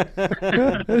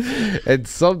 and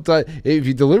sometimes if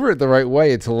you deliver it the right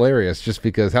way, it's hilarious. Just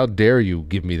because, how dare you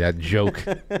give me that joke?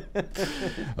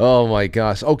 Oh my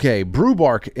gosh. Okay,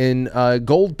 Brewbark in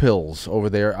Gold Pills over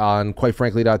there on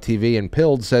QuiteFrankly.tv, and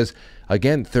Pilled says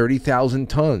again 30,000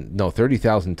 tons. No,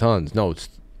 30,000 tons. No, it's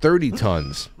 30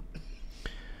 tons.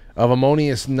 Of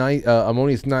ammonium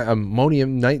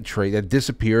nitrate that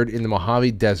disappeared in the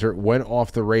Mojave Desert, went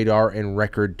off the radar in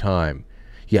record time.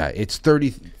 Yeah, it's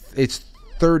 30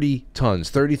 tons.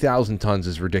 30,000 tons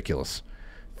is ridiculous.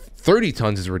 30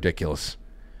 tons is ridiculous.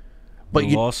 But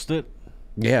you lost it?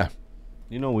 Yeah.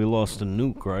 You know we lost a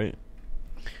nuke, right?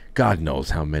 God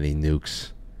knows how many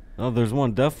nukes. Oh, there's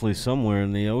one definitely somewhere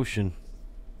in the ocean.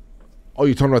 Oh,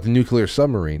 you're talking about the nuclear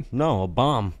submarine? No, a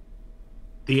bomb.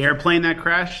 The airplane that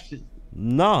crashed?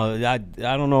 No, I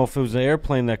don't know if it was an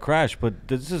airplane that crashed, but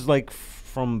this is like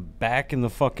from back in the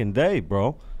fucking day,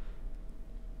 bro.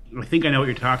 I think I know what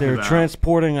you're talking They're about.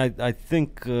 transporting, I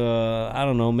think, I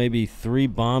don't know, maybe 3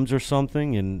 bombs or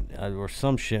something, and or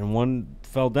some shit, and one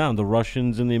fell down. The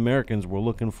Russians and the Americans were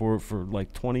looking for it for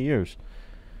like 20 years.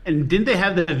 And didn't they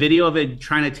have the video of it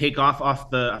trying to take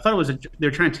off the? I thought it was they're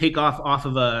trying to take off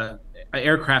of an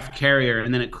aircraft carrier,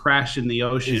 and then it crashed in the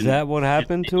ocean. Is that what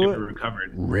happened to it?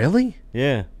 Recovered. Really?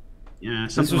 Yeah. Yeah,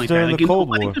 something like during that. Like the Cold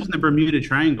I think War. it was in the Bermuda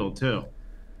Triangle too.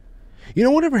 You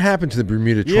know, whatever happened to the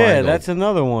Bermuda Triangle? Yeah, that's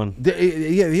another one.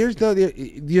 Here's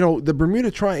the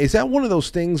Bermuda Triangle. Is that one of those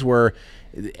things where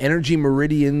energy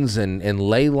meridians and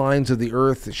ley lines of the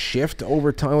Earth shift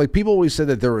over time? Like, people always said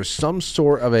that there was some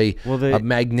sort of a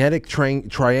magnetic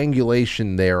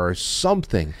triangulation there, or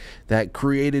something that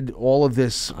created all of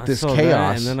this chaos.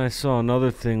 That, and then I saw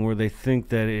another thing where they think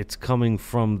that it's coming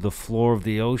from the floor of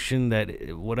the ocean,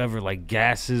 that whatever, like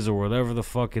gases or whatever the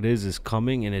fuck it is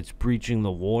coming, and it's breaching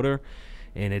the water,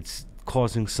 and it's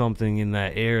causing something in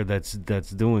that air that's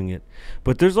doing it.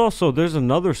 But there's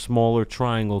another smaller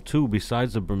triangle too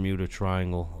besides the Bermuda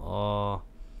Triangle.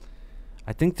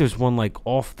 I think there's one like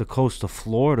off the coast of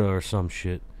Florida or some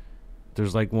shit.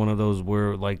 There's like one of those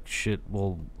where like shit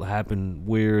will happen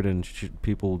weird and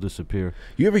people will disappear.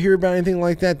 You ever hear about anything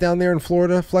like that down there in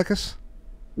Florida, Fleccas?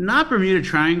 Not Bermuda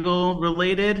Triangle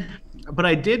related, but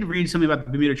I did read something about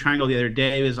the Bermuda Triangle the other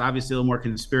day. It was obviously a little more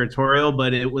conspiratorial,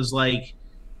 but it was like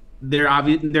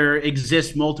there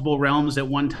exist multiple realms at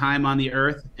one time on the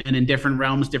Earth, and in different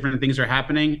realms, different things are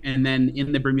happening. And then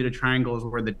in the Bermuda Triangle is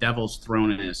where the Devil's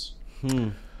Throne is.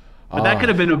 But that could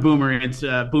have been a boomer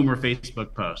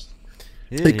Facebook post.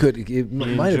 Yeah, it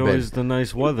might have been. Enjoys the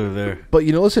nice weather there. But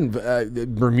listen,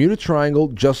 Bermuda Triangle,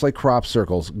 just like crop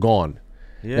circles, gone.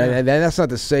 Yeah, and that's not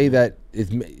to say that if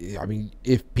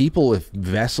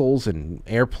vessels and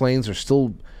airplanes are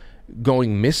still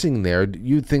going missing there,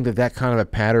 you'd think that kind of a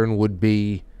pattern would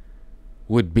be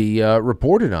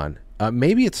reported on.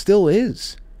 Maybe it still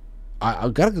is. I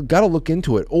gotta look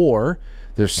into it. Or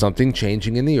there's something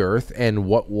changing in the Earth, and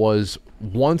what was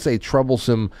once a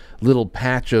troublesome little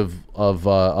patch of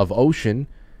ocean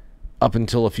up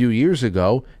until a few years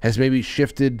ago has maybe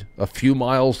shifted a few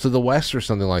miles to the west or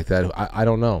something like that. I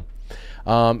don't know.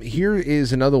 Here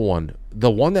is another one.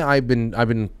 The one that I've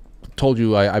been told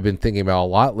you I've been thinking about a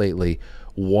lot lately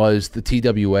was the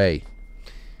TWA.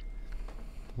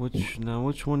 Which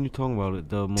one are you talking about?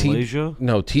 The Malaysia?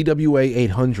 No, TWA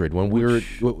 800. When we were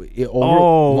over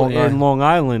in Long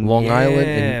Island. Long Island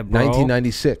in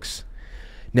 1996.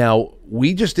 Now,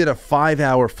 we just did a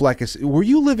 5-hour FLECCAS. Were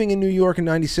you living in New York in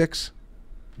 96?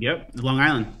 Yep, Long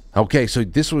Island. Okay, so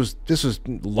this was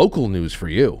local news for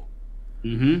you.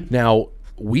 Mm-hmm. Now,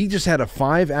 we just had a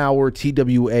 5-hour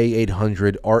TWA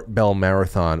 800 Art Bell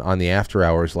Marathon on the after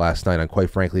hours last night on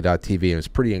QuiteFrankly.tv, and it was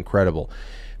pretty incredible.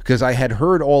 Because I had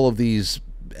heard all of these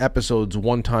episodes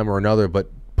one time or another,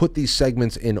 but put these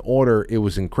segments in order, it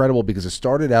was incredible because it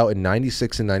started out in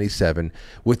 96 and 97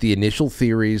 with the initial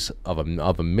theories of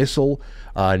a missile.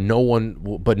 No one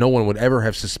would ever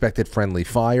have suspected friendly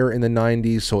fire in the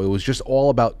 90s, so it was just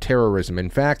all about terrorism. In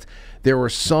fact, there were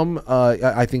some,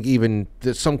 I think even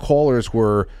some callers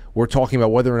were talking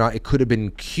about whether or not it could have been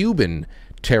Cuban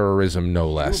terrorism, no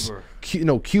less.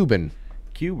 Cuban.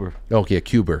 Cuber. Okay,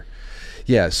 Cuber.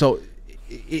 Yeah, so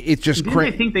it's just Didn't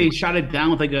they think they shot it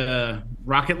down with like a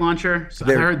rocket launcher? So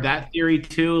I heard that theory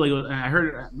too. Like I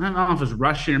heard, I don't know if it was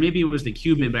Russian or maybe it was the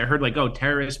Cuban, but I heard like, oh,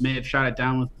 terrorists may have shot it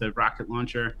down with the rocket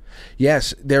launcher.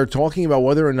 Yes, they're talking about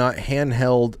whether or not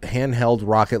handheld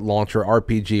rocket launcher,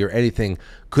 RPG, or anything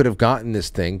could have gotten this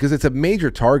thing, because it's a major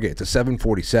target. It's a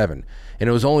 747, and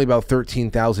it was only about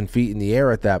 13,000 feet in the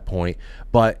air at that point.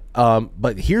 But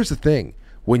here's the thing.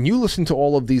 When you listen to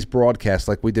all of these broadcasts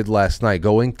like we did last night,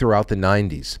 going throughout the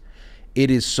 90s, it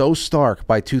is so stark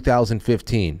by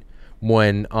 2015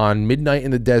 when on Midnight in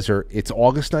the Desert, it's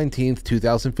August 19th,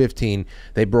 2015,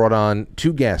 they brought on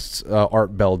two guests,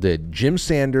 Art Bell did, Jim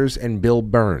Sanders and Bill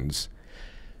Burns.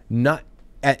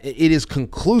 It is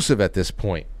conclusive at this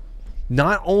point.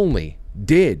 Not only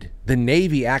did the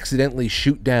Navy accidentally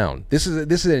shoot down, this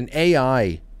is an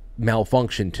AI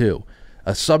malfunction too,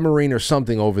 a submarine or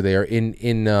something over there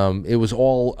it was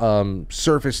all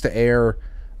surface to air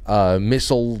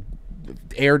missile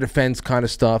air defense kind of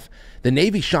stuff. The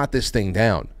Navy shot this thing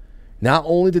down. Not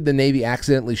only did the Navy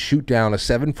accidentally shoot down a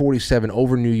 747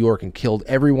 over New York and killed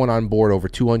everyone on board, over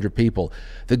 200 people,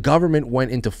 the government went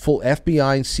into full,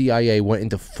 FBI and CIA went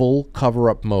into full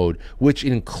cover-up mode, which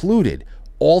included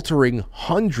altering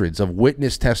hundreds of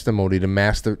witness testimony to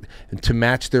match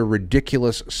their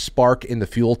ridiculous spark in the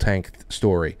fuel tank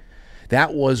story.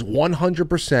 That was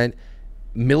 100%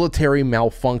 military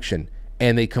malfunction,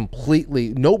 and they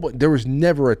completely there was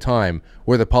never a time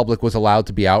where the public was allowed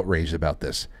to be outraged about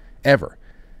this, ever.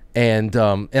 And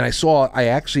I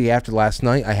actually after last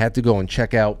night I had to go and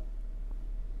check out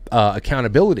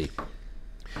accountability,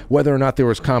 whether or not there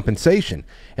was compensation,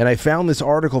 and I found this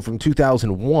article from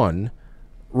 2001.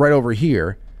 Right over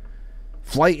here,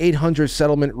 Flight 800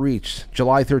 settlement reached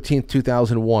July 13th,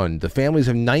 2001. The families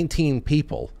of 19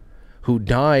 people who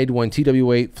died when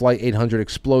TWA Flight 800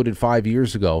 exploded 5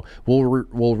 years ago will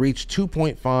receive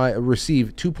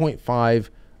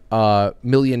 $2.5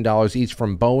 million each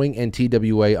from Boeing and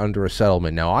TWA under a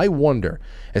settlement. Now, I wonder,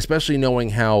 especially knowing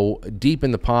how deep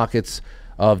in the pockets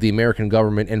of the American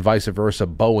government and vice versa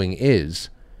Boeing is,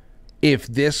 if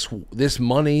this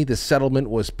money, the settlement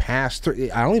was passed through.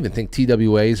 I don't even think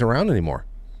TWA is around anymore.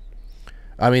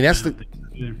 I mean, that's the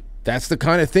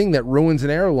kind of thing that ruins an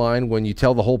airline, when you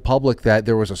tell the whole public that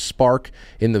there was a spark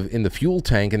in the fuel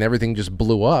tank and everything just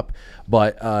blew up.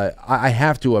 But I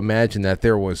have to imagine that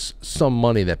there was some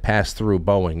money that passed through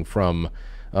Boeing from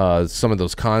some of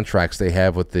those contracts they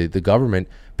have with the government,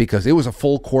 because it was a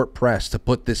full court press to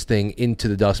put this thing into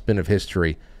the dustbin of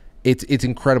history. It's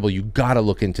incredible. You got to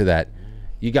look into that.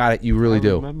 You got it. You really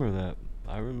do. I remember that.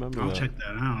 I'll check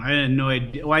that out. I had no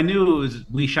idea. Well, I knew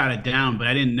we shot it down, but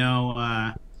I didn't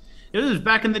know. It was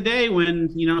back in the day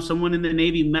when, someone in the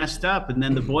Navy messed up, and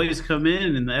then the boys come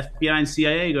in and the FBI and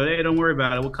CIA go, "Hey, don't worry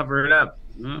about it. We'll cover it up."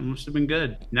 Well, it must have been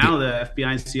good. Now the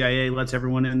FBI and CIA lets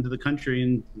everyone into the country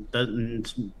and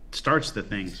starts the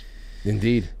things.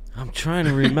 Indeed. I'm trying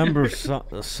to remember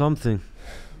something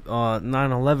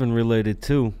 9/11 related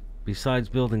too. Besides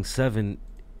Building 7,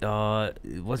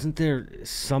 wasn't there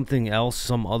something else,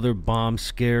 some other bomb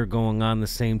scare going on the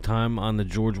same time on the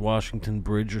George Washington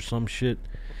Bridge or some shit?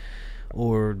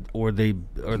 Or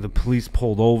the police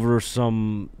pulled over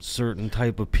some certain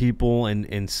type of people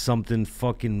and something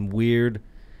fucking weird?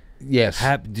 Yes.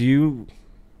 Do you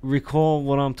recall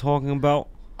what I'm talking about?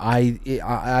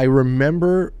 I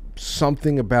remember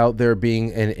something about there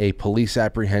being a police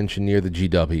apprehension near the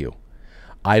GW.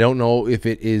 I don't know if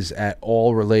it is at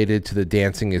all related to the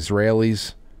dancing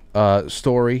Israelis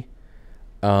story.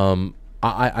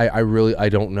 I really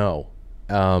don't know.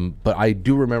 But I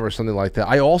do remember something like that.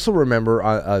 I also remember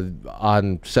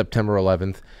on September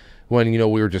 11th when we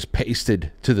were just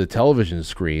pasted to the television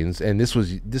screens, and this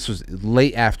was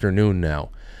late afternoon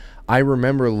now. I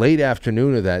remember late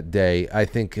afternoon of that day. I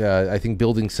think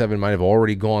Building 7 might have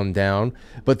already gone down,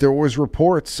 but there was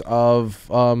reports of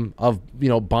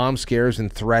bomb scares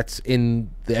and threats in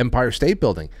the Empire State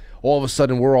Building. All of a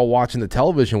sudden, we're all watching the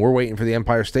television. We're waiting for the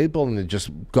Empire State Building to just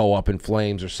go up in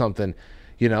flames or something.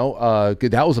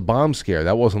 That was a bomb scare.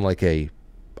 That wasn't like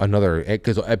another,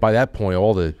 because by that point,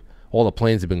 all the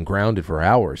planes had been grounded for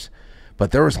hours. But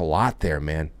there was a lot there,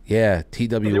 man. Yeah,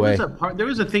 TWA. There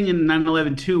was a thing in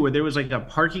 9/11 too, where there was like a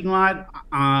parking lot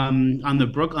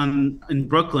in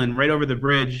Brooklyn, right over the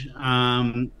bridge,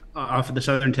 off of the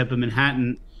southern tip of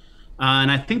Manhattan,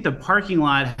 and I think the parking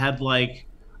lot had like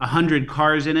 100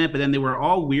 cars in it, but then they were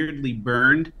all weirdly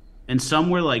burned, and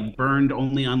some were like burned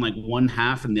only on like one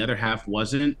half, and the other half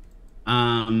wasn't.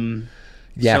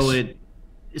 Yes.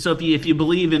 So if you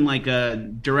believe in like a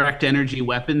direct energy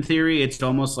weapon theory, it's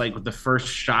almost like the first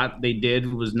shot they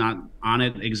did was not on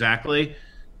it exactly.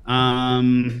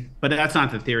 But that's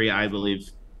not the theory I believe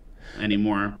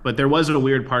anymore. But there was a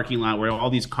weird parking lot where all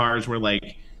these cars were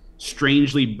like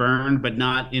strangely burned, but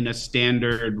not in a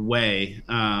standard way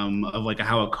of like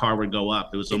how a car would go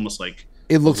up. It was almost like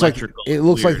It looks like electrical. it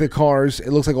looks like the cars.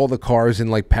 It looks like all the cars in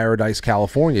like Paradise,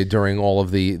 California during all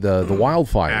of the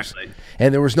wildfires. Exactly.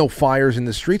 And there was no fires in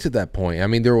the streets at that point. I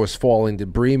mean, there was falling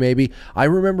debris. Maybe I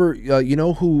remember. You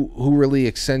know who really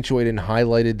accentuated and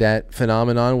highlighted that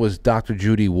phenomenon was Dr.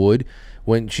 Judy Wood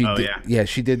when she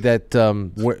she did that.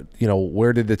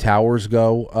 Where did the towers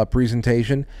go?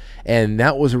 Presentation, and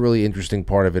that was a really interesting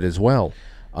part of it as well.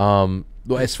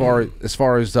 As far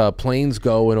as planes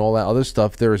go and all that other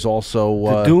stuff, there's also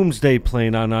the Doomsday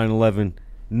plane on 9/11.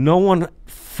 No one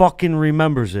fucking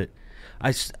remembers it.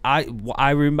 I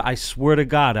swear to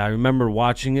God, I remember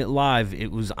watching it live.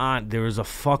 It was on. There was a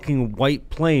fucking white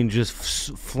plane just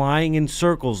flying in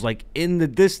circles, like in the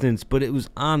distance, but it was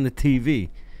on the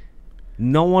TV.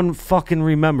 No one fucking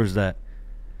remembers that.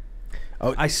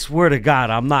 Oh, I swear to God,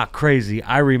 I'm not crazy.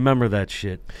 I remember that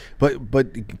shit.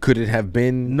 But could it have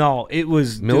been? No, it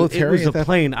was military. It was a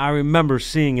plane. I remember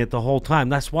seeing it the whole time.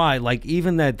 That's why, like,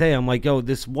 even that day, I'm like, yo,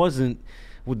 this isn't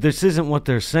what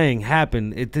they're saying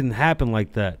happened. It didn't happen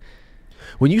like that.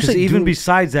 When you say even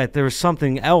besides that, there was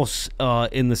something else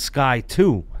in the sky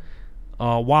too,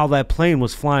 while that plane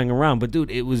was flying around. But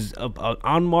dude, it was an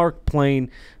unmarked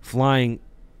plane flying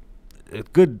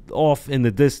good off in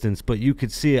the distance, but you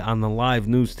could see it on the live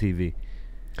news TV.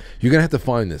 You're gonna have to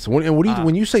find this. When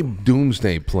when you say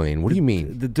Doomsday plane, what do you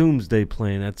mean? The Doomsday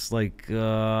plane. That's like Is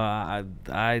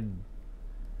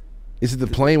it the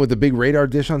plane with the big radar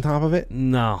dish on top of it?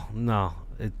 No.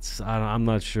 It's I'm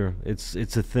not sure. It's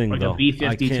a thing like though. A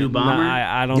B-52 bomber.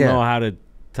 I don't know how to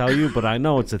tell you, but I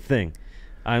know it's a thing.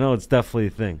 I know it's definitely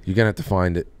a thing. You're gonna have to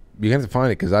find it. You're gonna have to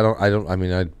find it because I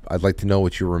mean, I'd like to know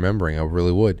what you're remembering. I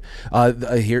really would.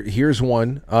 Here's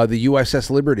one. The USS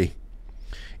Liberty.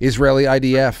 Israeli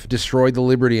IDF destroyed the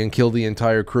Liberty and killed the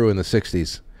entire crew in the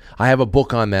 60s. I have a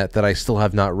book on that I still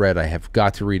have not read. I have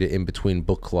got to read it in between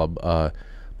book club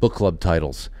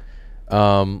titles.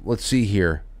 Let's see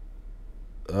here.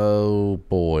 Oh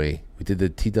boy, we did the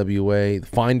TWA, the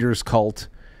Finders Cult.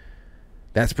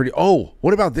 That's pretty. Oh,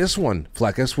 what about this one,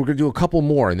 Fleccas? We're gonna do a couple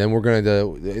more, and then we're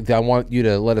gonna. I want you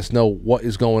to let us know what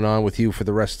is going on with you for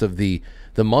the rest of the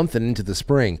month and into the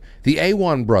spring. The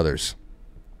Awan brothers.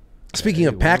 Speaking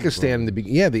of Pakistan, the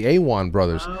Awan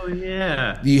brothers. Oh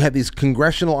yeah. You had these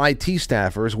congressional IT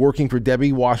staffers working for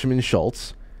Debbie Wasserman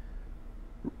Schultz.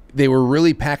 They were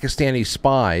really Pakistani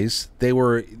spies. They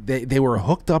were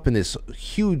hooked up in this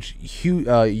huge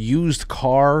used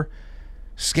car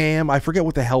scam. I forget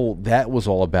what the hell that was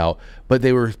all about, but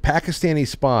they were Pakistani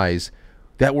spies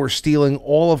that were stealing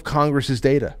all of Congress's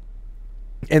data.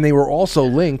 And they were also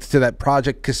linked to that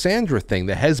Project Cassandra thing,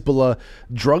 the Hezbollah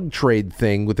drug trade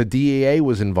thing with the DEA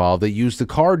was involved. They used the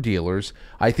car dealers.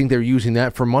 I think they're using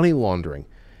that for money laundering.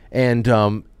 And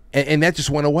that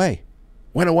just went away.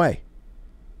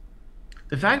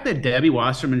 The fact that Debbie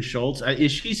Wasserman Schultz,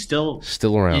 is she still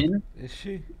around? In? Is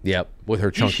she? Yep, with her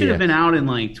chunky. She should have been out in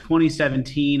like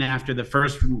 2017 after the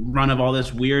first run of all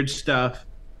this weird stuff.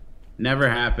 Never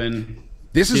happened.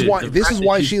 This is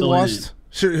why she lost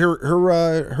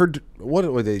her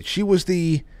what was it? She was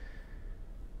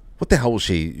what the hell was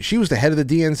she? She was the head of the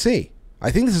DNC.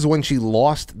 I think this is when she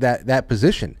lost that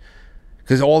position.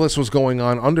 Because all this was going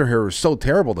on under her was so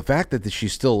terrible. The fact that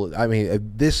she's still, I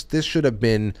mean, this should have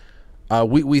been.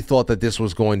 We thought that this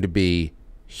was going to be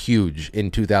huge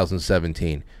in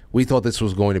 2017. We thought this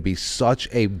was going to be such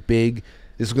a big.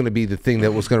 This is going to be the thing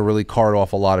that was going to really cart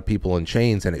off a lot of people in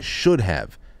chains, and it should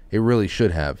have. It really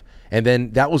should have. And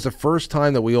then that was the first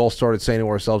time that we all started saying to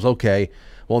ourselves, okay,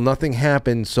 well, nothing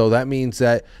happened, so that means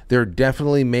that they're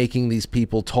definitely making these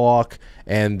people talk,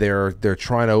 and they're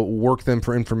trying to work them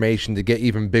for information to get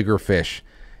even bigger fish.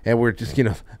 And we're just,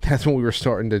 that's when we were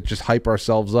starting to just hype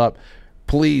ourselves up.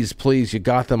 Please, you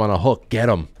got them on a hook. Get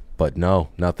them. But no,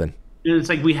 nothing. It's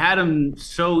like we had them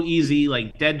so easy,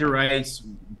 like dead to rights,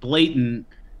 blatant,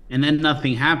 and then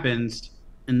nothing happens.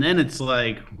 And then it's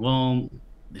like, well,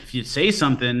 if you say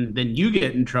something, then you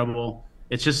get in trouble.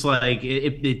 It's just like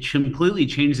it completely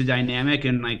changed the dynamic.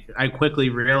 And like I quickly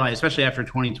realized, especially after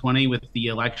 2020 with the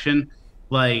election,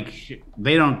 like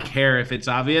they don't care if it's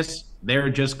obvious. They're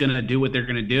just going to do what they're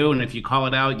going to do. And if you call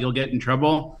it out, you'll get in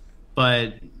trouble.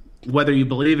 But whether you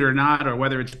believe it or not, or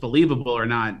whether it's believable or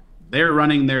not, they're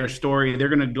running their story. They're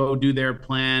going to go do their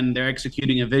plan. They're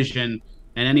executing a vision.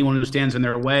 And anyone who stands in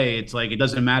their way, it's like it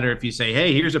doesn't matter if you say,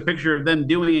 hey, here's a picture of them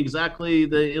doing exactly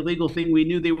the illegal thing we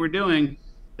knew they were doing.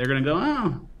 They're going to go,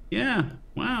 oh, yeah,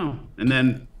 wow. And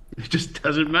then It just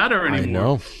doesn't matter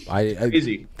anymore. I know.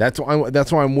 Crazy. That's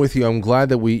why I'm with you. I'm glad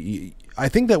that I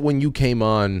think that when you came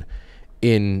on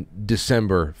in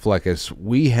December, Fleccas,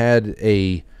 we had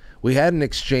an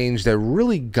exchange that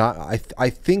really got I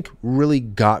think really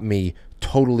got me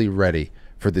totally ready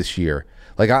for this year.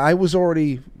 Like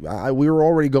we were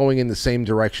already going in the same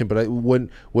direction, but when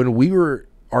we were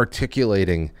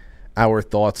articulating our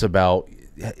thoughts about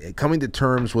coming to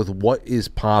terms with what is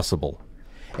possible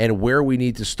and where we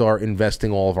need to start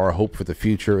investing all of our hope for the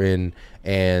future in,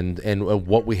 and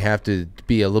what we have to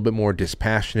be a little bit more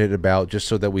dispassionate about, just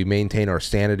so that we maintain our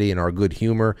sanity and our good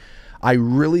humor. I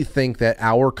really think that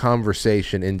our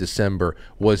conversation in December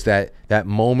was that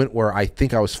moment where I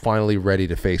think I was finally ready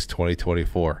to face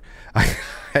 2024.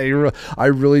 I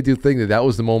really do think that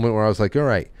was the moment where I was like, all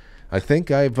right, I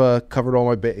think I've covered all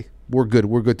my base. We're good.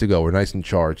 We're good to go. We're nice and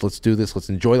charged. Let's do this. Let's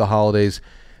enjoy the holidays.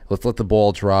 Let's let the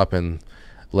ball drop and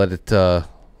let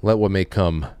what may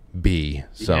come be.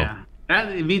 So yeah.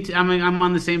 I'm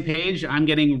on the same page. I'm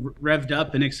getting revved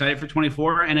up and excited for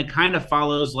 24, and it kind of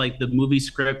follows like the movie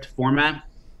script format.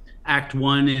 Act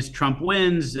 1 is Trump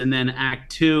wins, and then Act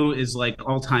 2 is like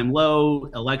all-time low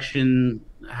election,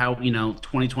 how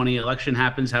 2020 election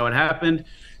happens, how it happened.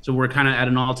 So we're kind of at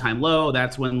an all-time low.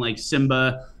 That's when like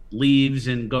Simba leaves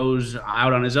and goes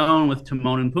out on his own with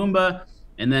Timon and Pumbaa,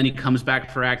 and then he comes back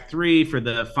for Act 3 for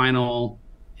the final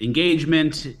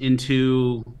engagement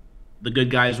into the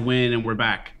good guys win, and we're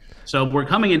back. So we're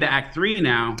coming into Act 3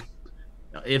 now.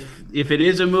 If it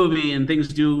is a movie and things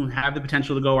do have the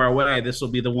potential to go our way, this will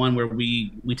be the one where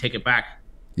we take it back.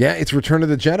 Yeah, it's Return of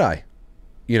the Jedi.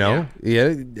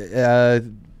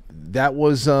 That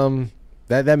was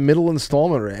that middle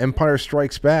installment, Empire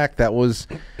Strikes Back. That was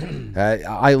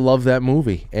I love that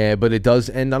movie, but it does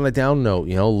end on a down note.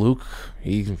 Luke,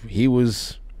 he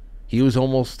was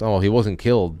almost, he wasn't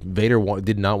killed. Vader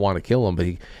did not want to kill him, but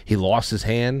he lost his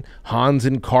hand. Han's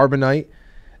in carbonite.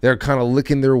 They're kind of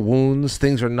licking their wounds.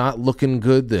 Things are not looking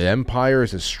good. The Empire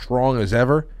is as strong as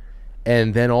ever.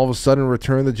 And then all of a sudden,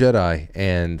 Return of the Jedi.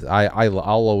 And I'll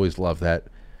always love that.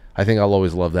 I think I'll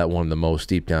always love that one the most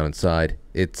deep down inside.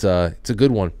 It's a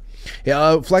good one.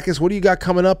 Yeah, Fleccas, what do you got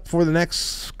coming up for the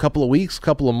next couple of weeks,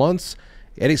 couple of months?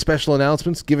 Any special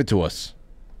announcements? Give it to us.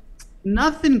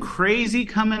 Nothing crazy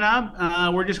coming up.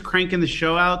 We're just cranking the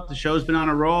show out. The show's been on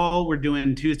a roll. We're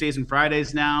doing Tuesdays and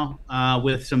Fridays now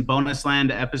with some bonus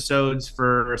land episodes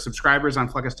for subscribers on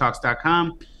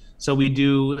FleccasTalks.com. So we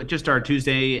do just our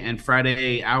Tuesday and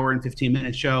Friday hour and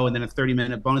 15-minute show, and then a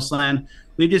 30-minute bonus land.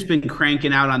 We've just been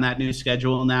cranking out on that new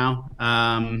schedule now.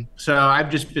 So I've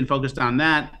just been focused on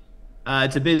that.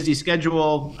 It's a busy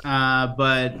schedule,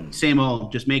 but same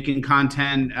old, just making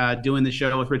content, doing the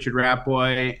show with Richard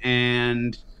Ratboy,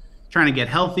 and trying to get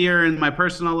healthier in my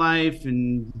personal life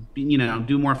and,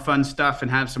 do more fun stuff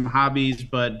and have some hobbies,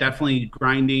 but definitely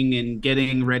grinding and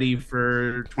getting ready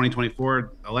for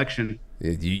 2024 election.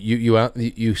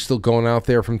 You still going out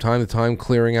there from time to time,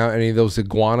 clearing out any of those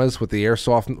iguanas with the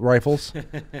airsoft rifles?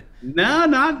 No,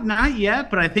 not yet.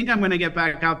 But I think I'm going to get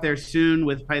back out there soon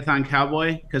with Python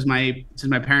Cowboy, because since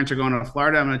my parents are going to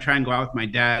Florida, I'm going to try and go out with my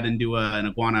dad and do an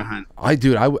iguana hunt.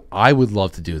 I would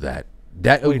love to do that.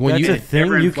 Wait, that's a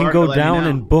thing. You can go down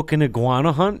and book an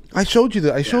iguana hunt. I showed you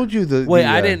the. Wait,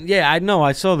 I didn't. Yeah, I know.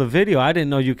 I saw the video. I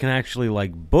didn't know you can actually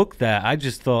book that. I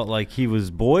just thought he was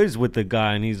boys with the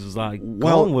guy and he's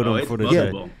going with him for the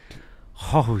day.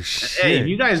 Oh shit! Hey, if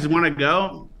you guys want to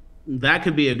go, that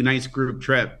could be a nice group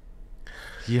trip.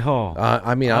 Yo,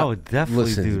 I would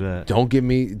definitely do that. Don't give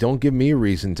me a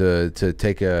reason to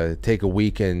take a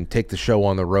week and take the show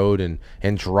on the road and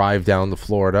drive down to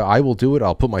Florida. I will do it.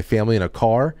 I'll put my family in a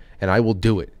car and I will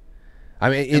do it.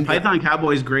 And Python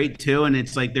Cowboy is great too, and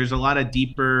it's there's a lot of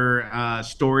deeper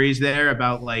stories there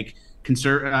about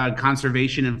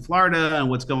conservation in Florida and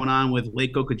what's going on with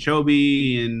Lake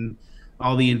Okeechobee and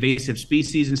all the invasive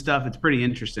species and stuff. It's pretty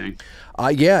interesting.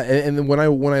 Yeah, and when I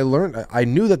learned, I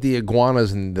knew that the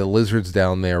iguanas and the lizards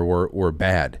down there were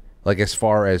bad. As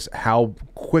far as how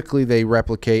quickly they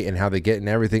replicate and how they get in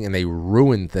everything, and they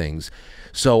ruin things.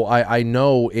 So I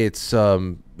know it's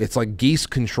like geese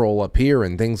control up here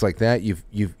and things like that.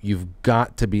 You've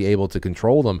got to be able to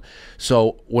control them.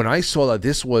 So when I saw that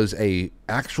this was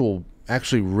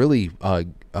actually really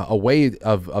a way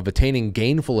of attaining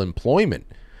gainful employment.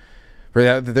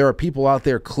 There are people out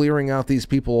there clearing out these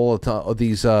people all the time,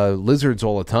 these lizards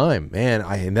all the time, man.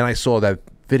 And then I saw that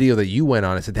video that you went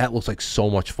on. I said that looks like so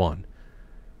much fun.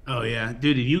 Oh yeah,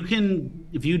 dude!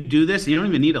 If you do this, you don't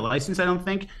even need a license. I don't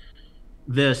think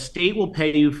the state will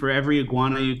pay you for every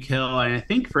iguana you kill, and I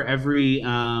think for every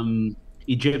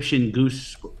Egyptian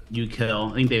goose you kill,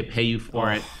 I think they pay you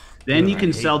for it. Then you I can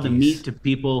hate sell the these. meat to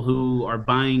people who are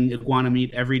buying iguana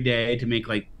meat every day to make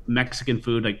like Mexican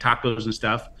food, like tacos and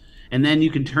stuff. And then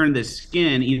you can turn the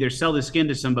skin, either sell the skin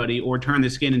to somebody or turn the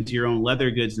skin into your own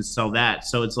leather goods and sell that.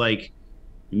 So it's like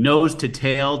nose to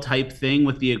tail type thing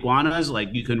with the iguanas. Like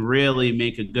you can really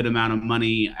make a good amount of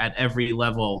money at every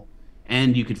level,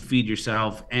 and you could feed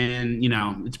yourself. And, you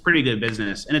know, it's pretty good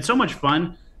business. And it's so much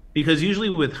fun because usually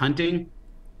with hunting,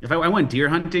 if I went deer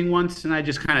hunting once and I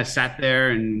just kind of sat there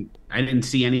and I didn't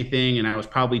see anything and I was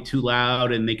probably too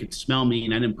loud and they could smell me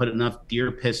and I didn't put enough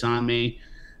deer piss on me.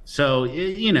 So,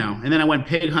 you know, and then I went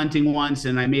pig hunting once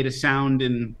and I made a sound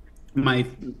and my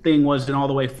thing wasn't all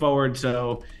the way forward.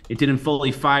 So it didn't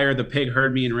fully fire. The pig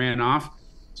heard me and ran off.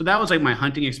 So that was like my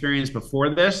hunting experience before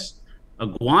this.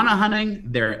 Iguana hunting,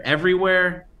 they're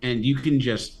everywhere and you can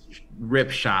just rip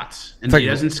shots and it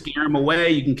doesn't scare them away.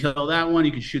 You can kill that one,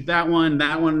 you can shoot that one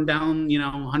down, you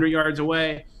know, 100 yards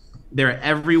away. They're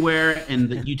everywhere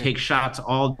and you take shots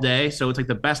all day. So it's like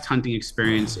the best hunting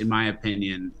experience in my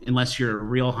opinion, unless you're a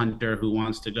real hunter who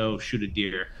wants to go shoot a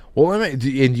deer. Well, and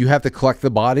you have to collect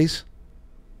the bodies?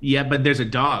 Yeah, but there's a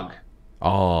dog.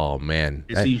 Oh man!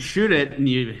 So you shoot it, and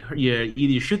you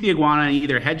either shoot the iguana and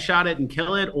either headshot it and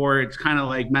kill it, or it's kind of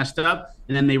like messed up,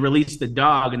 and then they release the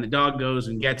dog, and the dog goes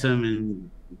and gets him and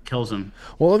kills him.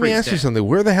 Well, let me ask you something.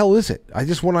 Where the hell is it? I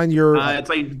just went on your. It's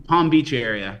like Palm Beach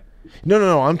area.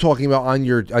 No. I'm talking about on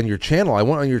your channel. I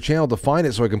went on your channel to find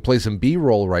it so I can play some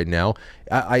B-roll right now.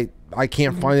 I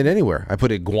can't find it anywhere. I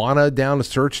put iguana down a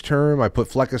search term. I put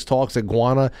FLECCAS Talks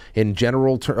iguana in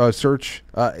general search.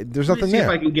 There's nothing See there. if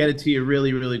I can get it to you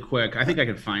really, really quick. I think I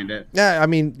can find it. Yeah, I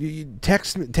mean,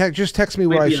 just text me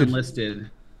what I should. Unlisted.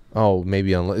 Oh,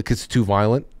 maybe unlisted. Because it's too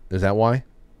violent. Is that why?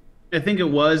 I think it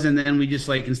was, and then we just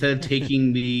like instead of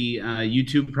taking the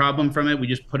YouTube problem from it, we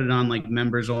just put it on like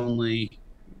members only.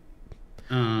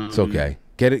 It's okay.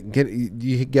 Get it.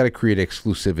 You got to create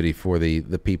exclusivity for the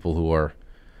people who are.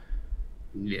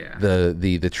 Yeah.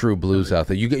 The true blues out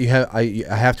there. You have. I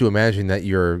have to imagine that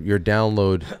your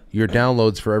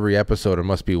downloads for every episode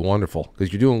must be wonderful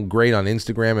because you're doing great on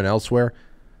Instagram and elsewhere.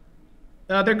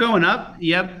 They're going up.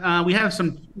 Yep. We have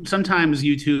sometimes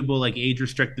YouTube will like age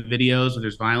restrict the videos where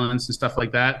there's violence and stuff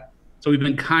like that. So we've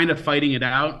been kind of fighting it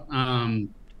out.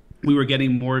 We were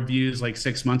getting more views like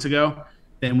 6 months ago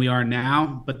than we are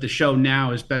now, but the show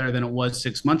now is better than it was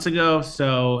 6 months ago.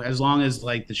 So as long as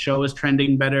like the show is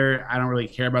trending better, I don't really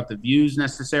care about the views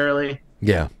necessarily.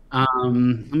 Yeah. Let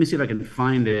me see if I can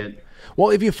find it.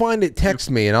 Well, if you find it, text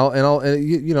me, and I'll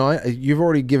you've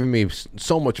already given me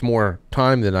so much more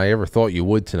time than I ever thought you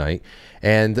would tonight.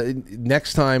 And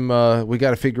next time we got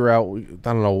to figure out.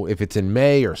 I don't know if it's in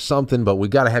May or something, but we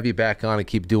got to have you back on and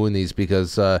keep doing these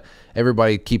because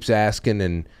everybody keeps asking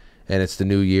and it's the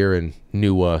new year and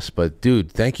new us. But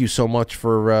dude, thank you so much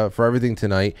for everything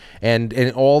tonight, and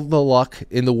all the luck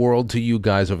in the world to you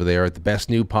guys over there at the best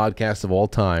new podcast of all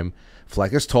time,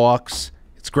 FLECCAS Talks.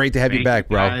 It's great to have you back,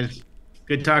 bro. Guys.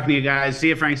 Good talking to you guys. See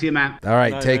you, Frank. See you, Matt. All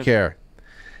right, take care.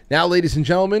 Now, ladies and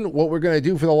gentlemen, what we're going to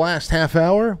do for the last half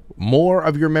hour, more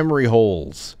of your memory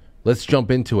holes. Let's jump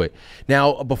into it.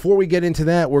 Now, before we get into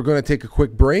that, we're going to take a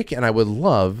quick break, and I would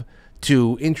love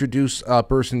to introduce a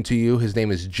person to you. His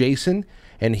name is Jason,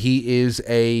 and he is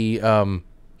he's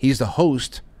the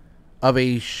host of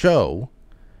a show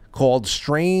called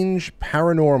Strange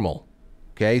Paranormal.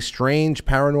 Okay, Strange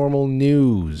Paranormal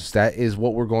News. That is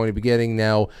what we're going to be getting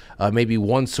now, maybe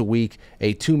once a week,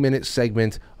 a 2-minute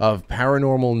segment of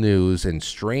paranormal news and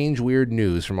strange, weird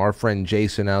news from our friend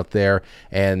Jason out there.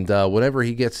 And whenever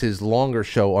he gets his longer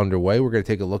show underway, we're going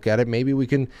to take a look at it. Maybe we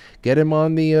can get him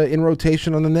on the in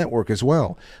rotation on the network as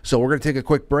well. So we're going to take a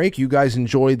quick break. You guys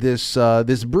enjoy this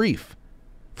this brief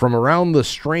from around the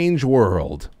strange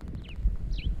world.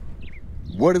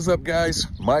 What is up, guys?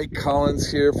 Mike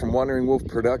Collins here from Wandering Wolf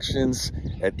Productions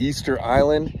at Easter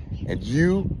Island, and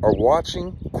you are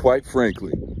watching Quite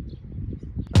Frankly.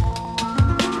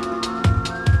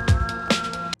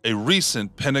 A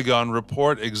recent Pentagon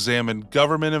report examined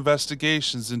government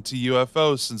investigations into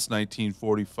UFOs since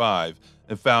 1945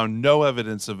 and found no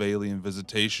evidence of alien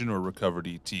visitation or recovered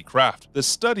ET craft. The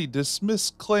study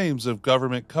dismissed claims of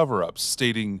government cover-ups,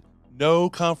 stating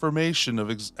no confirmation of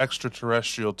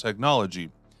extraterrestrial technology.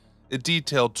 It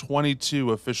detailed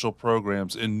 22 official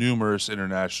programs and numerous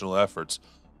international efforts,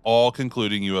 all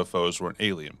concluding UFOs weren't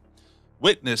alien.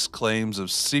 Witness claims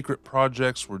of secret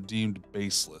projects were deemed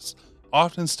baseless,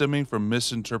 often stemming from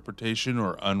misinterpretation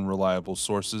or unreliable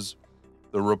sources.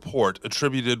 The report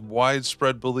attributed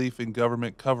widespread belief in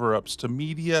government cover-ups to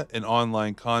media and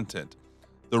online content.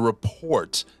 The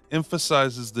report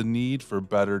emphasizes the need for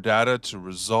better data to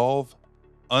resolve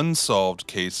unsolved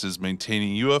cases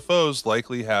maintaining UFOs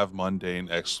likely have mundane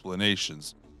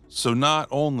explanations. So not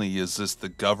only is this the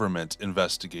government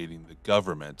investigating the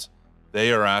government,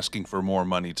 they are asking for more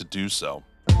money to do so.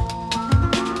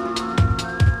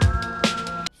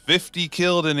 50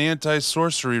 killed in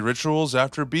anti-sorcery rituals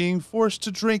after being forced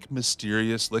to drink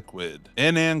mysterious liquid.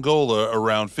 In Angola,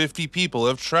 around 50 people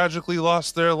have tragically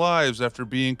lost their lives after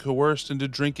being coerced into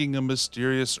drinking a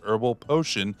mysterious herbal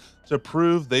potion to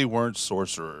prove they weren't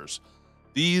sorcerers.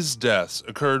 These deaths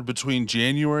occurred between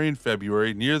January and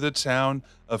February near the town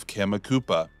of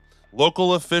Kamakupa.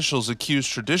 Local officials accused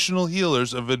traditional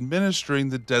healers of administering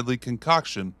the deadly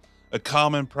concoction, a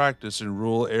common practice in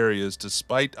rural areas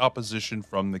despite opposition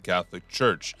from the Catholic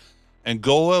Church.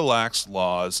 Angola lacks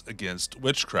laws against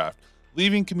witchcraft,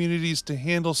 leaving communities to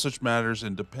handle such matters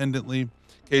independently.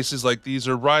 Cases like these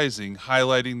are rising,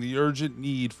 highlighting the urgent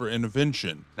need for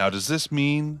intervention. Now, does this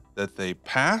mean that they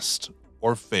passed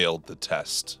or failed the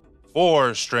test?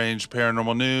 For Strange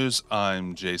Paranormal News,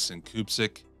 I'm Jason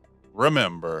Kupsik.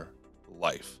 Remember,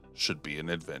 life should be an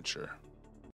adventure.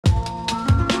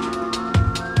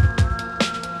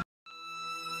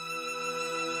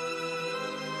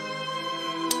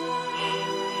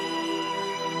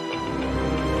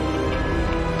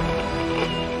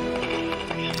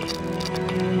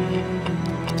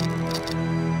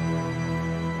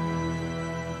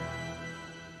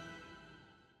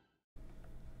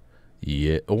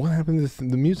 Yeah. What happened to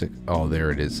the music? Oh,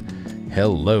 there it is.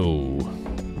 Hello.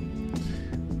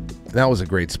 That was a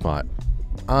great spot.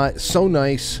 So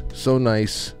nice. So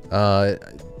nice.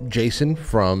 Jason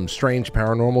from Strange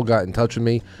Paranormal got in touch with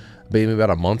me maybe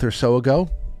about a month or so ago.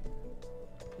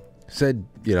 Said,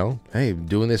 you know, hey,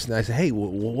 doing this. And I said, hey,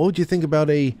 what would you think about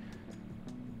a,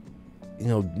 you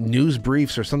know, news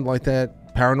briefs or something like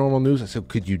that? Paranormal news. I said,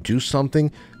 could you do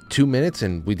something? 2 minutes.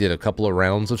 And we did a couple of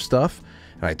rounds of stuff.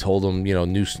 And I told him, you know,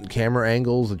 new camera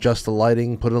angles, adjust the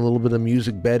lighting, put a little bit of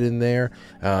music bed in there,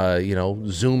 you know,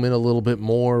 zoom in a little bit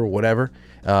more, whatever.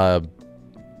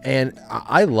 And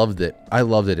I loved it. I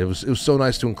loved it. It was so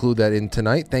nice to include that in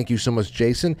tonight. Thank you so much,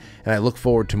 Jason. And I look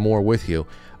forward to more with you.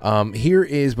 Here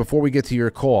is, before we get to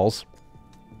your calls,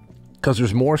 because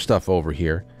there's more stuff over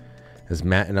here, as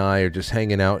Matt and I are just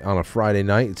hanging out on a Friday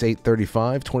night. It's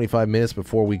 8:35, 25 minutes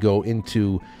before we go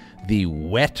into the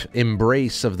wet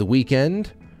embrace of the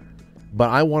weekend. But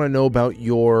I want to know about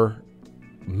your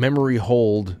memory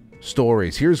hold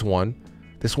stories. Here's one.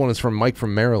 This one is from Mike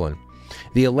from Maryland.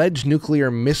 The alleged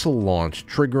nuclear missile launch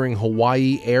triggering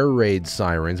Hawaii air raid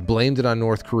sirens blamed it on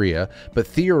North Korea, but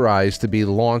theorized to be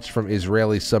launched from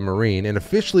Israeli submarine and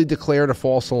officially declared a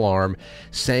false alarm,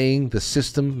 saying the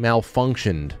system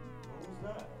malfunctioned.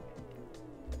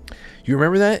 You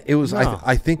remember that? It was No.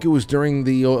 I think it was during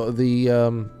the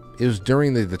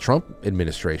Trump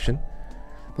administration.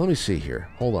 Let me see here.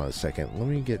 Hold on a second. Let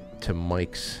me get to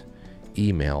Mike's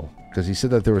email, because he said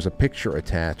that there was a picture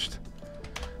attached.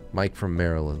 Mike from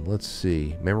Maryland. Let's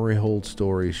see. Memory hold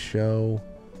stories show.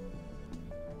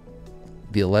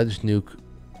 The alleged nuke.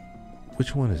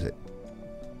 Which one is it?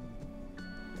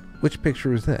 Which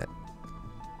picture is that?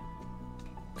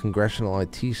 Congressional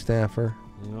IT staffer.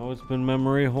 You know, it's been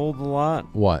memory hold a lot.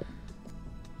 What?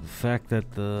 The fact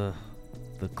that the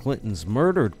Clintons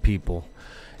murdered people.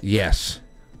 Yes.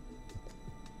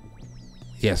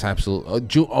 Yes,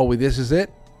 absolutely. Oh, this is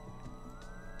it?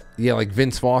 Yeah, like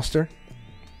Vince Foster.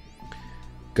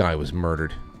 Guy was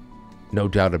murdered. No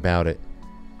doubt about it.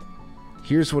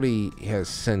 Here's what he has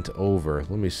sent over.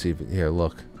 Let me see. Here,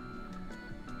 look.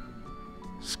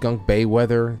 Skunk Bay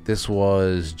weather. This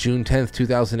was June 10th,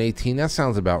 2018. That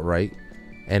sounds about right.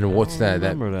 And what's that?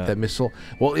 That missile?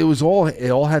 Well, it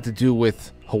all had to do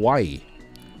with Hawaii.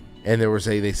 And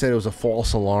they said it was a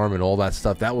false alarm and all that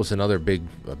stuff. That was another big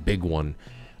one.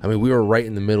 I mean, we were right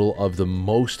in the middle of the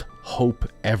most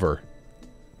hope ever.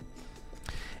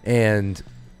 And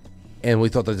we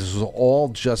thought that this was all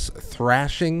just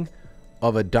thrashing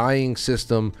of a dying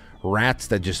system, rats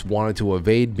that just wanted to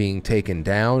evade being taken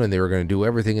down, and they were going to do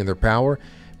everything in their power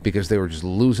because they were just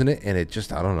losing it. And it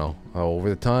just, I don't know,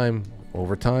 over time,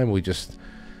 we just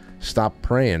stopped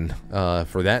praying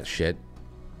for that shit.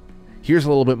 Here's a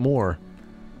little bit more.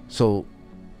 So,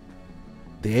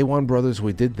 the A1 brothers,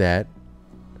 we did that.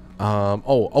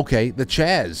 Okay, the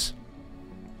Chaz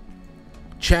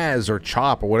or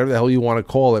Chop or whatever the hell you want to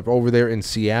call it over there in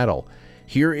Seattle.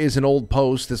 Here is an old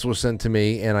post. This was sent to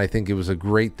me, and I think it was a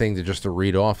great thing to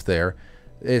read off there.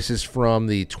 This is from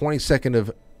the 22nd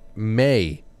of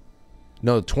May.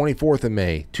 No, 24th of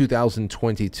May,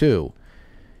 2022.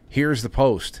 Here's the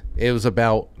post. It was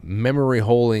about memory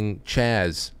holding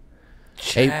Chaz.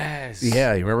 Chaz.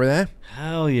 Yeah, you remember that?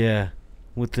 Hell yeah.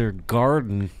 with their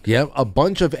garden. Yep, a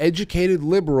bunch of educated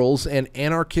liberals and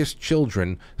anarchist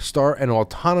children start an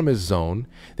autonomous zone.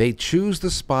 They choose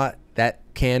the spot that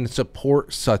can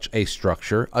support such a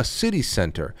structure, a city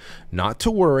center. Not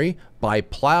to worry, by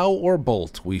plow or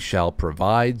bolt we shall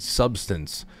provide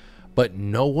substance. But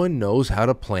no one knows how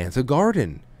to plant a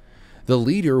garden. The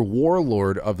leader,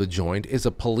 warlord of the joint, is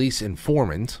a police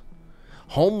informant.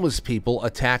 Homeless people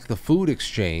attack the food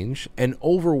exchange. An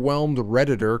overwhelmed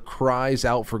Redditor cries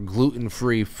out for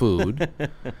gluten-free food.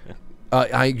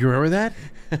 You remember that?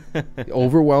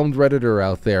 Overwhelmed Redditor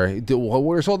out there.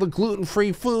 Where's all the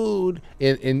gluten-free food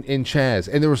in Chaz?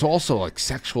 And there was also like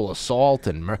sexual assault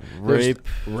and rape,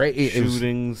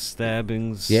 shootings,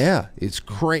 stabbings. Yeah, it's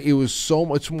crazy. It was so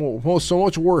much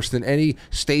worse than any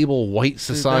stable white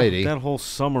society. That whole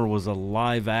summer was a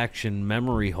live-action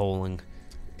memory holing.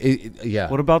 Yeah.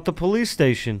 What about the police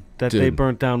station that they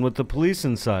burnt down with the police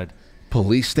inside?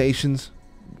 Police stations,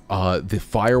 the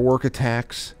firework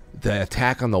attacks, the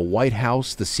attack on the White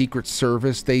House, the Secret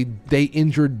Service, they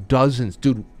injured dozens.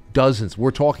 Dude, dozens.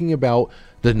 We're talking about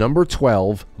the number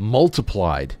 12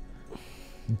 multiplied.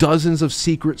 Dozens of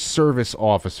Secret Service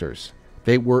officers.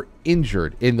 They were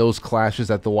injured in those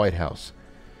clashes at the White House.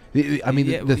 I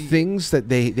mean, the things that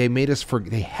they made us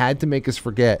forget, they had to make us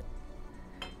forget.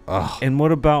 Ugh. And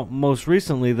what about most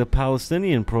recently the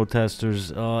Palestinian protesters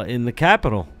in the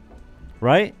Capitol,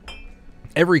 right?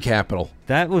 Every capital.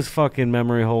 That was fucking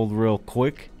memory hold real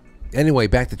quick. Anyway,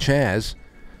 back to Chaz.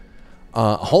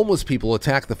 Homeless people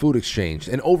attack the food exchange.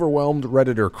 An overwhelmed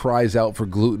Redditor cries out for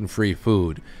gluten-free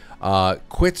food.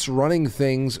 Quits running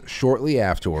things shortly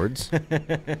afterwards.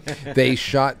 They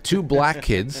shot 2 black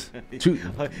kids.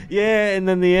 Yeah, and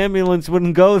then the ambulance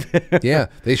wouldn't go there. Yeah,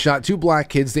 they shot 2 black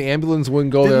kids. The ambulance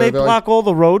wouldn't go there. Didn't they block all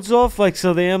the roads off, like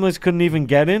so the ambulance couldn't even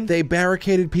get in? They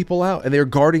barricaded people out, and they're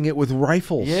guarding it with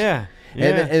rifles. Yeah.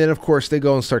 And then, of course, they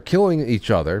go and start killing each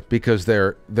other because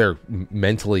they're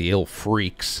mentally ill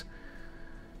freaks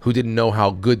who didn't know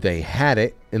how good they had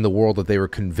it in the world that they were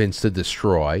convinced to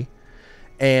destroy.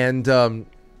 And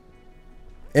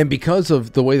because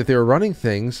of the way that they were running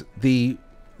things, the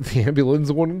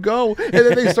ambulance wouldn't go. And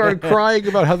then they started crying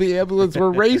about how the ambulance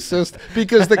were racist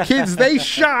because the kids they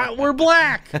shot were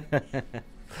black.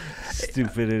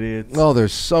 Stupid idiots. Oh, they're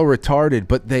so retarded,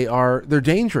 but they're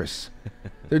dangerous.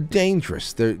 They're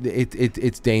dangerous.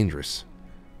 It's dangerous.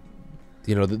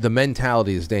 You know, the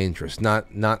mentality is dangerous, not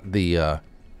the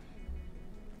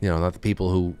not the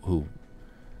people who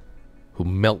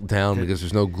melt down because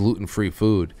there's no gluten-free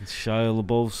food. Shia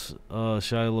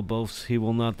LaBeouf's "He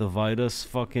Will Not Divide Us"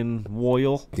 fucking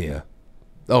woil. Yeah.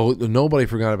 Oh, nobody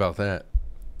forgot about that.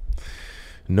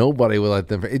 Nobody will let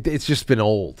them. It's just been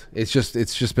old. It's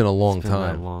just been a long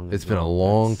time. It's been a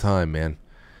long time, man.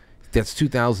 That's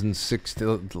 2006,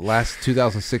 last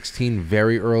 2016,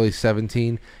 very early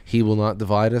 17. He Will Not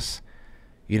Divide Us.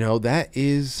 You know, that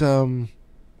is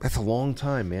that's a long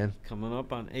time, man. Coming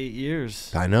up on 8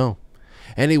 years. I know.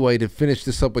 Anyway, to finish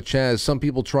this up with Chaz, some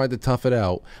people tried to tough it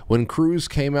out. When crews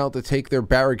came out to take their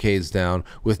barricades down,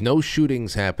 with no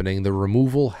shootings happening, the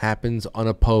removal happens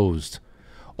unopposed.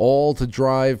 All to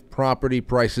drive property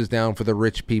prices down for the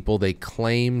rich people they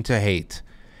claim to hate.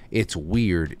 It's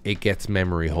weird. It gets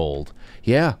memory hold.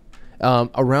 Yeah.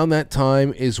 Around that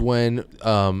time is when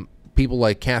people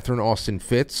like Catherine Austin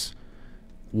Fitts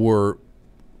were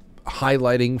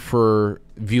highlighting for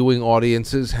viewing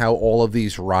audiences how all of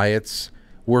these riots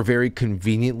were very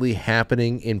conveniently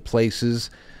happening in places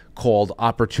called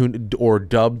opportunity, or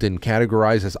dubbed and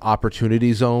categorized as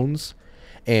opportunity zones,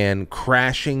 and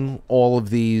crashing all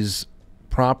of these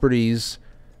properties,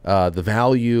 the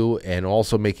value, and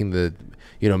also making the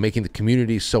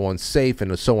community so unsafe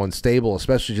and so unstable,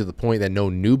 especially to the point that no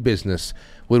new business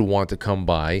would want to come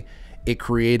by. It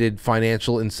created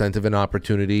financial incentive and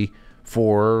opportunity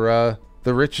for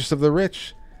the richest of the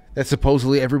rich that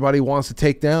supposedly everybody wants to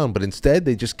take down, but instead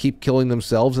they just keep killing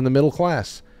themselves in the middle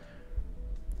class.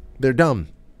 They're dumb,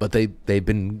 but they've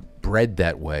been bred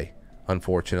that way,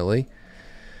 unfortunately.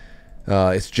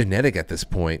 It's genetic at this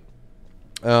point.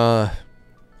 Let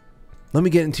me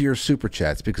get into your super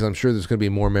chats because I'm sure there's going to be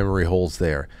more memory holes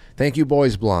there. Thank you,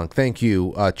 Boys Blanc. Thank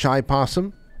you, Chai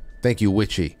Possum. Thank you,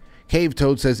 Witchy. Cave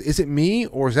Toad says, is it me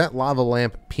or is that lava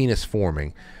lamp penis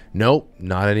forming? Nope,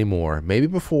 not anymore. Maybe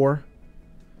before.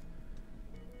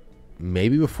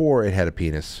 Maybe before it had a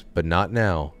penis, but not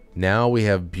now. Now we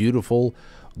have beautiful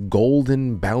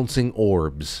golden bouncing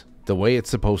orbs, the way it's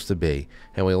supposed to be.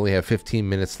 And we only have 15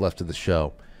 minutes left of the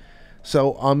show.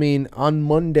 So, I mean, on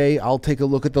Monday, I'll take a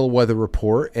look at the weather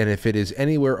report, and if it is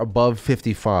anywhere above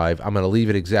 55, I'm going to leave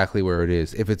it exactly where it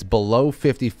is. If it's below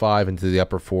 55 into the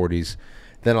upper 40s,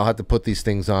 then I'll have to put these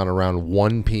things on around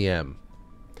 1 p.m.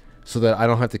 so that I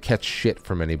don't have to catch shit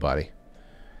from anybody.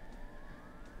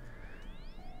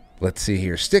 Let's see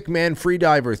here. Stickman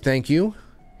Freediver, thank you.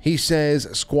 He says,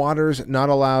 squatters not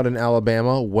allowed in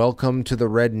Alabama. Welcome to the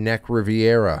Redneck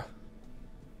Riviera.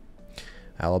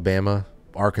 Alabama,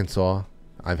 Arkansas.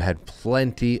 I've had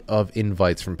plenty of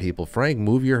invites from people. Frank,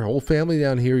 move your whole family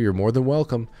down here. You're more than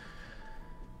welcome.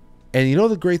 And you know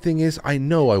the great thing is, I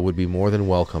know I would be more than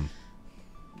welcome.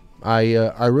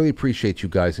 I really appreciate you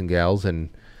guys and gals, and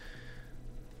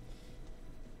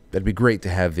that'd be great to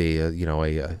have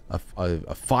a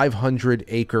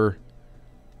 500-acre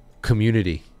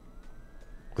community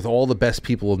with all the best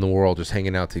people in the world just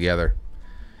hanging out together.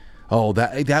 Oh,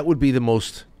 that would be the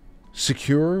most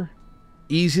secure,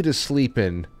 easy to sleep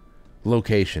in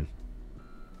location.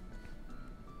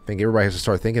 I think everybody has to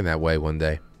start thinking that way one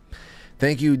day.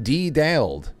 Thank you, D.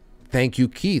 Dald. Thank you,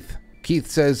 Keith. Keith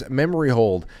says, memory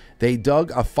hold. They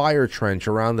dug a fire trench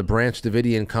around the Branch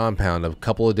Davidian compound a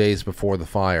couple of days before the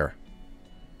fire.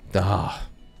 Ah.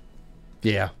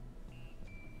 Yeah.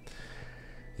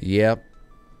 Yep.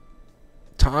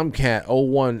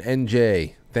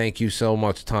 Tomcat01NJ. Thank you so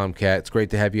much, Tomcat. It's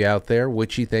great to have you out there.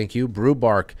 Witchy, thank you.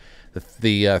 Brewbark,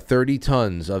 the 30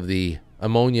 tons of the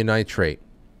ammonia nitrate.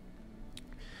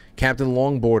 Captain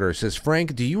Longboarder says,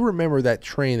 Frank, do you remember that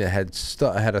train that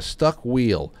had a stuck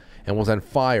wheel and was on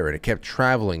fire and it kept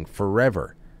traveling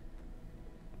forever?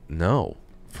 No.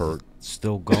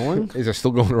 Still going? Is it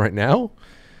still going right now?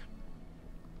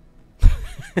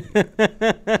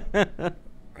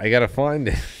 I gotta find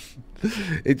it.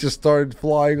 It just started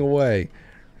flying away.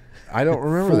 I don't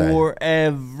remember that.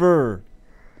 Forever.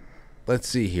 Let's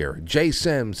see here. Jay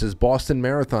Sims says Boston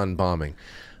Marathon bombing.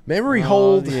 Memory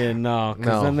hold. Yeah, no,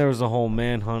 because then there was a whole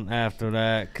manhunt after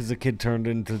that because the kid turned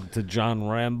into John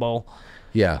Rambo.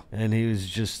 Yeah. And he was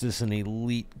just an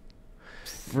elite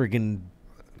friggin'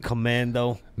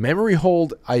 commando. Memory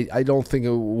hold, I don't think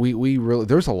we really,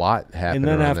 there's a lot happening.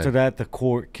 And then after that, the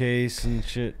court case and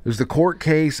shit. There's the court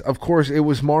case. Of course, it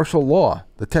was martial law,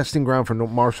 the testing ground for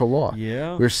martial law.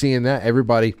 Yeah. We're seeing that.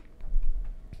 Everybody,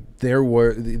 there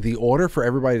were the order for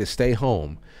everybody to stay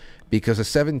home because a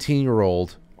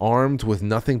 17-year-old armed with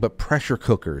nothing but pressure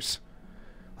cookers.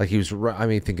 Like he was, I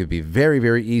mean, I think it'd be very,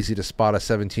 very easy to spot a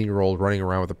 17-year-old running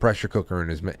around with a pressure cooker in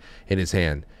his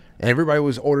hand. And everybody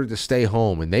was ordered to stay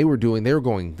home, and they were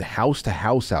going house to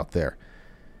house out there,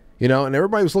 and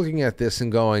everybody was looking at this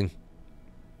and going,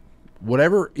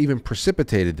 whatever even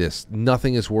precipitated this,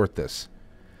 nothing is worth this,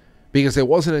 because it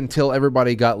wasn't until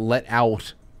everybody got let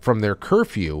out from their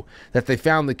curfew that they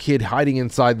found the kid hiding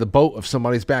inside the boat of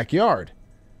somebody's backyard.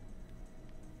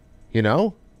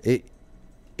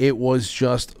 It was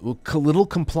just little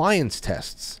compliance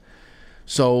tests.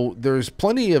 So there's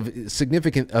plenty of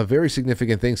very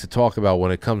significant things to talk about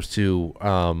when it comes to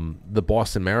the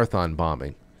Boston Marathon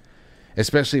bombing,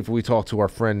 especially if we talk to our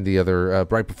friend the other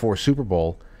right before Super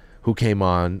Bowl, who came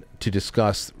on to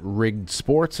discuss rigged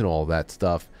sports and all that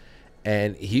stuff,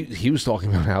 and he was talking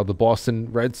about how the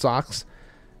Boston Red Sox,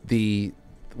 the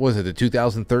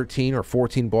 2013 or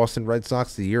 14 Boston Red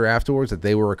Sox, the year afterwards, that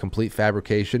they were a complete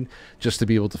fabrication just to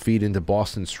be able to feed into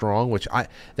Boston Strong, which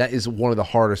that is one of the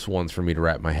hardest ones for me to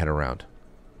wrap my head around.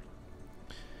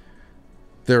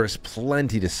 There is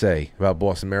plenty to say about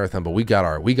Boston Marathon, but we got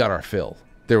our fill.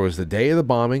 There was the day of the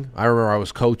bombing. I remember I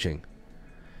was coaching.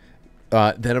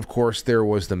 Then of course there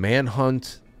was the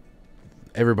manhunt.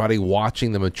 Everybody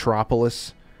watching the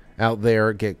metropolis out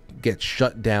there get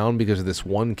shut down because of this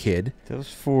one kid. That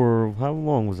was for, how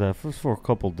long was that? It was for a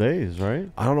couple days, right?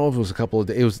 I don't know if it was a couple of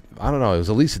days. I don't know. It was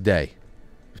at least a day.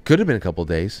 It could have been a couple of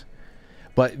days.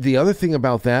 But the other thing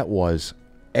about that was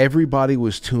everybody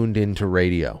was tuned into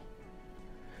radio.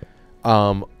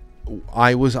 I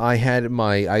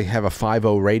have a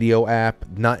 50 radio app.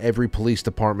 Not every police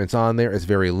department's on there. It's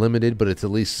very limited, but it's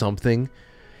at least something.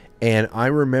 And I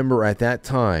remember at that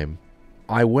time,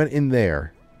 I went in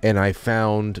there and I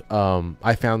found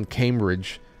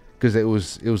Cambridge, because it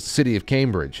was the city of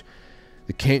Cambridge,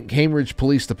 the Cambridge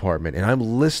Police Department, and I'm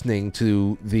listening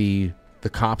to the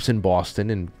cops in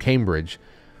Boston and Cambridge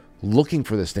looking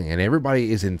for this thing, and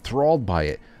everybody is enthralled by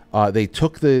it. They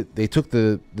took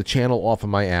the channel off of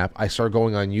my app. I started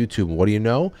going on YouTube. What do you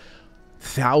know?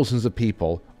 Thousands of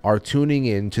people are tuning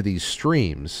in to these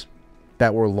streams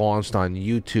that were launched on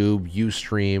YouTube,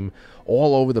 Ustream,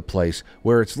 all over the place,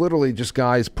 where it's literally just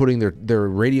guys putting their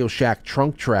Radio Shack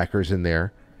trunk trackers in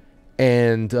there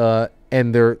and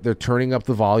and they're turning up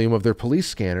the volume of their police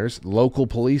scanners, local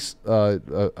police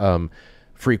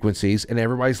frequencies, and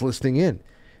everybody's listening in.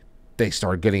 They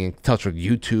start getting in touch with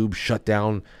YouTube, shut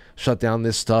down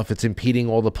this stuff. It's impeding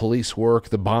all the police work.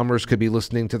 The bombers could be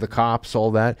listening to the cops,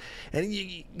 all that. And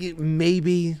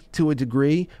maybe to a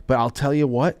degree, but I'll tell you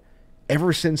what,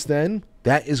 ever since then,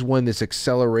 that is when this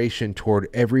acceleration toward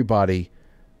everybody,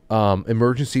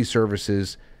 emergency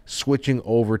services, switching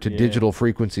over to digital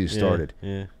frequencies started.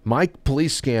 My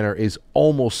police scanner is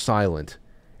almost silent,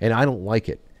 and I don't like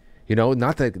it. You know,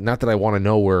 not that I want to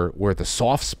know where the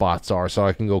soft spots are so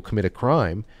I can go commit a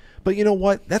crime. But you know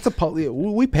what? That's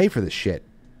we pay for this shit.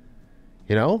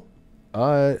 You know,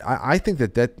 I think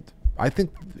that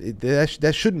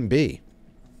shouldn't be.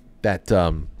 That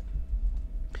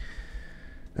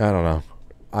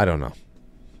I don't know.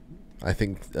 I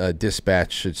think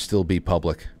dispatch should still be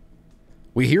public.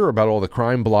 We hear about all the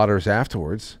crime blotters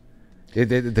afterwards.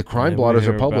 The crime blotters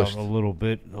are published. About a little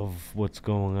bit of what's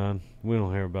going on. We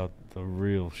don't hear about the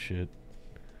real shit.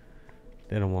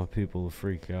 They don't want people to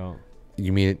freak out.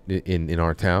 You mean in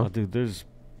our town? Oh, dude, there's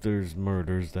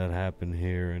murders that happen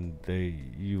here, and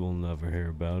you will never hear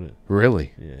about it.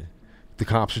 Really? Yeah. The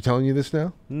cops are telling you this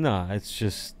now? Nah,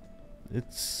 it's.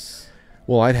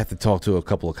 Well, I'd have to talk to a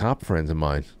couple of cop friends of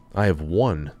mine. I have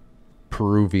one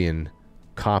Peruvian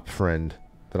cop friend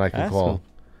that I can call. Him.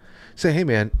 Say, hey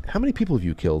man, how many people have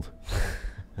you killed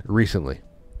recently?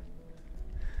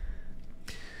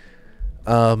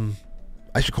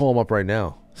 I should call him up right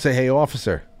now. Say, hey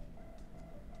officer.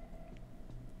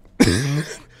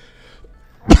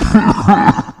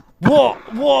 What?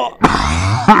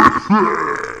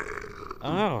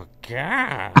 Oh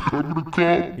God!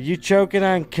 Are you choking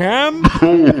on cum?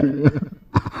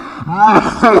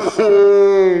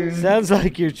 Sounds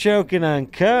like you're choking on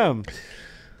cum.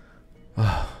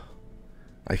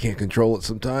 I can't control it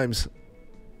sometimes.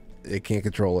 I can't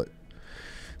control it.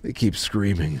 They keep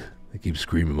screaming. They keep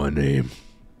screaming my name.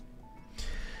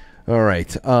 All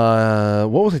right. What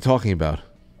was I talking about?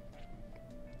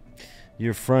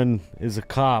 Your friend is a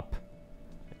cop,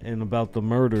 and about the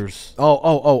murders.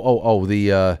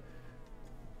 The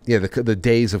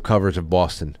days of coverage of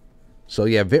Boston. So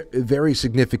yeah, very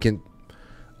significant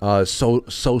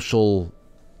social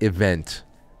event,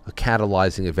 a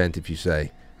catalyzing event, if you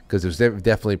say, because it was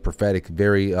definitely prophetic.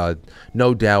 Very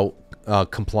no doubt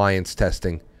compliance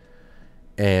testing,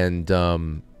 and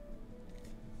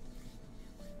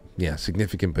yeah,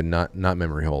 significant but not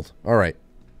memory hold. All right,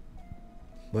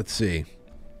 let's see.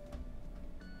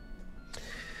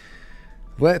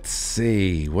 What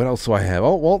else do I have?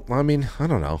 Oh, well, I mean, I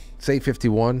don't know. It's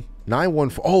 8:51.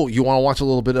 914. Oh, you want to watch a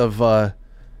little bit of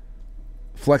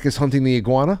FLECCAS hunting the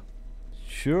iguana?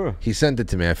 Sure. He sent it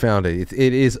to me. I found it.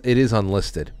 It is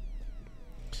unlisted.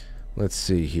 Let's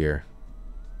see here.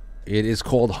 It is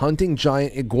called Hunting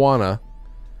Giant Iguana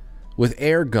with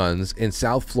Air Guns in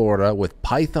South Florida with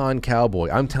Python Cowboy.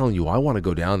 I'm telling you, I want to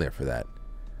go down there for that.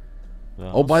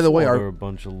 Oh, by the way, a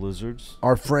bunch of lizards.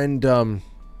 Our friend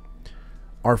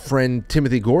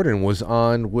Timothy Gordon was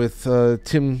on with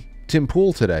Tim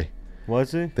Poole today.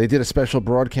 Was he? They did a special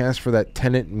broadcast for that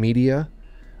Tenet Media.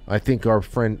 I think our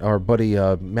buddy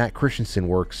Matt Christensen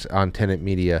works on Tenet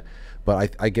Media,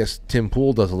 but I guess Tim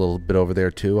Poole does a little bit over there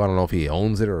too. I don't know if he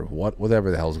owns it or whatever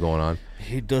the hell's going on.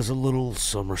 He does a little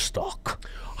summer stock.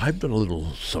 I've done a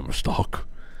little summer stock.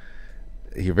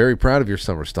 You're very proud of your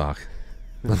summer stock.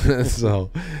 So,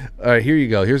 all right, here you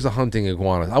go. Here's the hunting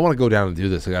iguanas. I want to go down and do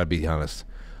this. I got to be honest.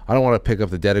 I don't want to pick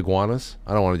up the dead iguanas.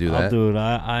 I don't want to do that. I'll do it.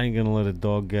 I ain't going to let a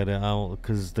dog get it out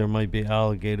because there might be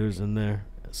alligators in there.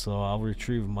 So I'll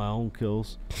retrieve my own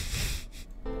kills.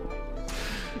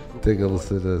 Take a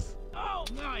listen to this. Oh,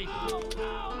 nice.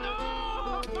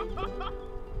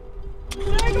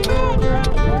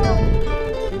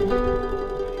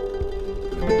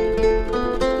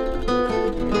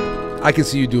 I can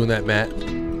see you doing that, Matt.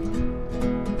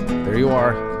 There you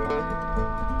are.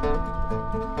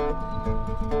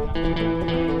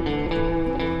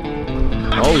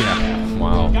 Oh, yeah.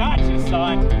 Wow. Gotcha,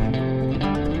 son.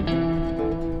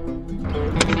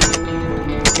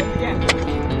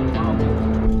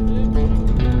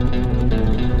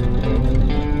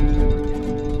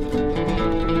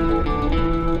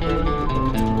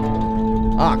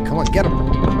 Ah, come on, get him.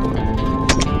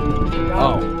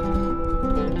 Oh.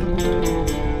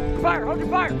 Fire, hold your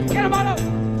fire. Get him, Otto.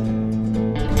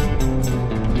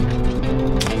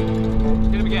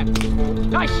 Get him again.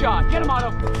 Nice shot. Get him, Otto.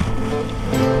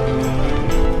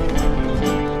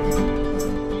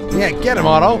 Yeah, get him,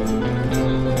 Otto.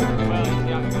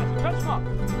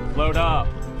 Load up.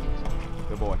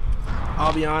 Good boy.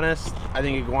 I'll be honest, I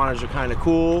think iguanas are kind of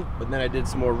cool, but then I did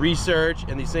some more research,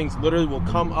 and these things literally will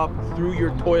come up through your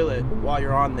toilet while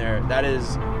you're on there. That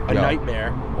is a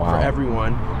nightmare for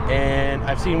everyone. And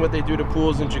I've seen what they do to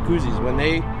pools and jacuzzis. When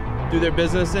they do their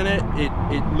business in it,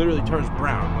 it literally turns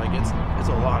brown. Like it's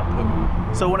a lot of poo.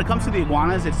 So when it comes to the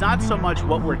iguanas, it's not so much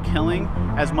what we're killing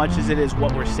as much as it is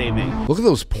what we're saving. Look at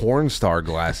those porn star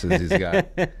glasses he's got.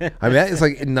 I mean, that is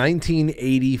like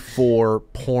 1984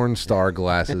 porn star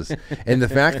glasses. And the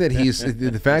fact that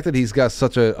he's got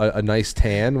such a nice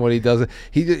tan when he does it,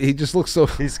 he just looks so.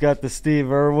 He's got the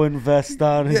Steve Irwin vest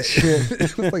on and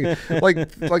shit.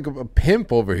 like a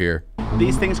pimp over here.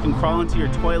 These things can crawl into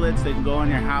your toilets. They can go in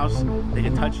your house. They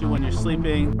can touch you when you're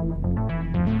sleeping.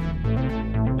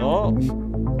 Oh.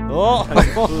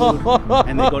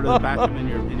 And they go to the bathroom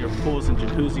in your pools and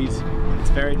jacuzzis. It's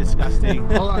very disgusting.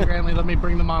 Hold on, Granley. Let me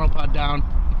bring the monopod down.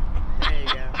 There you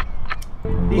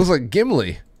go. Looks like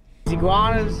Gimli. These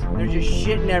iguanas, they're just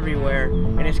shitting everywhere,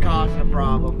 and it's causing a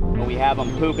problem. We have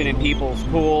them pooping in people's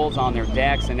pools, on their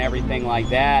decks, and everything like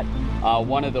that.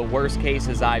 One of the worst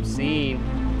cases I've seen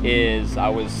is I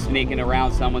was sneaking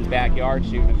around someone's backyard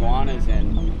shooting iguanas,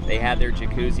 and they had their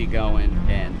jacuzzi going,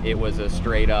 and it was a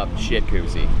straight up shit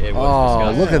koozie. It was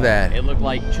disgusting. Look at that. It looked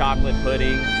like chocolate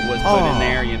pudding was put in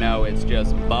there. You know, it's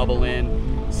just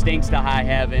bubbling, stinks to high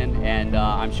heaven, and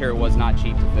I'm sure it was not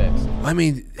cheap to fix. I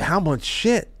mean, how much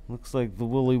shit? Looks like the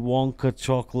Willy Wonka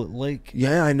chocolate lake.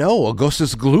 Yeah, I know.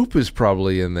 Augustus Gloop is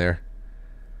probably in there,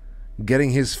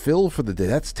 getting his fill for the day.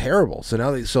 That's terrible. So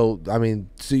now, so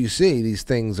you see, these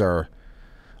things are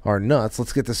nuts.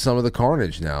 Let's get to some of the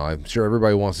carnage now. I'm sure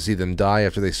everybody wants to see them die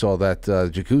after they saw that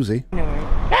jacuzzi.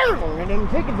 And them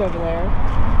chickens over there.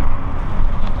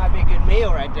 Might be a good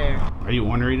meal right there. Are you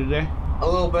ornery today? A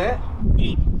little bit.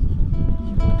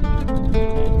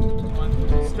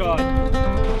 Stud.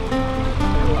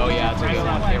 Oh yeah, it's ready.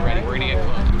 Get ready. We're gonna get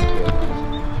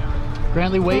close.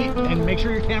 Granley, wait and make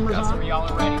sure your camera's on. So y'all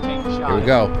are ready. Take the shot. Here we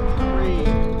go.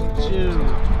 3, 2,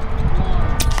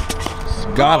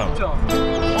 1. Got him.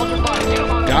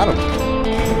 Got him.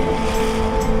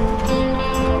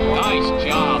 Nice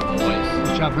job, boys.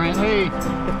 Good job, Granley.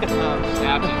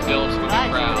 Snaps and Phillips will be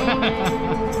proud.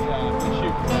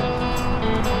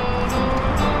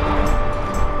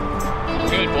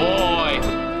 Good boy.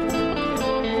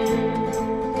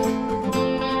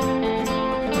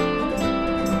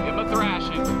 Give him a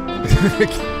thrashing.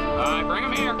 All right, bring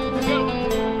him here. Let's go.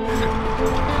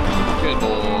 Good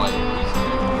boy.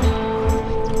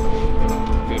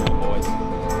 Good boys.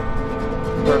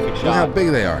 Perfect shot. Look how big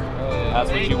they are. That's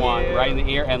what you want, right in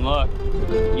the ear. And look,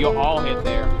 you'll all hit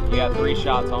there. You got 3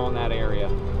 shots all in that area.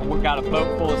 We've got a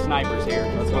boat full of snipers here.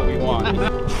 That's what we want.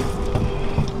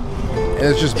 And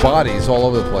it's just bodies all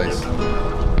over the place.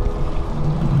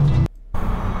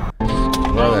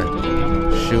 Where are they?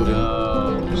 Shooting.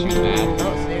 Shoot that.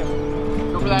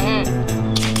 Go for that head.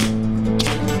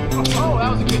 Oh, that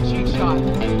was a good cheek shot.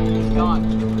 He's done.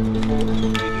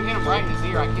 If you hit him right in his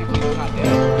ear, I can't believe he's not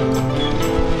dead.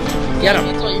 Get him.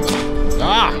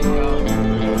 Ah!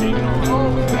 Oh,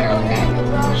 barely hit.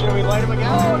 Should we light him again?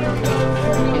 Oh, there we go.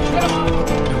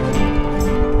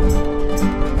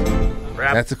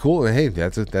 That's a cool. Hey,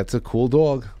 that's a cool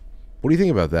dog. What do you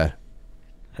think about that?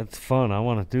 That's fun. I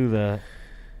want to do that.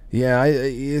 Yeah,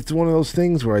 it's one of those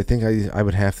things where I think I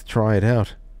would have to try it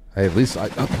out. I at least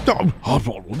want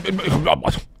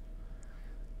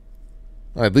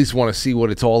to see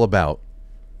what it's all about.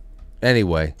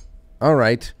 Anyway, all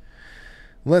right.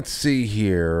 Let's see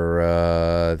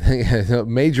here.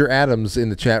 Major Adams in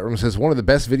the chat room says one of the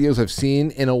best videos I've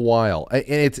seen in a while,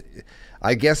 and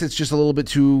I guess it's just a little bit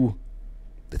too.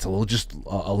 It's a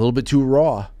little bit too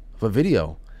raw of a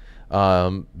video,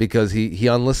 because he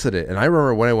unlisted it. And I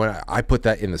remember when I put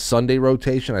that in the Sunday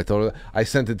rotation. I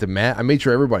sent it to Matt. I made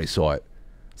sure everybody saw it.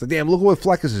 It's like, damn, look what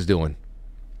FLECCAS is doing.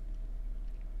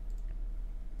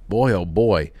 Boy, oh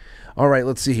boy. All right,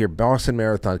 let's see here. Boston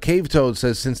Marathon. Cave Toad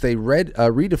says, since they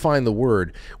redefined the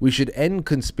word, we should end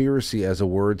conspiracy as a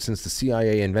word since the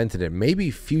CIA invented it.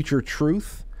 Maybe future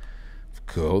truth?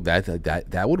 Cool,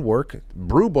 that would work.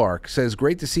 Brewbark says,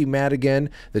 great to see Matt again.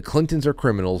 The Clintons are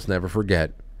criminals, never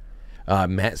forget.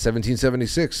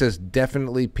 Matt1776 says,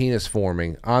 definitely penis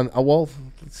forming. Well,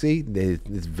 see,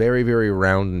 it's very, very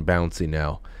round and bouncy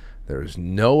now. There's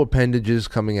no appendages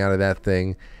coming out of that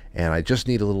thing, and I just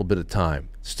need a little bit of time.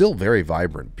 Still very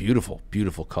vibrant, beautiful,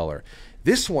 beautiful color.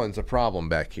 This one's a problem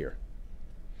back here.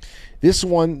 This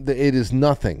one, it is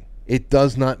nothing. It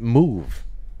does not move.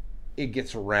 It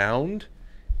gets round.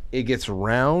 It gets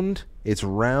round. It's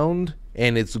round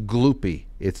and it's gloopy.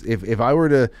 It's if I were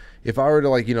to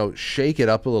like, you know, shake it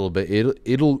up a little bit,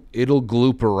 it'll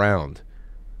gloop around.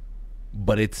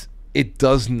 But it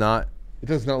does not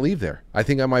leave there. I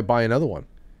think I might buy another one.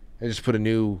 I just put a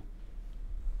new,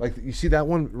 like, you see that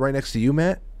one right next to you,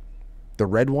 Matt? The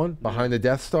red one behind the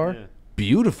Death Star? Yeah.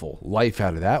 Beautiful life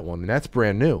out of that one, and that's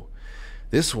brand new.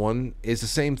 This one is the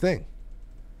same thing.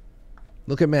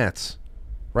 Look at Matt's.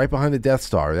 Right behind the Death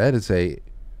Star. That is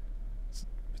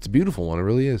it's a beautiful one. It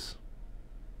really is.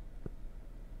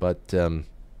 But,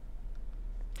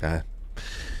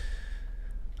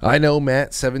 I know, Matt,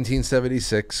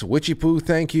 1776. Witchy Poo,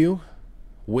 thank you.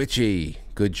 Witchy,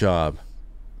 good job.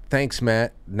 Thanks,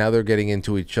 Matt. Now they're getting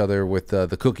into each other with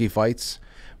the cookie fights.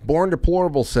 Born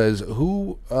Deplorable says,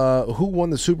 who won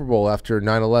the Super Bowl after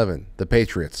 9/11? The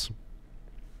Patriots.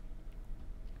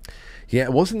 Yeah,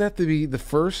 wasn't that the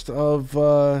first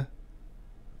of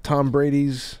Tom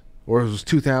Brady's, or it was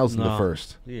 2000 the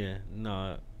first? Yeah,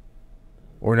 no.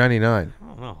 Or 99? I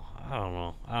don't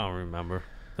know. I don't remember.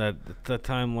 That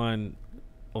timeline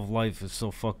of life is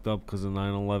so fucked up because of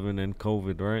 9/11 and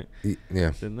COVID, right?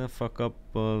 Yeah. Didn't that fuck up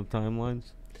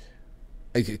timelines?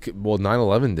 Well,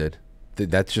 9/11 did.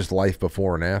 That's just life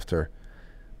before and after.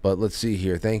 But let's see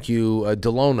here. Thank you,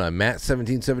 Delona, Matt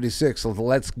 1776.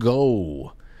 Let's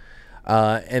go.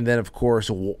 And then, of course,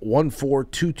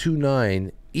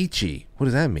 14229 Ichi. What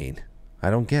does that mean? I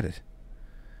don't get it.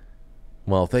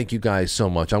 Well, thank you guys so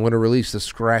much. I'm going to release the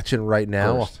scratching right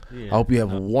now. Yeah. I hope you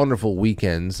have wonderful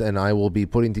weekends, and I will be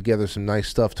putting together some nice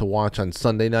stuff to watch on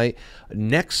Sunday night.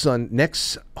 Next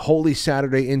Holy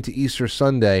Saturday into Easter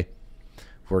Sunday,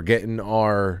 we're getting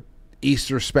our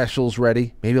Easter specials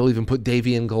ready. Maybe I'll even put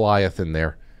Davy and Goliath in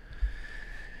there.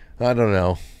 I don't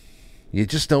know. You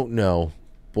just don't know.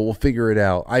 But we'll figure it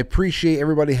out. I appreciate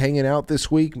everybody hanging out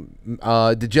this week.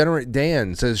 Degenerate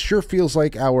Dan says, sure feels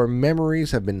like our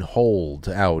memories have been holed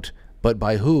out. But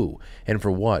by who and for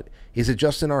what? Is it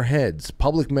just in our heads?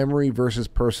 Public memory versus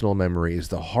personal memory is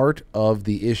the heart of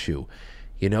the issue.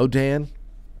 You know, Dan,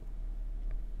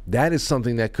 that is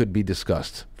something that could be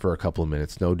discussed for a couple of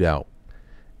minutes, no doubt.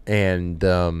 And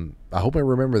I hope I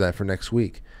remember that for next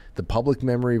week. The public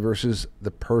memory versus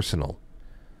the personal.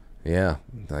 Yeah,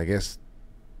 I guess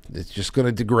it's just going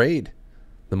to degrade.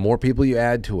 The more people you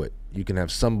add to it, you can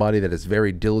have somebody that is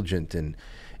very diligent in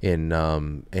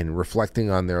reflecting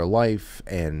on their life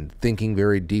and thinking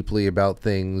very deeply about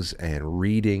things and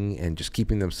reading and just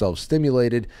keeping themselves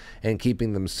stimulated and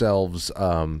keeping themselves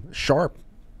sharp,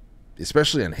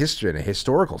 especially on history in a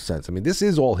historical sense. I mean, this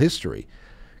is all history.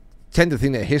 Tend to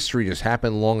think that history just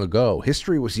happened long ago.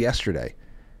 History was yesterday.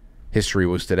 History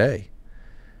was today.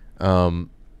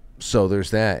 So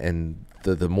there's that, and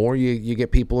the more you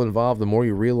get people involved, the more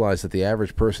you realize that the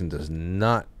average person does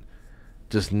not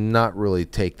really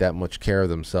take that much care of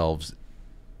themselves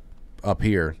up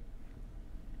here.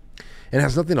 And it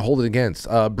has nothing to hold it against.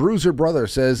 Bruiser Brother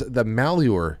says the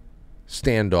Malheur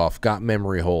standoff got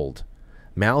memory hold.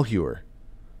 Malheur.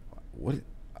 What?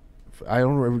 I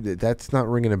don't remember. That's not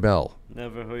ringing a bell.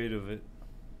 Never heard of it.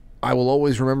 I will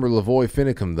always remember Lavoy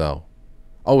Finicum, though.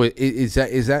 Oh, is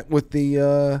that with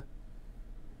the...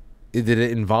 Did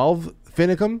it involve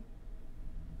Finicum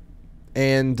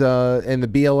and the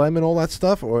BLM and all that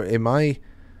stuff, or am I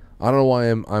don't know why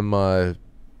I'm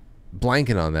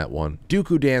blanking on that one.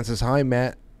 Dooku dances. Hi,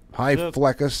 Matt. Hi,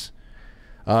 FLECCAS.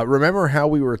 Remember how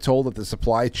we were told that the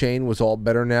supply chain was all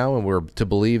better now, and we're to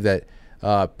believe that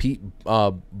Pete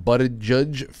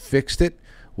Buttigieg fixed it?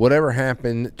 Whatever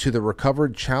happened to the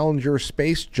recovered Challenger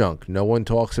space junk? No one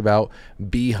talks about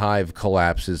beehive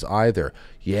collapses either.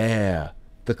 Yeah.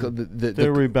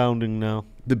 They're rebounding now.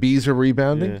 The bees are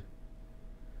rebounding? Yeah.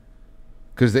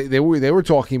 Because they were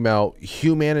talking about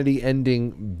humanity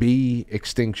ending bee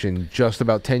extinction just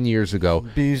about 10 years ago.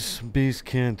 Bees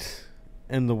can't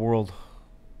end the world.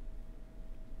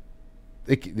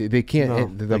 They can't. No,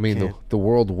 end, they I mean, can't. the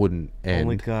world wouldn't end.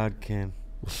 Only God can.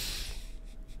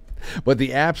 But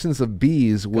the absence of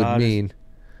bees would mean...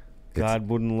 God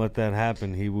wouldn't let that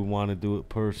happen. He would want to do it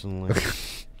personally.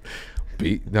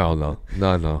 No.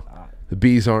 The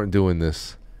bees aren't doing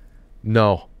this.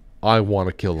 No, I want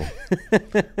to kill them.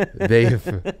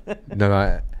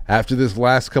 No. After this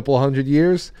last couple of 100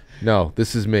 years, no,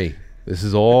 this is me. This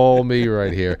is all me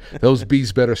right here. Those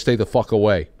bees better stay the fuck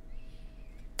away.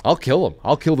 I'll kill them.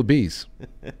 I'll kill the bees.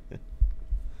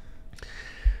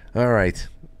 All right.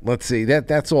 Let's see.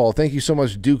 That's all. Thank you so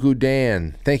much, Dooku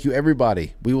Dan. Thank you,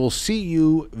 everybody. We will see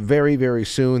you very, very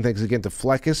soon. Thanks again to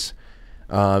FLECCAS.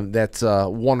 That's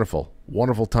wonderful.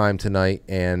 Wonderful time tonight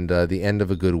and the end of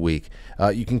a good week.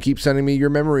 You can keep sending me your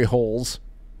memory holes.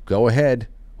 Go ahead.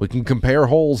 We can compare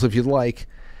holes if you'd like.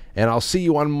 And I'll see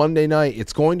you on Monday night.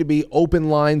 It's going to be open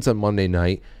lines on Monday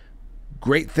night.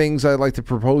 Great things I'd like to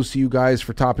propose to you guys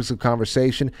for topics of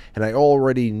conversation. And I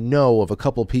already know of a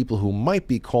couple people who might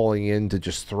be calling in to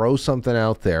just throw something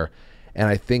out there. And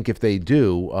I think if they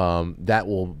do, that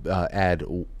will add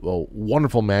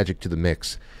wonderful magic to the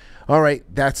mix. All right,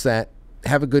 that's that.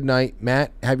 Have a good night.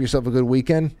 Matt, have yourself a good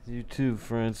weekend. You too,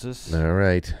 Francis. All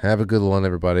right. Have a good one,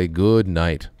 everybody. Good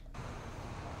night.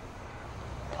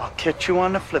 I'll catch you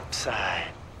on the flip side.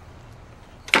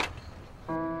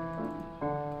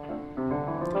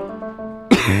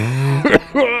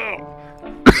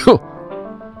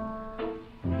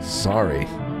 Sorry.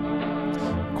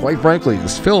 Quite frankly,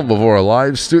 this film before a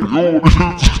live studio.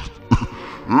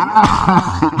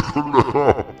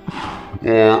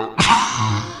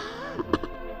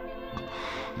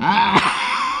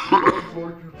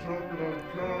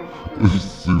 It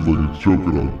seems like you're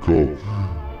choking on coke.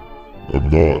 I'm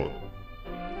not.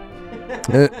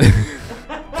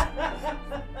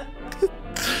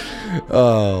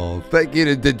 Oh, thank you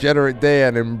to Degenerate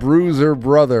Dan and Bruiser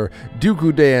Brother,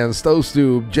 Dooku Dan,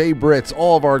 Stostube, Jay Brits,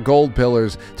 all of our gold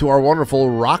pillars, to our wonderful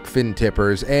Rockfin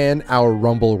tippers and our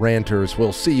Rumble ranters.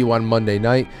 We'll see you on Monday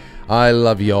night. I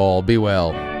love you all. Be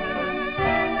well.